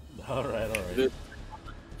 All right.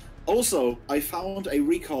 Also, I found a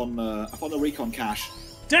recon. I found a recon cache.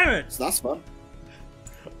 Damn it! So that's fun.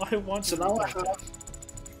 I want. So now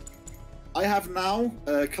I have now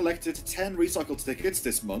collected 10 recycled tickets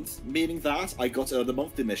this month, meaning that I got the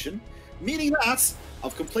monthly mission, meaning that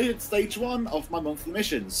I've completed stage 1 of my monthly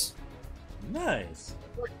missions. Nice.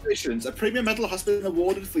 Missions. A premium medal has been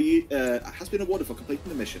awarded for you. Has been awarded for completing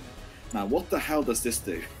the mission. Now, what the hell does this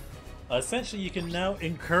do? Essentially, you can now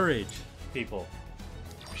encourage people.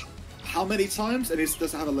 How many times? And does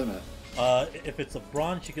it have a limit? If it's a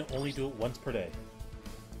bronze, you can only do it once per day.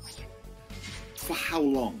 For how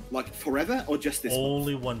long? Like forever, or just this?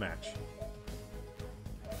 Only month? one match.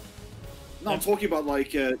 No, I'm talking about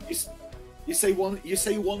like you say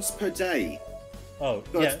once per day. Oh,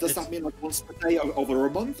 but yeah. Does that mean like once per day over a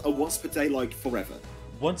month, or once per day like forever?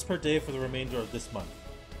 Once per day for the remainder of this month.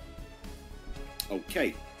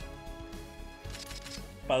 Okay.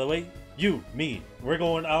 By the way, me, we're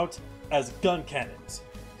going out as gun cannons.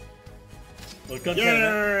 Well, gun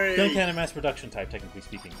cannon mass production type, technically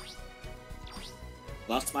speaking.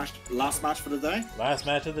 Last match for the day? Last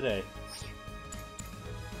match of the day.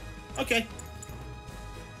 Okay.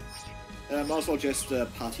 Might as well just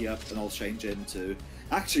party up and I'll change into...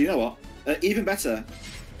 Actually, you know what? Even better.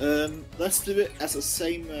 Let's do it as the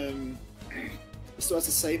same... let's do it as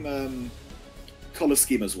the same color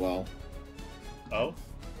scheme as well. Oh?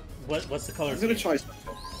 What's the color I'm scheme? going to try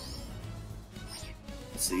something.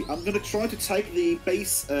 Let's see. I'm going to try to take the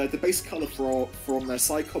base color from the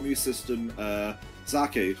Psycommu system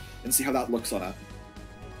Zaku and see how that looks on it.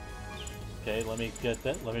 Okay, let me get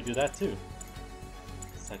that. Let me do that too.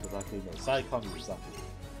 Psycommu Zaku.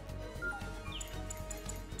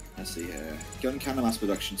 Let's see here. Gun cannon mass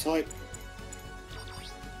production type.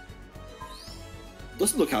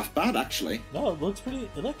 Doesn't look half bad actually. No, it looks pretty.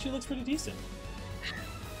 It actually looks pretty decent.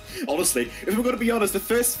 Honestly, if we're going to be honest, the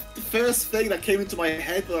first thing that came into my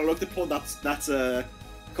head when I looked upon that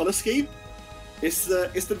color scheme is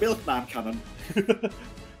the Milkman cannon.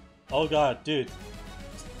 Oh god, dude!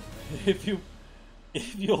 If you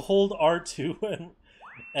hold R2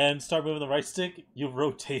 and start moving the right stick, you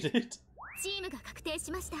rotate it.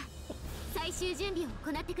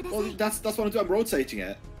 Well, that's what I'm doing. I'm rotating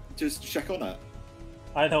it. Just check on it.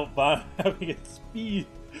 I know, but I'm having it speed.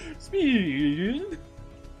 Speed!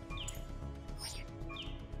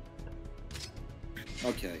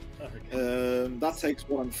 Okay. That takes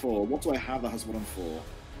 1 and 4. What do I have that has 1 and 4?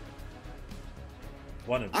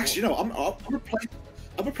 1 and 4. Actually, no.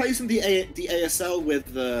 I'm replacing the ASL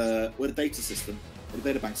with the data system, or the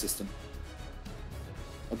data bank system,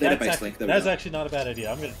 or database link. That's actually not a bad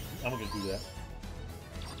idea. I'm gonna do that.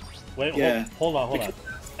 Wait, yeah. hold on.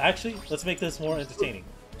 Actually, let's make this more entertaining.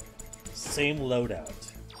 Same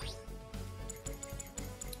loadout.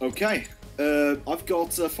 Okay. I've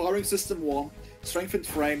got firing system 1, strengthened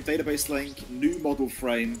frame, database link, new model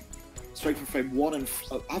frame, strengthened frame 1 and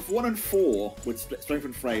I have 1 and 4 with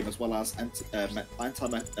strengthened frame as well as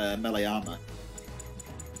anti-melee armor.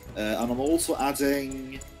 And I'm also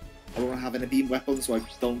adding. I don't have any beam weapons, so I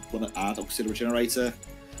don't want to add auxiliary generator.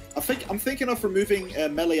 I'm thinking of removing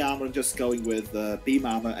melee armor and just going with beam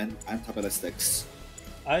armor and anti-ballistics.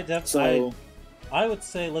 I would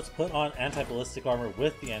say let's put on anti-ballistic armor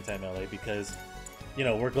with the anti-melee because, you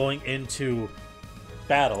know, we're going into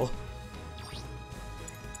battle.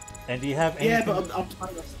 And do you have anything? Yeah, but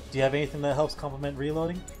do you have anything that helps complement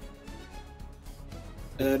reloading?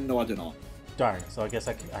 No, I do not. Darn. So I guess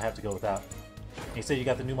I have to go without. You said you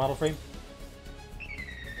got the new model frame?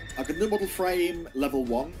 I've got new model frame level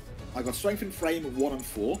 1. I've got strengthened frame 1 and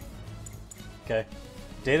 4. Okay.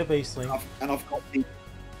 Database link. And I've got the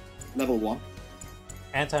level 1.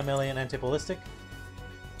 Anti-melee and anti-ballistic?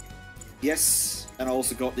 Yes, and I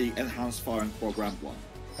also got the enhanced firing program 1.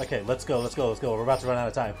 Okay, let's go. We're about to run out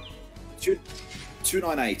of time.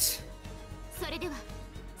 298.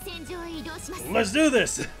 Let's do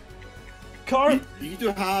this! Carl! You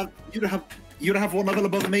don't have one level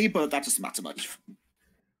above me, but that doesn't matter much.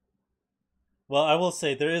 Well, I will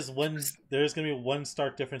say there is going to be one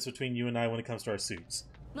stark difference between you and I when it comes to our suits.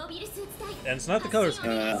 And it's not the colors.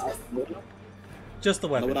 Just the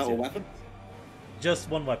weapons. No, weapon? Just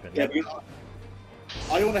one weapon. Yeah,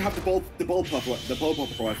 I only have the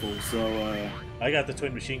bullpup rifle, so I got the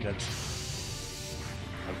twin machine guns.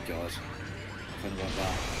 Oh god. About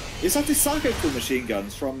that. Is that the Sako twin machine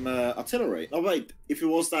guns from artillery? Oh wait, if it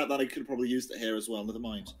was that, then I could have probably used it here as well. Never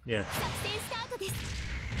mind. Yeah.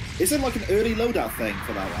 Is it like an early loadout thing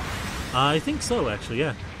for that one? I think so, actually.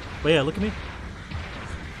 Yeah. But yeah, look at me.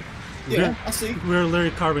 Yeah, I see. We're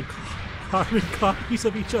literally carbon copies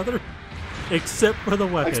of each other, except for the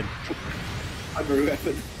weapon. I'm a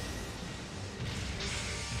weapon.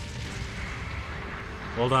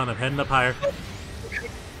 Hold on, I'm heading up higher.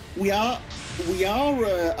 We are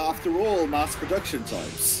after all mass production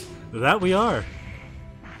types. That we are.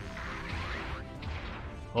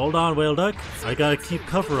 Hold on, Whaleduck. I gotta keep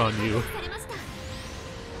cover on you.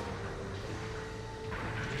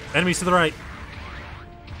 Enemies to the right.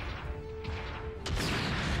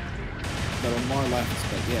 They're on my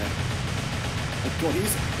left, but yeah. Oh god,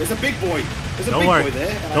 there's a big boy. There's a Don't big worry. boy there.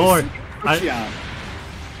 And Don't worry.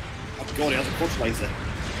 Oh god, he has a crotch laser.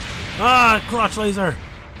 Ah, crotch laser.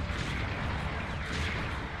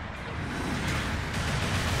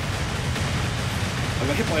 I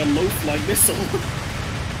got hit by a low-flying missile.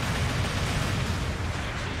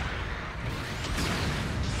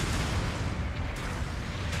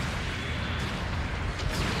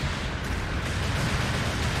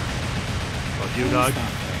 Fuck you, dog.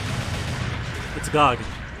 It's a Gog.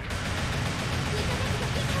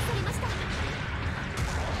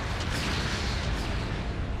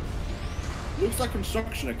 Looks like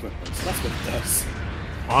construction equipment, so that's what it does.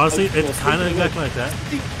 Honestly, it's kind of exactly like that.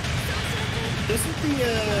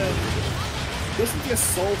 Doesn't the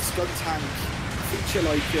assault gun tank feature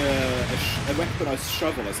like a weaponized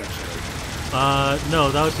shovel, essentially?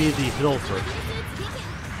 No, that would be the 𝓮𝓼.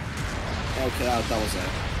 Okay, that was it.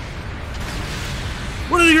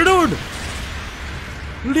 What are you doing?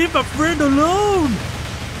 Leave my friend alone!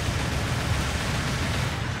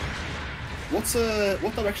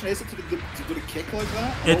 What direction is it to do the kick like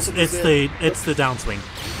that? It's the downswing.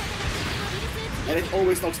 And it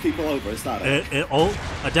always knocks people over, is that it? A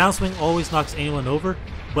downswing always knocks anyone over,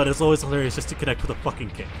 but it's always hilarious just to connect with a fucking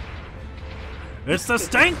kick. It's the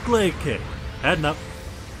stank leg kick! Heading up.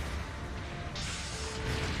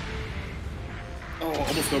 Oh,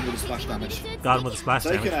 almost got him with the splash damage. Got him with the splash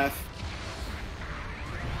Take damage. an F.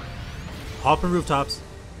 Hop on rooftops.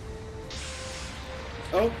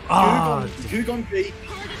 Oh, Gun G.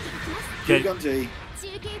 Okay. Gun G.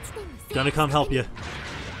 Gonna come help you.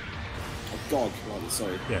 Oh, God. Rather,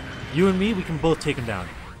 sorry. Yeah. You and me, we can both take him down.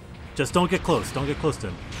 Just don't get close. Don't get close to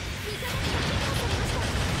him.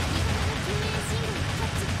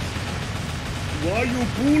 Why you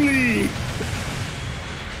bully?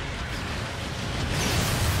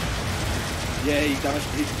 Yeah, he damaged.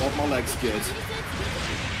 He got my legs good.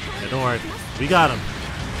 Yeah, don't worry. We got him.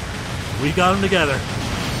 We got him together.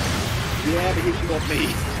 Yeah, but he got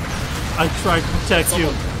me. I tried to protect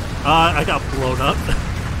you. I got blown up.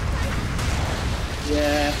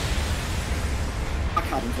 Yeah. I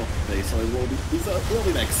haven't got me, so it will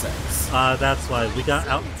makes sense. That's why we got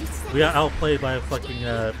outplayed by a fucking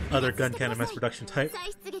other gun cannon mass production type.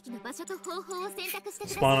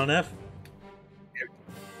 Spawn on F.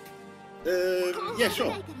 Yeah,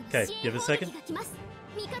 sure. Okay, give it a second.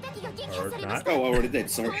 Or not. Oh, I already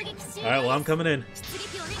did. Sorry. All right, well I'm coming in.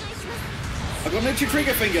 I got an itchy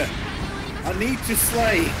trigger finger. I need to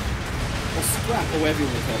slay or scrap or whatever you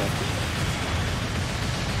want to call it.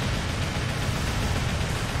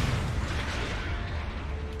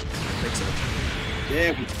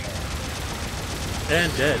 Yeah, we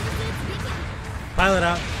and dead. Pilot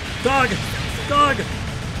out. Dog! Dog!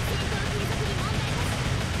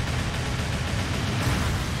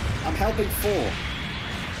 I'm helping 4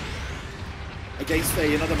 against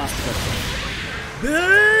another master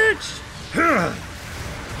Bitch!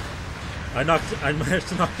 I managed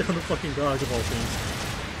to knock down the fucking dog of all things.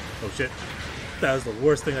 Oh shit. That was the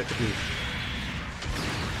worst thing I could do.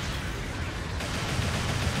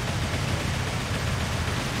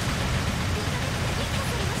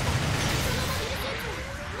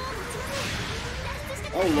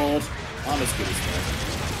 Oh lord, I'm as good as that.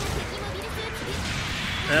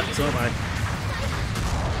 Yep, so am I.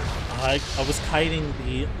 I was kiting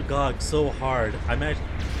the GOG so hard. I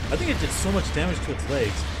think it did so much damage to its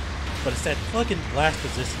legs, but it's that fucking blast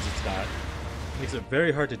resistance it's got. It makes it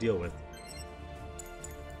very hard to deal with.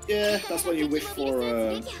 Yeah, that's what you wish for.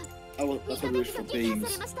 That's what you wish for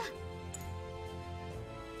beams.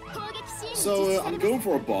 So I'm going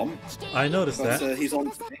for a bomb. I noticed but, that. He's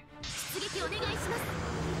on.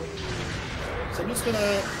 So I'm just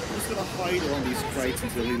gonna hide around these crates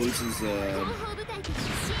until he loses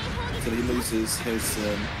his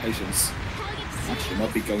patience. Actually,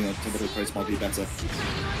 might be going on to the crates might be better.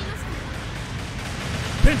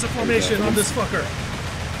 Pincer formation on this fucker.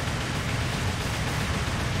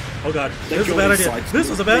 Oh god, this was a bad idea. This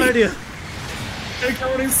was a bad idea. They're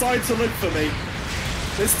going inside to look for me.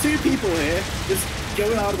 There's 2 people here, just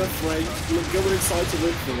going out of the frame, going inside to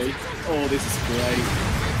look for me. Oh, this is great.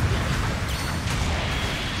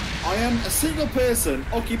 I am a single person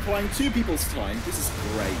occupying 2 people's time. This is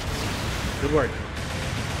great. Good work.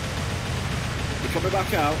 You're coming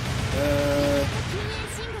back out.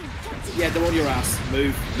 Yeah, they're on your ass.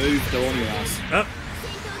 Move, they're on your ass. Up.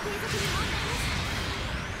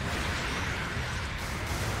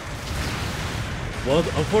 Well,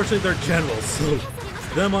 unfortunately they're generals, so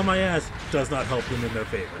them on my ass does not help them in their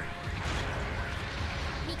favor.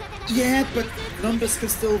 Yeah, but numbers can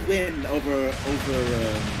still win over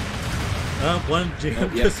one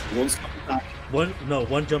oh, yes, one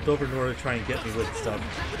jumped over in order to try and get me with stuff.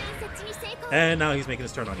 And now he's making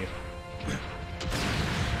his turn on you.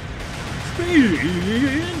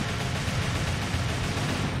 Spin!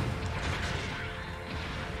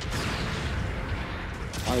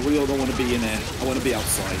 I really don't want to be in there. I want to be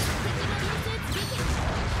outside.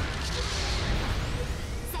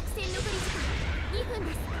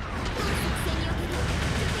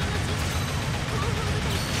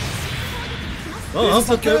 Well, helps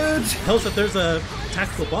that there's a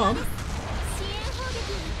tactical bomb.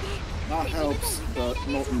 That helps, but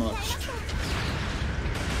not much.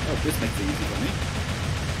 Oh, this makes it easy for me.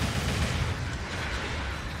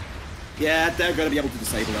 Yeah, they're going to be able to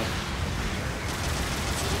disable it.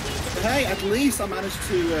 But hey, at least I managed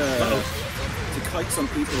to kite some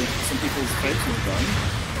people's frames with gun.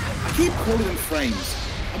 I keep calling them frames.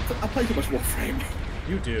 I play too much Warframe.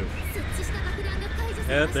 You do.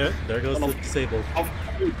 Yeah, there goes the disable. I've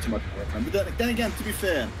played too much Warframe. But then again, to be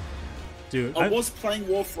fair, dude, I was playing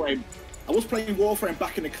Warframe. I was playing Warframe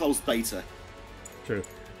back in the closed beta. True,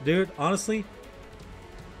 dude. Honestly,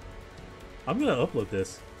 I'm gonna upload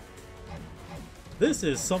this. This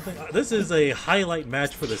is something. This is a highlight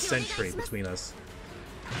match for the century between us.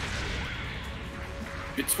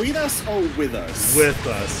 Between us or with us? With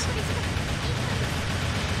us.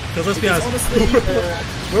 Because let's be honest, honestly,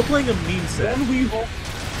 we're playing a meme set.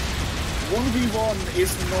 1v1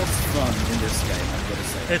 is not fun in this game, I'm gonna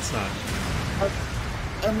say. It's not.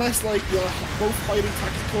 Unless, like, you're both highly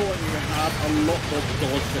tactical and you have a lot more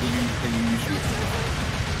dodge than you usually have.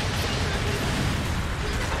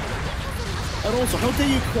 And also, how dare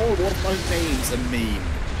you call one of my names a meme?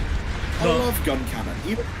 I love gun cannon.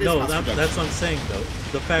 No, that's what I'm saying, though.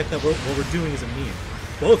 The fact that what we're doing is a meme.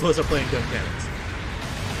 Both of us are playing gun cannons.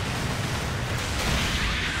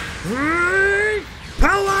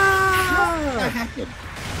 Power! That happened.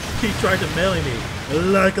 He tried to melee me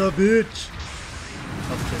like a bitch.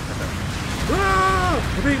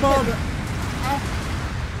 Ah! Big bomb!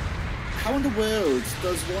 How in the world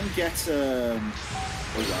does one get oh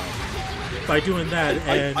wow. By doing that,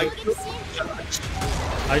 and I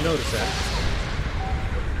noticed that.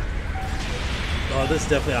 Oh, this is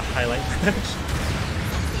definitely a highlight match.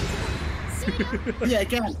 Yeah,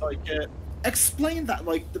 again, like explain that,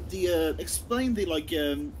 like explain the like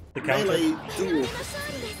melee duel.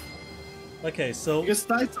 Okay, so because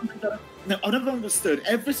that's something that I've never understood.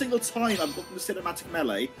 Every single time I've gotten the cinematic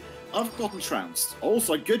melee, I've gotten trounced.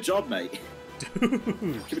 Also, good job, mate. dude,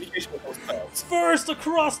 Communication with those fails. first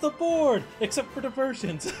across the board, except for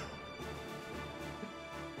diversions.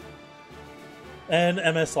 And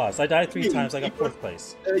MS lost. I died 3 times. I got 4th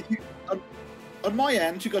place. On my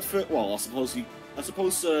end, you got well. I suppose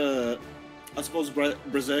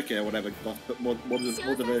Berserker or whatever got more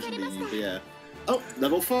the version than you. But yeah. Oh,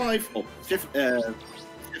 level 5. Oh, 5th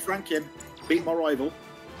ranking. Beat my rival.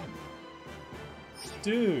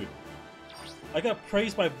 Dude, I got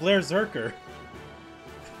praised by Berserker.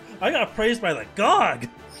 I got praised by the GOG.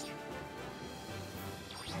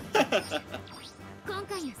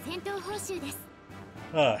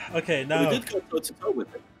 Okay, now. We did go toe-to-toe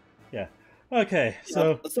with it. Yeah. Okay,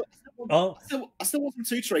 so I still wasn't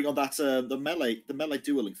tutoring on that the melee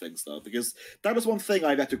dueling things though, because that is one thing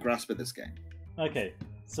I've had to grasp in this game. Okay,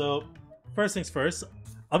 so first things first,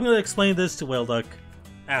 I'm going to explain this to Whaleduck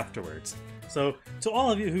afterwards. So to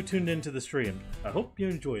all of you who tuned into the stream, I hope you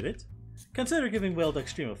enjoyed it. Consider giving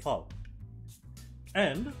Whaleduck's stream a follow.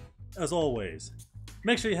 And, as always,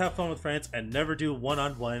 make sure you have fun with friends and never do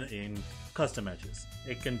one-on-one in custom matches.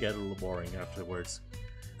 It can get a little boring afterwards.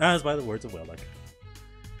 As by the words of Whaleduck.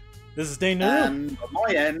 This is 𝓮𝓼𝓷𝓮'𝓼. And on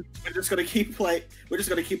my end, we're just gonna keep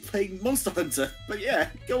playing Monster Hunter. But yeah,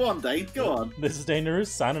 go on, Dane, go on. This is 𝓮𝓼𝓷𝓮'𝓼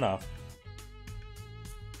signing off.